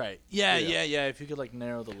 Right. Right. Yeah. If you could like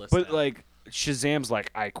narrow the list. But down. like Shazam's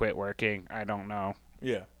like, I quit working. I don't know.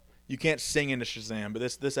 Yeah. You can't sing into Shazam, but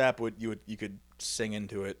this app you could sing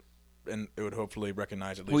into it, and it would hopefully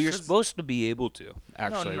recognize at least. Well, you're supposed to be able to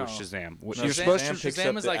actually no. with Shazam. No, You're supposed to. picks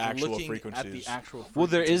Shazam up is the like actual looking frequencies. at the actual. Well,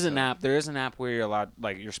 there is an frequencies app. There is an app where you're allowed,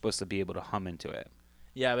 like, you're supposed to be able to hum into it.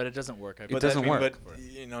 Yeah, but it doesn't work. It doesn't work. But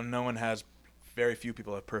no one has. Very few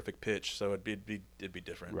people have perfect pitch, so it'd be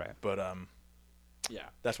different. Right. But Yeah.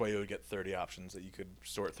 that's why you would get 30 options that you could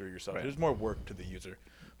sort through yourself. Right. There's more work to the user.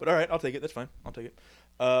 But all right, I'll take it. That's fine. I'll take it.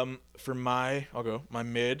 For my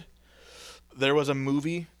mid. There was a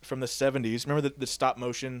movie from the 70s. Remember the stop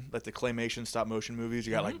motion, like the claymation stop motion movies?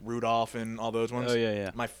 You got like Rudolph and all those ones. Oh,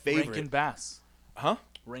 yeah. My favorite. Rankin Bass. Huh?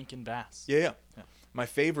 Rankin Bass. Yeah. My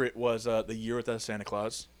favorite was The Year Without Santa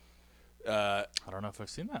Claus. I don't know if I've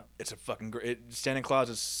seen that. It's a fucking great. Santa Claus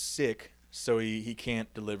is sick, so he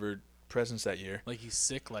can't deliver presents that year. Like he's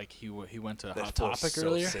sick. Like he went to That Hot fool's Topic so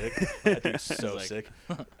earlier. Sick. That dude's so like- sick.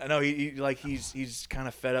 I know he's kind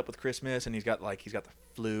of fed up with Christmas, and he's got the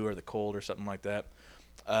flu or the cold or something like that.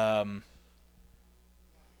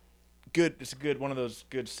 Good. It's a good one of those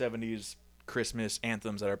good 70s Christmas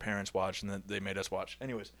anthems that our parents watched and that they made us watch.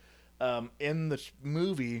 Anyways, in the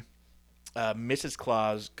movie, Mrs.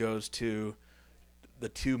 Claus goes to the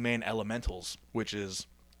two main elementals, which is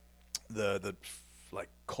the like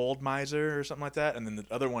cold miser or something like that, and then the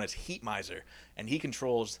other one is heat miser, and he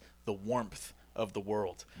controls the warmth of the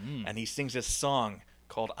world. And he sings this song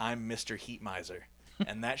called "I'm Mr. Heat Miser."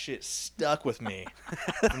 And that shit stuck with me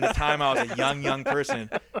from the time I was a young person.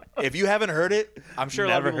 If you haven't heard it, I'm sure a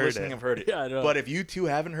lot of Never people heard listening it. have heard it. Yeah, I know. But if you two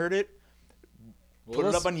haven't heard it, put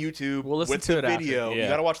it up on YouTube we'll listen with to the it after. video. Yeah. You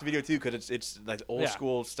got to watch the video too because it's like old Yeah.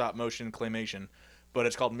 school stop motion claymation. But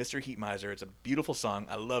it's called Mr. Heat Miser. It's a beautiful song.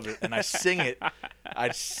 I love it, and I sing it. I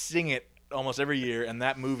sing it almost every year. And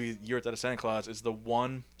that movie, Year Without a Santa Claus, is the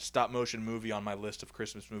one stop motion movie on my list of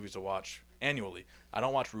Christmas movies to watch annually. I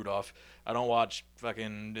don't watch Rudolph. I don't watch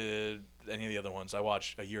fucking any of the other ones. I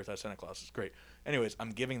watch A Year Without Santa Claus. It's great. Anyways,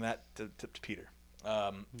 I'm giving that to Peter,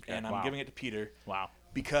 and I'm giving it to Peter. Wow.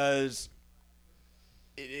 Because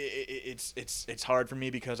it's hard for me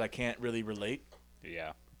because I can't really relate.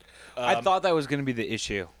 Yeah. I thought that was going to be the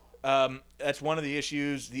issue. That's one of the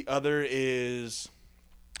issues. The other is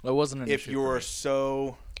It wasn't an if issue you're for me,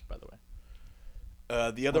 so. by the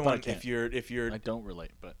way. The other Well, but I one, can't. if you're, I don't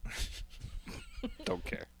relate, but Don't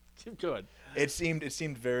care. keep going. it seemed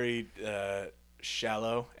very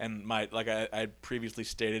shallow, and I previously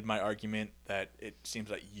stated my argument that it seems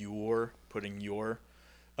like you're putting your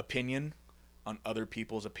opinion on other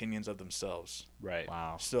people's opinions of themselves. Right.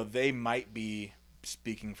 Wow. So they might be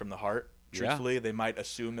speaking from the heart. Yeah. Truthfully, they might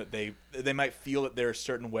assume that they might feel that they're a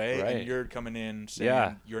certain way, Right. and you're coming in saying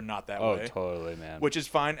Yeah. you're not that Oh, way. totally, man. Which is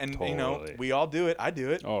fine, and Totally. we all do it. I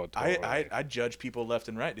do it. Oh, totally. I judge people left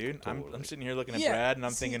and right, dude. I'm Totally. sitting here looking at Yeah, Brad, and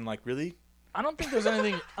I'm see- thinking like, really? I don't think there's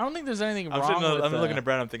anything. I don't think there's anything I'm wrong with. I'm looking at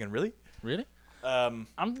Brad, I'm thinking, really? Really? I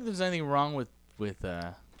don't think there's anything wrong with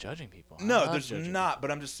judging people. I No, love there's judging not.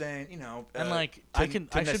 But I'm just saying, And like, I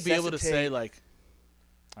I should be able to say like,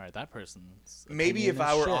 all right, that person's maybe opinion if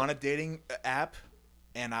I is were shit. on a dating app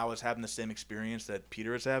and I was having the same experience that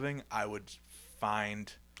Peter is having, I would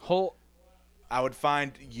find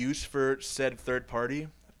use for said third party.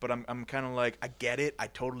 But I'm kind of like, I get it, I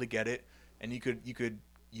totally get it, and you could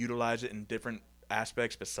utilize it in different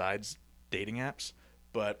aspects besides dating apps.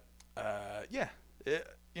 But yeah,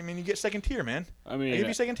 I mean, you get second tier, man. I I mean, give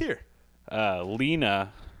you second tier.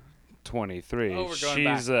 Lena, 23. Oh, we're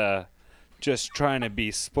going She's just trying to be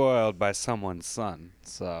spoiled by someone's son.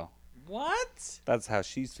 So What? that's how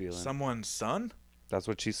she's feeling. Someone's son? That's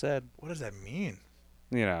what she said. What does that mean?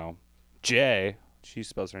 You know, Jay. She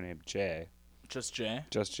spells her name Jay. Just Jay?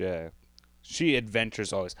 Just Jay. She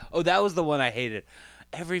adventures always. Oh, that was the one I hated.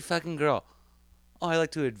 Every fucking girl. Oh, I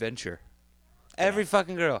like to adventure. Every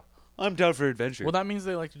fucking girl. I'm down for adventure. Well, that means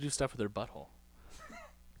they like to do stuff with their butthole.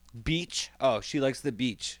 Beach. Oh, she likes the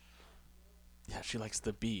beach. Yeah, she likes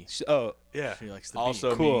the bee. Oh, Yeah. She likes the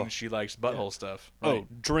Also bee. Cool. means she likes butthole stuff. oh,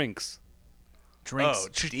 drinks. Drinks. Oh,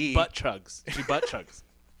 She D. butt chugs. She butt chugs.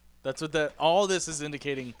 That's what all this is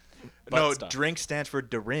indicating. Butt No, stuff. drink stands for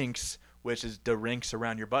derinks, which is derinks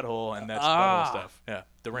around your butthole, and that's Ah. butthole stuff. Yeah,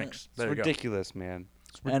 derinks. It's There you go. ridiculous, man.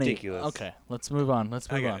 It's Any- ridiculous. Okay, let's move on.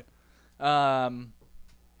 I got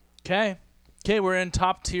Okay. Okay, we're in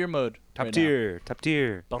top tier mode. Top right tier. Top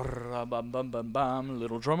tier. Now. Bum,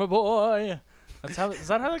 little drummer boy. Is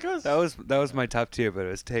that how that goes? That was my top tier, but it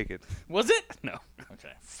was taken. Was it? No.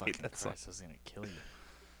 Okay. Fucking that song. Christ, I was gonna kill you.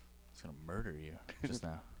 murder you just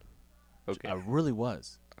now. Okay. I really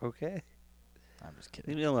was. Okay. I'm just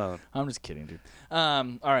kidding. Leave me alone. I'm just kidding, dude.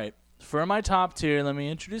 All right. For my top tier, let me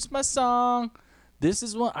introduce my song. This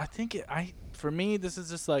is one I think for me this is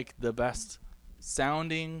just like the best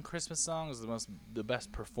sounding Christmas song. It's the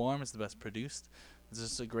best performed. It's the best produced. It's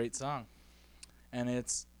just a great song, and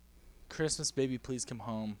it's "Christmas Baby Please Come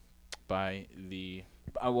Home" by the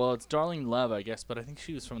it's Darlene Love, I guess, but I think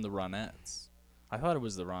she was from the Ronettes. I thought it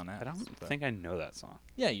was the Ronettes. I don't think I know that song.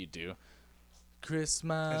 Yeah, you do.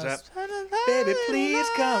 Christmas. Is that Baby, please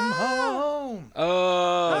come home.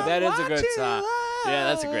 Oh, that is a good What you song. Yeah,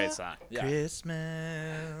 that's a love. great song. Yeah.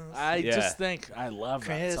 Christmas. I Yeah. just think I love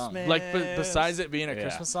that song. Christmas. Like, besides it being a Yeah.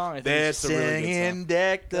 Christmas song, I think They're it's just a really good singing song.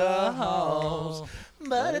 deck the halls,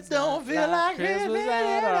 but it don't feel like Christmas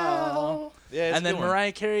at all. Yeah, it's And then a good one.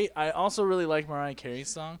 Mariah Carey, I also really like Mariah Carey's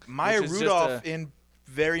song. Maya which is just Rudolph in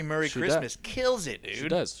Very Merry She Christmas kills it, dude. She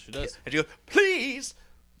does. And she goes, please,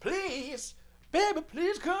 please, baby,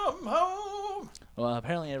 please come home. Well,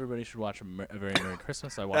 apparently everybody should watch a Very Merry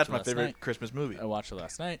Christmas. I watched That's it my last favorite night. Christmas movie. I watched it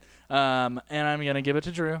last night. And I'm going to give it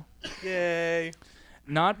to Drew. Yay.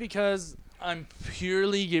 Not because I'm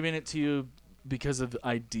purely giving it to you because of the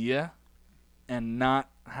idea and not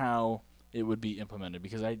how it would be implemented,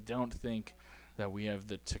 because I don't think that we have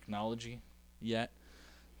the technology yet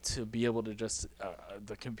to be able to just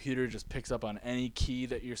the computer just picks up on any key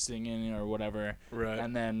that you're singing or whatever, Right.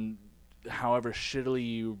 and then however shittily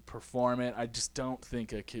you perform it, I just don't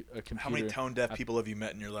think a computer. How many tone deaf people have you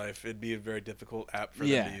met in your life? It'd be a very difficult app for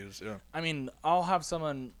Yeah. them to use. Yeah. I mean, I'll have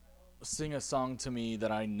someone sing a song to me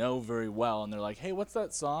that I know very well, and they're like, "Hey, what's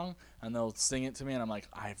that song?" And they'll sing it to me, and I'm like,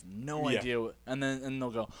 "I have no Yeah. idea." And they'll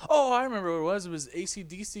go, "Oh, I remember what it was. It was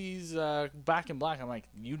AC/DC's Back in Black." I'm like,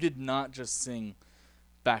 "You did not just sing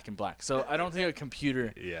Back in Black." So I don't think a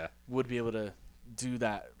computer Yeah. would be able to do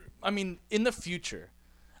that. I mean, in the future,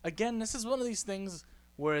 again, this is one of these things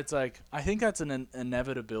where it's like, I think that's an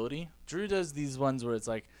inevitability. Drew does these ones where it's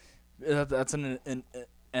like, that's an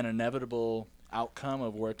inevitable outcome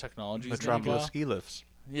of where technology is going to go. Metropolis ski lifts.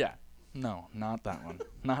 Yeah. No, not that one.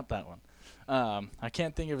 Not that one. I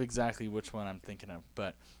can't think of exactly which one I'm thinking of,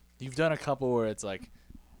 but you've done a couple where it's like,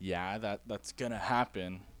 yeah, that's going to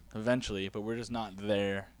happen eventually, but we're just not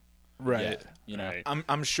there yet, you know? Right.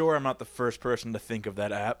 I'm sure I'm not the first person to think of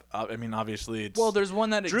that app. I mean, obviously, it's. Well, there's one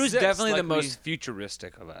that Drew's exists. definitely like the most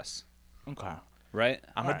futuristic of us, Okay. right?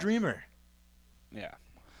 I'm a Alright. dreamer. Yeah.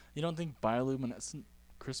 You don't think bioluminescent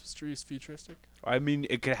Christmas tree is futuristic? I mean,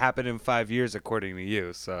 it could happen in 5 years, according to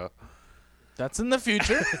you. So, That's in the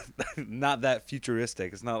future. not that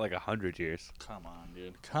futuristic. It's not like 100 years. Come on,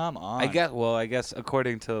 dude. Come on. I guess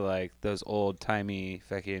according to like those old timey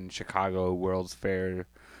fucking Chicago World's Fair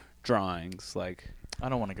drawings, like I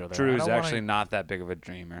don't want to go there. I Drew's don't wanna- actually not that big of a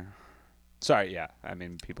dreamer. Sorry, yeah. I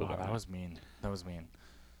mean, people Wow, don't. that was mean. That was mean.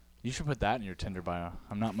 You should put that in your Tinder bio.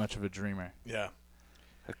 I'm not much of a dreamer. Yeah.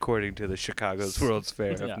 According to the Chicago's World's Fair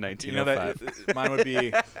Yeah. of You know 1905. that mine would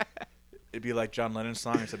be. It'd be like John Lennon's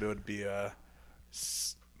song, except it would be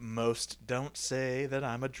most don't say that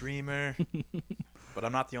I'm a dreamer, but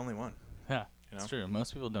I'm not the only one. Yeah, You it's know? true.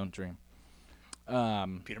 Most people don't dream.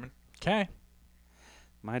 Peterman. Okay.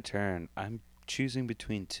 My turn. I'm choosing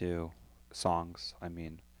between two songs. I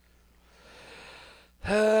mean,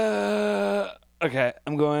 okay.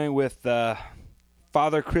 I'm going with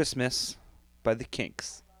 "Father Christmas" by the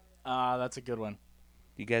Kinks. That's a good one.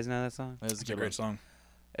 You guys know that song? That is a It's a good great one. song.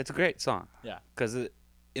 It's a great song Yeah. because it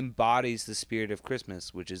embodies the spirit of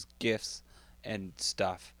Christmas, which is gifts and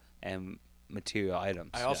stuff and material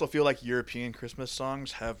items. I also feel like European Christmas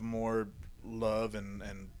songs have more love and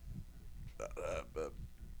I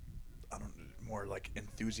don't more like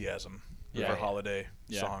enthusiasm Yeah. for holiday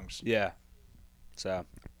Yeah. songs. Yeah. So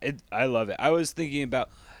I love it. I was thinking about.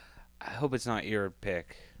 I hope it's not your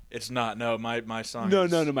pick. It's not. No, my song. No,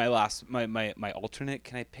 is, no, no. My alternate.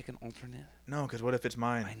 Can I pick an alternate? No, because what if it's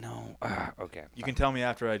mine? I know. Okay. You can tell me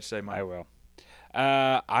after I say mine. I will.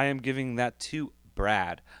 I am giving that to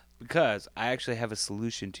Brad because I actually have a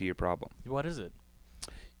solution to your problem. What is it?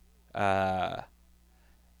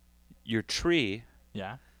 Your tree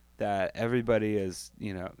Yeah. that everybody is,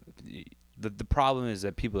 the problem is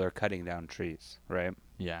that people are cutting down trees, right?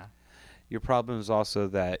 Yeah. Your problem is also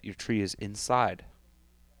that your tree is inside,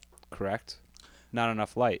 correct? Not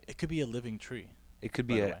enough light. It could be a living tree. It could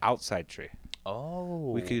By be the an way. outside tree.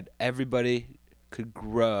 Oh. Everybody could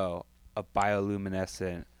grow a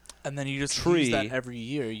bioluminescent And then you just tree, use that every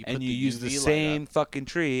year. You put and you the use the UV light same up. fucking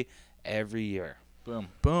tree every year. Boom.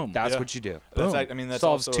 Boom. That's Yeah. what you do. That's Boom. I mean that's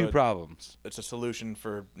Solves also two problems. It's a solution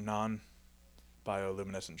for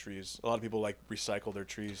bioluminescent trees. A lot of people like recycle their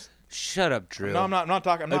trees. Shut up, Drew. No, I'm not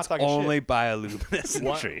talking. I'm not It's talking only shit.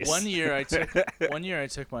 bioluminescent trees. One year I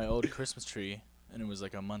took my old Christmas tree, and it was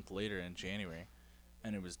like a month later in January,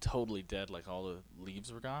 and it was totally dead. Like all the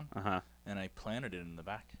leaves were gone. And I planted it in the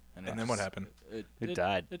back. And then what happened? It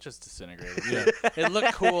died. It just disintegrated. Yeah, it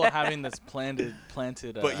looked cool having this planted.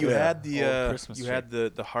 But you had the old Christmas you tree. had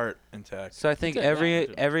the heart intact. So I think It did,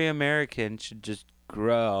 yeah. every American should just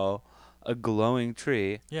grow a glowing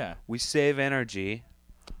tree. Yeah. We save energy.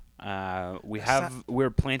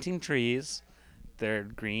 We're planting trees. They're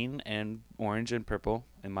green and orange and purple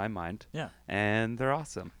in my mind. Yeah. And they're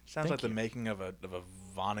awesome. Sounds like the making of a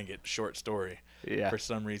Vonnegut short story. Yeah. For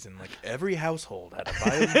some reason, like every household had a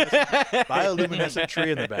bioluminescent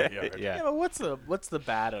tree in the backyard. Yeah. Yeah, but what's the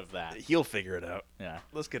bad of that? He'll figure it out. Yeah.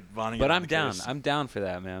 Let's get Vonnegut. But on I'm the down. case. I'm down for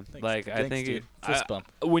that, man. Thanks, I think dude. Fist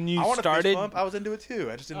bump. when you I want a started. fist bump. I was into it too.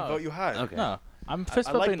 I just didn't Oh. vote you high. Okay. No, I'm fist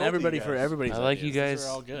I like bumping both of everybody you for guys. everybody's I like you ideas. guys. These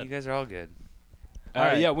are all good. You guys are all good. All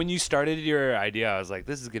right. Yeah, when you started your idea, I was like,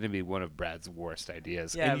 "This is going to be one of Brad's worst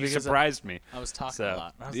ideas," Yeah, and you because surprised me. I was talking So a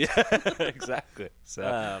lot. yeah, exactly.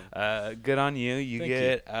 So good on you. You Thank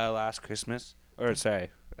get last Christmas, or sorry,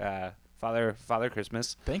 Father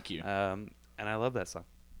Christmas. Thank you. And I love that song.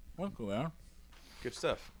 Well, cool, man. Good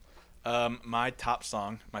stuff. My top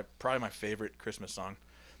song, probably my favorite Christmas song,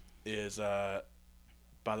 is by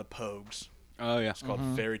the Pogues. Oh yeah. It's called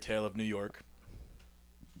 "Fairy Tale of New York."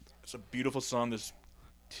 It's a beautiful song. There's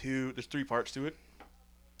 3 parts to it.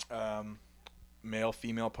 Male,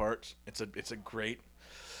 female parts. It's a great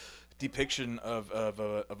depiction of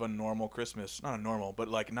a normal Christmas. Not a normal, but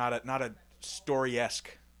like not a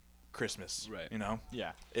story-esque Christmas. Right. You know.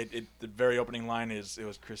 Yeah. The very opening line is, "It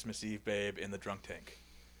was Christmas Eve, babe, in the drunk tank."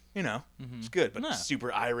 You know, it's good, but Yeah.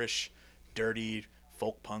 super Irish, dirty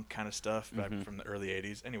folk punk kind of stuff back from the early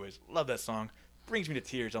 '80s. Anyways, love that song. Brings me to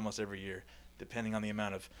tears almost every year, depending on the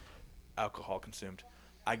amount of alcohol consumed.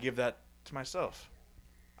 I give that to myself.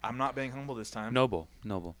 I'm not being humble this time. Noble.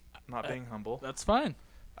 I'm not being humble. That's fine.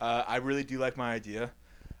 I really do like my idea.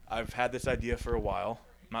 I've had this idea for a while.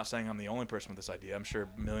 I'm not saying I'm the only person with this idea. I'm sure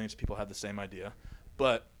millions of people have the same idea.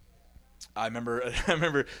 But I remember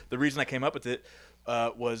the reason I came up with it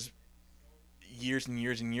was years and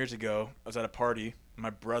years and years ago. I was at a party. My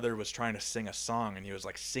brother was trying to sing a song, and he was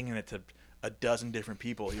like singing it to a dozen different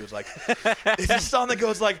people. He was like, "It's a song that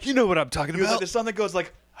goes like, You know what I'm talking he was like, about. this song that goes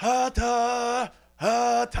like, ha ta,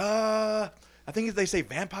 ha ta." I think they say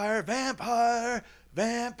vampire, vampire,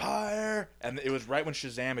 vampire. And it was right when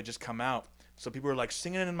Shazam had just come out. So people were like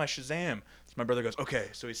singing it in my Shazam. So my brother goes, okay.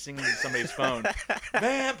 So he's singing in somebody's phone.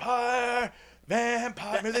 Vampire,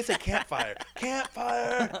 vampire. Maybe they say campfire,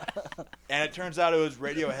 campfire. And it turns out it was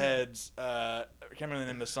Radiohead's, I can't remember the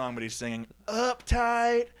name of the song, but he's singing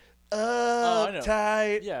Uptight, I know.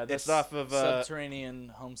 Uptight. Yeah, that's it's off of Subterranean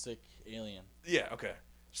Homesick Alien. yeah, okay.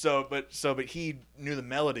 So but he knew the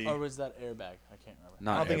melody. Or was that Airbag? I can't remember.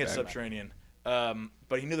 Not I don't think it's Airbag. Subterranean.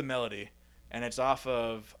 But he knew the melody, and it's off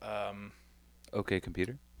of Okay,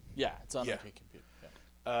 computer. Yeah, it's on Yeah. OK Computer.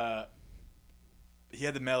 Yeah. he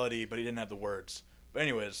had the melody, but he didn't have the words. But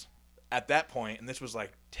anyways, at that point, and this was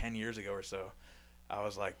like 10 years ago or so, I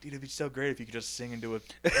was like, dude, it'd be so great if you could just sing into it.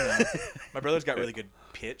 You know? My brother's got really good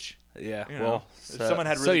pitch. Yeah. You know? Well, if someone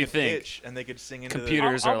had so really you good think. pitch and they could sing into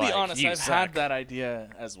Computers I'll are be like, honest, "You I've suck." had that idea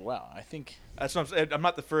as well. I think That's what I'm saying. I'm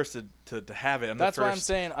not the first to have it. I'm that's the why first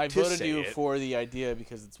I'm saying I to voted say you it. for the idea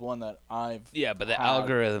because it's one that I've Yeah, but the had.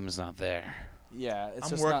 algorithm's not there. Yeah, it's I'm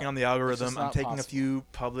just working not- on the it's algorithm. just I'm not taking a possible. few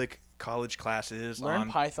public college classes Learn on.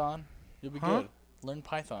 Python. You'll be Huh? good. Learn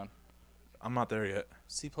Python. I'm not there yet.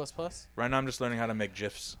 C++? Right now, I'm just learning how to make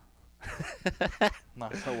GIFs. No,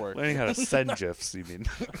 that'll work. Learning how to send GIFs, you mean?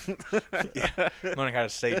 Learning how to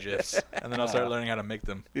say GIFs, and then I'll start learning how to make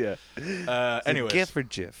them. Yeah. Anyways, GIF or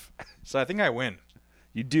GIF? so I think I win.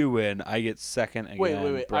 You do win. I get second again.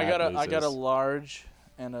 Wait. Brad I got a loses. large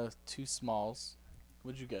and a 2 smalls.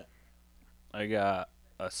 What'd you get? I got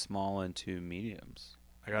a small and 2 mediums.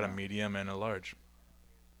 I got a medium and a large.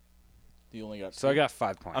 You only got So I got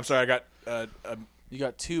 5 points. I'm sorry, I got You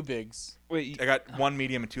got 2 bigs. Wait, I got 1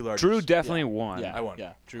 medium and 2 larges. Drew definitely Yeah. won. Yeah, I won.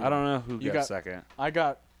 Yeah, Drew I don't won. know who You got got- second. I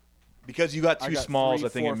got Because you got 2 I got smalls, 3, I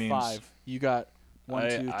think 4, it means 5. You got 1, 2,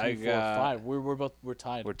 3, I 4, got- 5. We're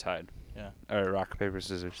tied. We're tied. Yeah. All right, rock, paper,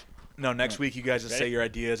 scissors. no. Next week, you guys just say Ready? your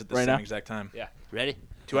ideas at the Right same now? exact time. Yeah. Ready?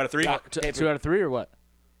 2 out of 3, Paper. 2 out of 3 or what?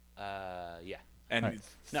 Yeah. and Alright.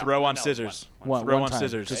 throw on No, scissors. One Throw on time.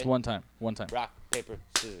 scissors. Just one time. One time. Rock, paper,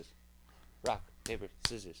 scissors. Rock, paper,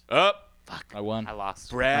 scissors. Up. I won. I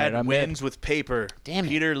lost. Brad Alright, I'm wins with paper. Damn it.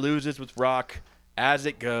 Peter loses with rock. As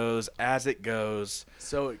it goes, as it goes.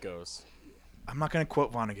 So it goes. I'm not going to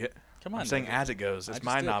quote Vonnegut. Come on. I'm saying David. as it goes. I It's just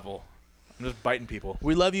my did. novel. I'm just biting people.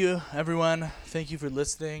 We love you, everyone. Thank you for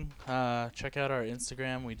listening. Check out our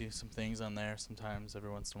Instagram. We do some things on there sometimes, every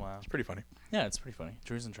once in a while. It's pretty funny. Yeah, it's pretty funny.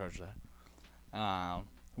 Drew's in charge of that.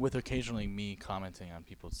 With occasionally me commenting on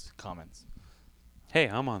people's comments. Hey,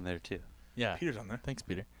 I'm on there too. Yeah. Peter's on there. Thanks,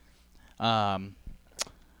 Peter. Yeah.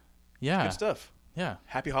 Good stuff. Yeah.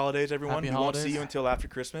 Happy holidays, everyone. Happy we won't see holidays. you until after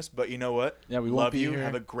Christmas, but you know what? Yeah, we won't love be you. here.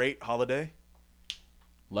 Have a great holiday.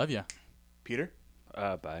 Love ya. Peter?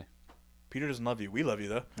 Bye. Peter doesn't love you. We love you,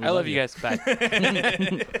 though. We I love you. you guys. Bye.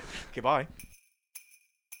 Okay, bye.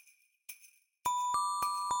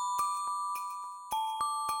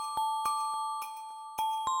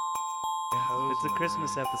 It's a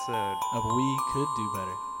Christmas episode. We could do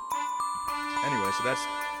better. Anyway, so that's...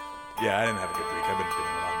 Yeah, I didn't have a good week. I've been doing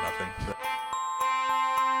a lot of nothing. So.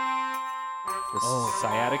 The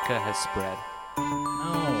sciatica has spread.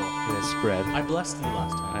 No. It has spread. I blessed you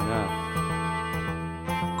last I time. know.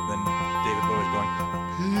 Then David Bowie's going,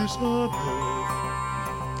 Peace on earth,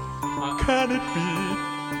 can it be?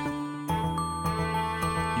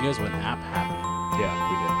 You guys went happy. Yeah,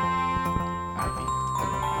 we did. Happy.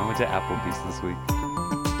 I went to Applebee's this week.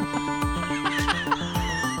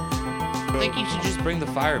 I think you should just bring the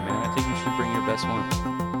fire, man. I think you should bring your best one.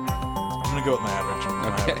 I'm going to go with my average.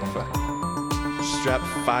 Okay, fine. Strap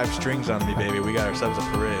 5 strings on me, baby. We got ourselves a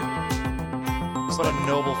parade. What a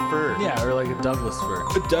noble fur. Yeah, or like a Douglas fir.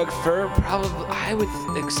 Doug Fur, probably. I would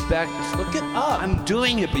expect. Look it up. I'm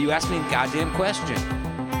doing it, but you asked me a goddamn question.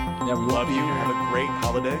 Yeah, we Love you. Have a great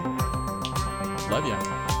holiday. Love ya.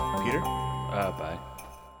 Peter? Bye.